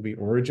watched the movie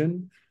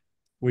Origin,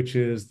 which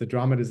is the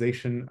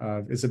dramatization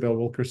of Isabel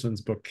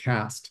Wilkerson's book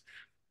Caste.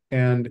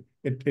 And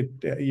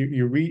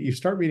you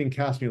start reading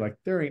Caste and you're like,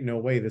 there ain't no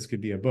way this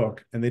could be a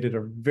book. And they did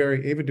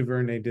Ava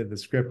DuVernay did the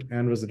script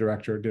and was the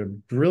director, did a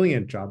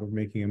brilliant job of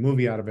making a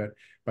movie out of it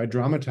by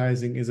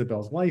dramatizing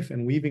Isabel's life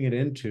and weaving it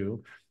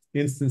into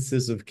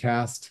instances of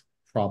caste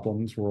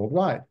problems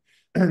worldwide.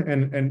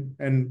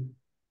 And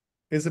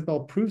Isabel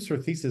proves her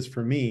thesis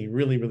for me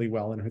really, really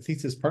well. And her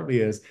thesis partly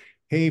is,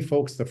 hey,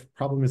 folks, the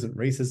problem isn't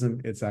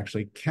racism, it's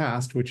actually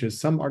caste, which is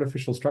some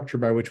artificial structure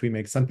by which we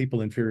make some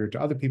people inferior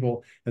to other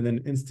people and then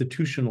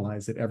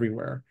institutionalize it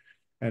everywhere.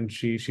 And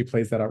she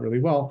plays that out really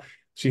well.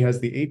 She has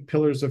the 8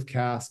 pillars of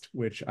caste,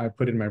 which I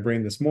put in my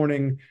brain this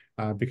morning,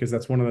 because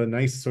that's one of the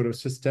nice sort of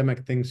systemic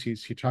things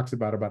she talks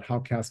about how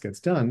caste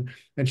gets done.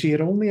 And she had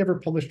only ever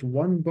published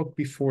 1 book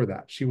before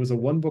that. She was a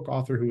 1-book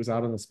author who was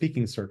out on the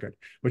speaking circuit,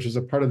 which is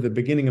a part of the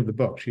beginning of the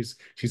book.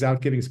 She's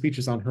out giving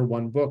speeches on her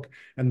 1 book.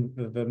 And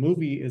the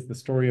movie is the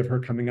story of her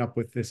coming up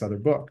with this other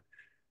book.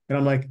 And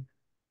I'm like,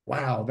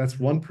 wow, that's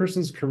one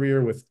person's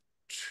career with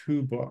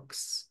 2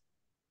 books.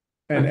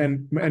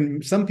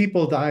 And some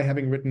people die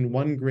having written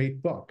 1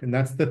 great book, and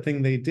that's the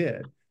thing they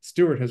did.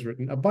 Stuart has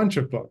written a bunch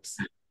of books,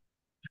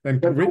 and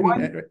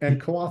written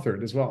and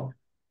co-authored as well.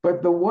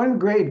 But the 1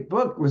 great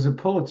book was a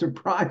Pulitzer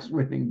Prize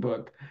winning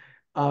book.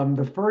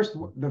 The first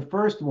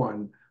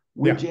one,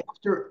 which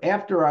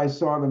after I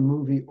saw the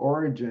movie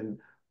Origin,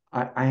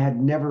 I had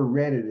never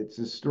read it. It's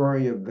a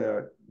story of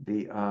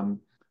the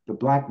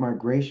Black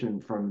migration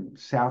from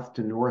south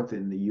to north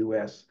in the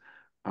U.S.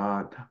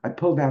 I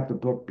pulled out the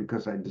book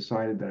because I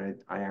decided that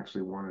I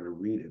actually wanted to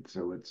read it.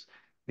 So it's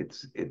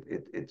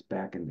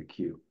back in the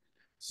queue.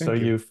 So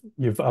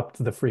you've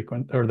upped the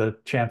the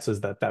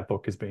chances that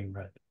book is being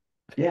read.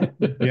 Yeah.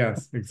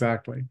 Yes,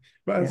 exactly.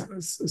 But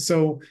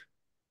so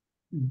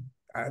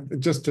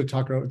just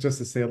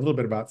to say a little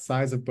bit about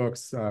size of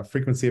books,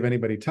 frequency of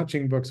anybody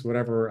touching books,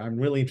 whatever. I'm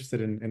really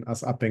interested in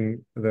us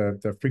upping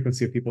the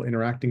frequency of people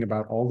interacting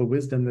about all the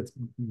wisdom that's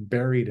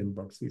buried in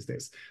books these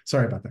days.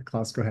 Sorry about that,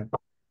 Klaus. Go ahead.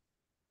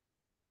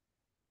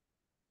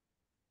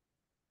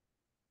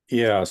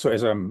 Yeah, so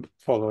as I'm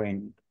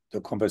following the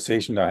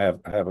conversation, I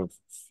have a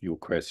few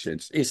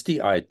questions. Is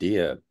the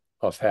idea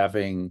of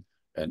having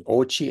an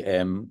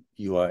OGM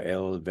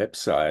URL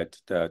website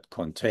that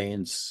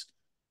contains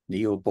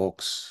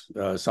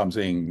NeoBooks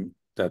something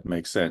that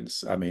makes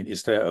sense? I mean,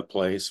 is there a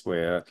place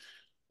where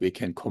we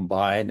can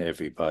combine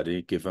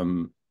everybody, give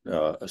them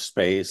a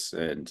space,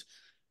 and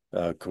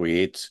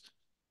create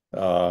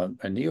a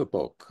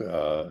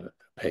NeoBook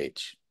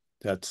page?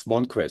 That's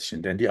one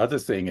question. Then the other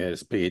thing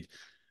is, Pete,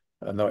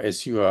 now,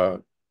 as you are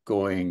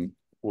going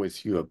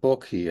with your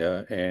book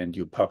here and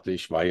you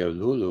publish via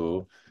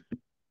Lulu,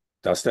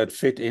 does that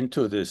fit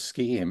into the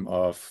scheme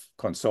of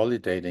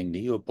consolidating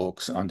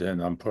NeoBooks under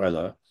an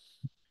umbrella?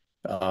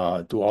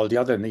 Do all the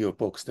other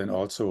NeoBooks then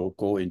also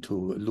go into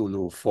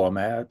Lulu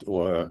format,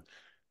 or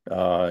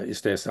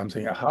is there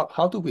something?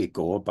 How do we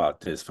go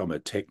about this from a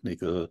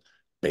technical,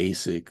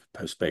 basic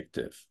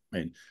perspective? I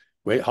mean,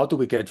 how do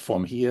we get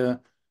from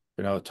here,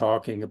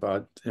 talking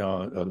about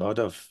a lot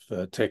of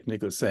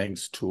technical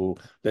things to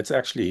let's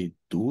actually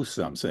do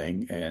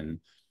something and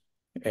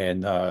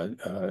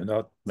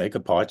not make a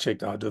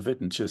project out of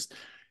it and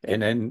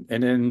then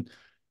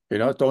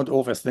don't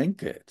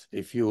overthink it.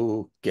 If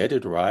you get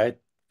it right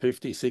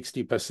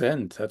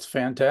 50-60%, that's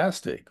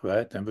fantastic,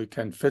 right? And we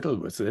can fiddle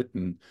with it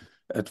and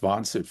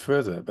advance it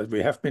further. But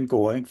we have been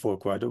going for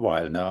quite a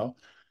while now.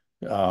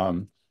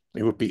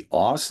 It would be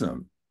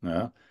awesome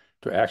to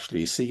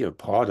actually see a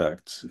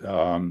product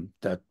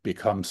that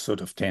becomes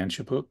sort of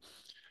tangible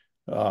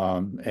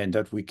and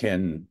that we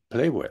can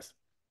play with.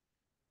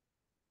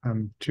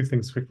 Two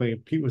things quickly.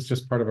 Pete was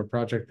just part of a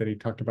project that he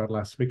talked about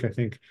last week, I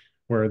think,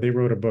 where they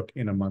wrote a book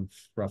in a month,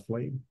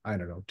 roughly. I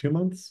don't know, 2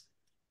 months?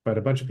 But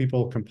a bunch of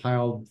people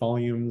compiled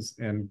volumes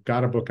and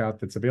got a book out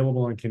that's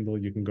available on Kindle.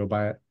 You can go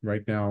buy it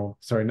right now.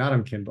 Sorry, not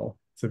on Kindle.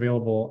 It's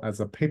available as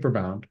a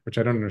paperbound, which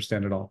I don't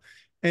understand at all.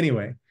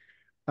 Anyway,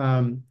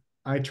 I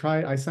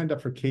signed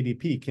up for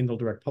KDP, Kindle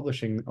Direct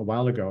Publishing, a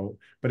while ago,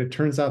 but it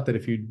turns out that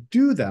if you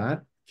do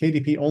that,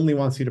 KDP only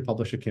wants you to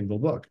publish a Kindle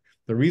book.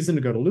 The reason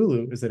to go to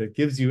Lulu is that it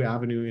gives you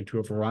avenue into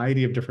a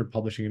variety of different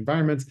publishing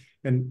environments.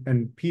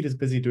 And Pete is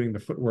busy doing the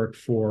footwork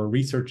for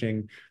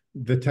researching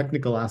the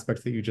technical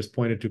aspects that you just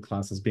pointed to,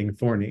 Klaus, as being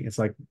thorny. It's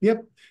like,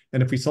 yep.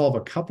 And if we solve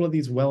a couple of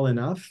these well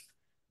enough,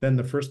 then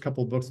the first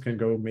couple of books can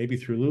go maybe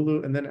through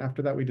Lulu. And then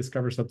after that, we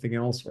discover something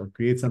else or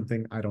create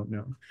something. I don't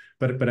know.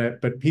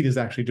 But Pete is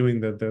actually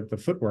doing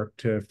the footwork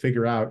to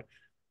figure out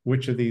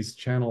which of these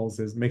channels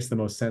makes the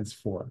most sense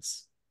for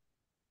us.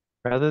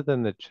 Rather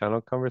than the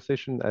channel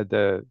conversation,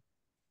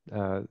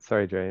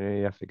 sorry, Jerry, I know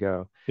you have to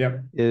go.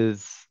 Yep.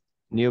 Is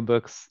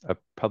NeoBooks a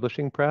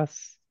publishing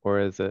press or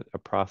is it a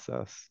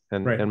process?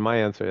 And my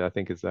answer, I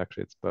think, is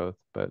actually it's both,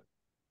 but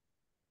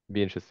it'd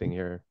be interesting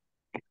here.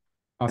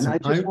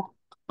 Awesome.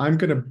 I'm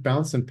going to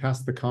bounce and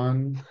pass the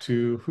con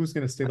to who's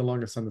going to stay the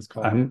longest on this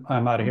call. I'm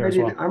out of here as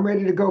well. I'm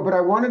ready to go, but I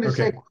wanted to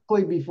say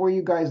quickly before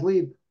you guys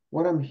leave,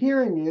 what I'm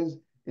hearing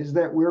is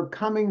that we're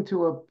coming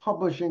to a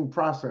publishing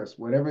process,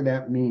 whatever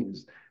that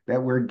means,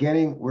 that we're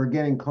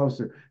getting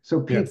closer. So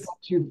Pete,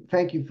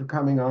 thank you for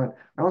coming on.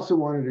 I also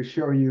wanted to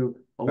show you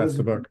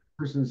Elizabeth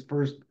Person's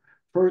first,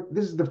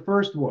 this is the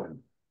first one,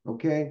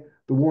 okay?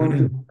 The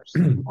Warmth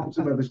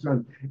of the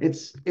Sun.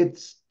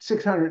 It's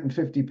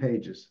 650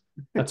 pages.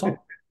 That's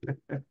all.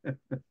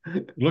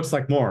 Looks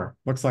like more.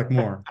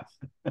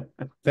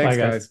 Thanks,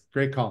 guys.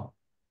 Great call.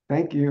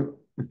 Thank you.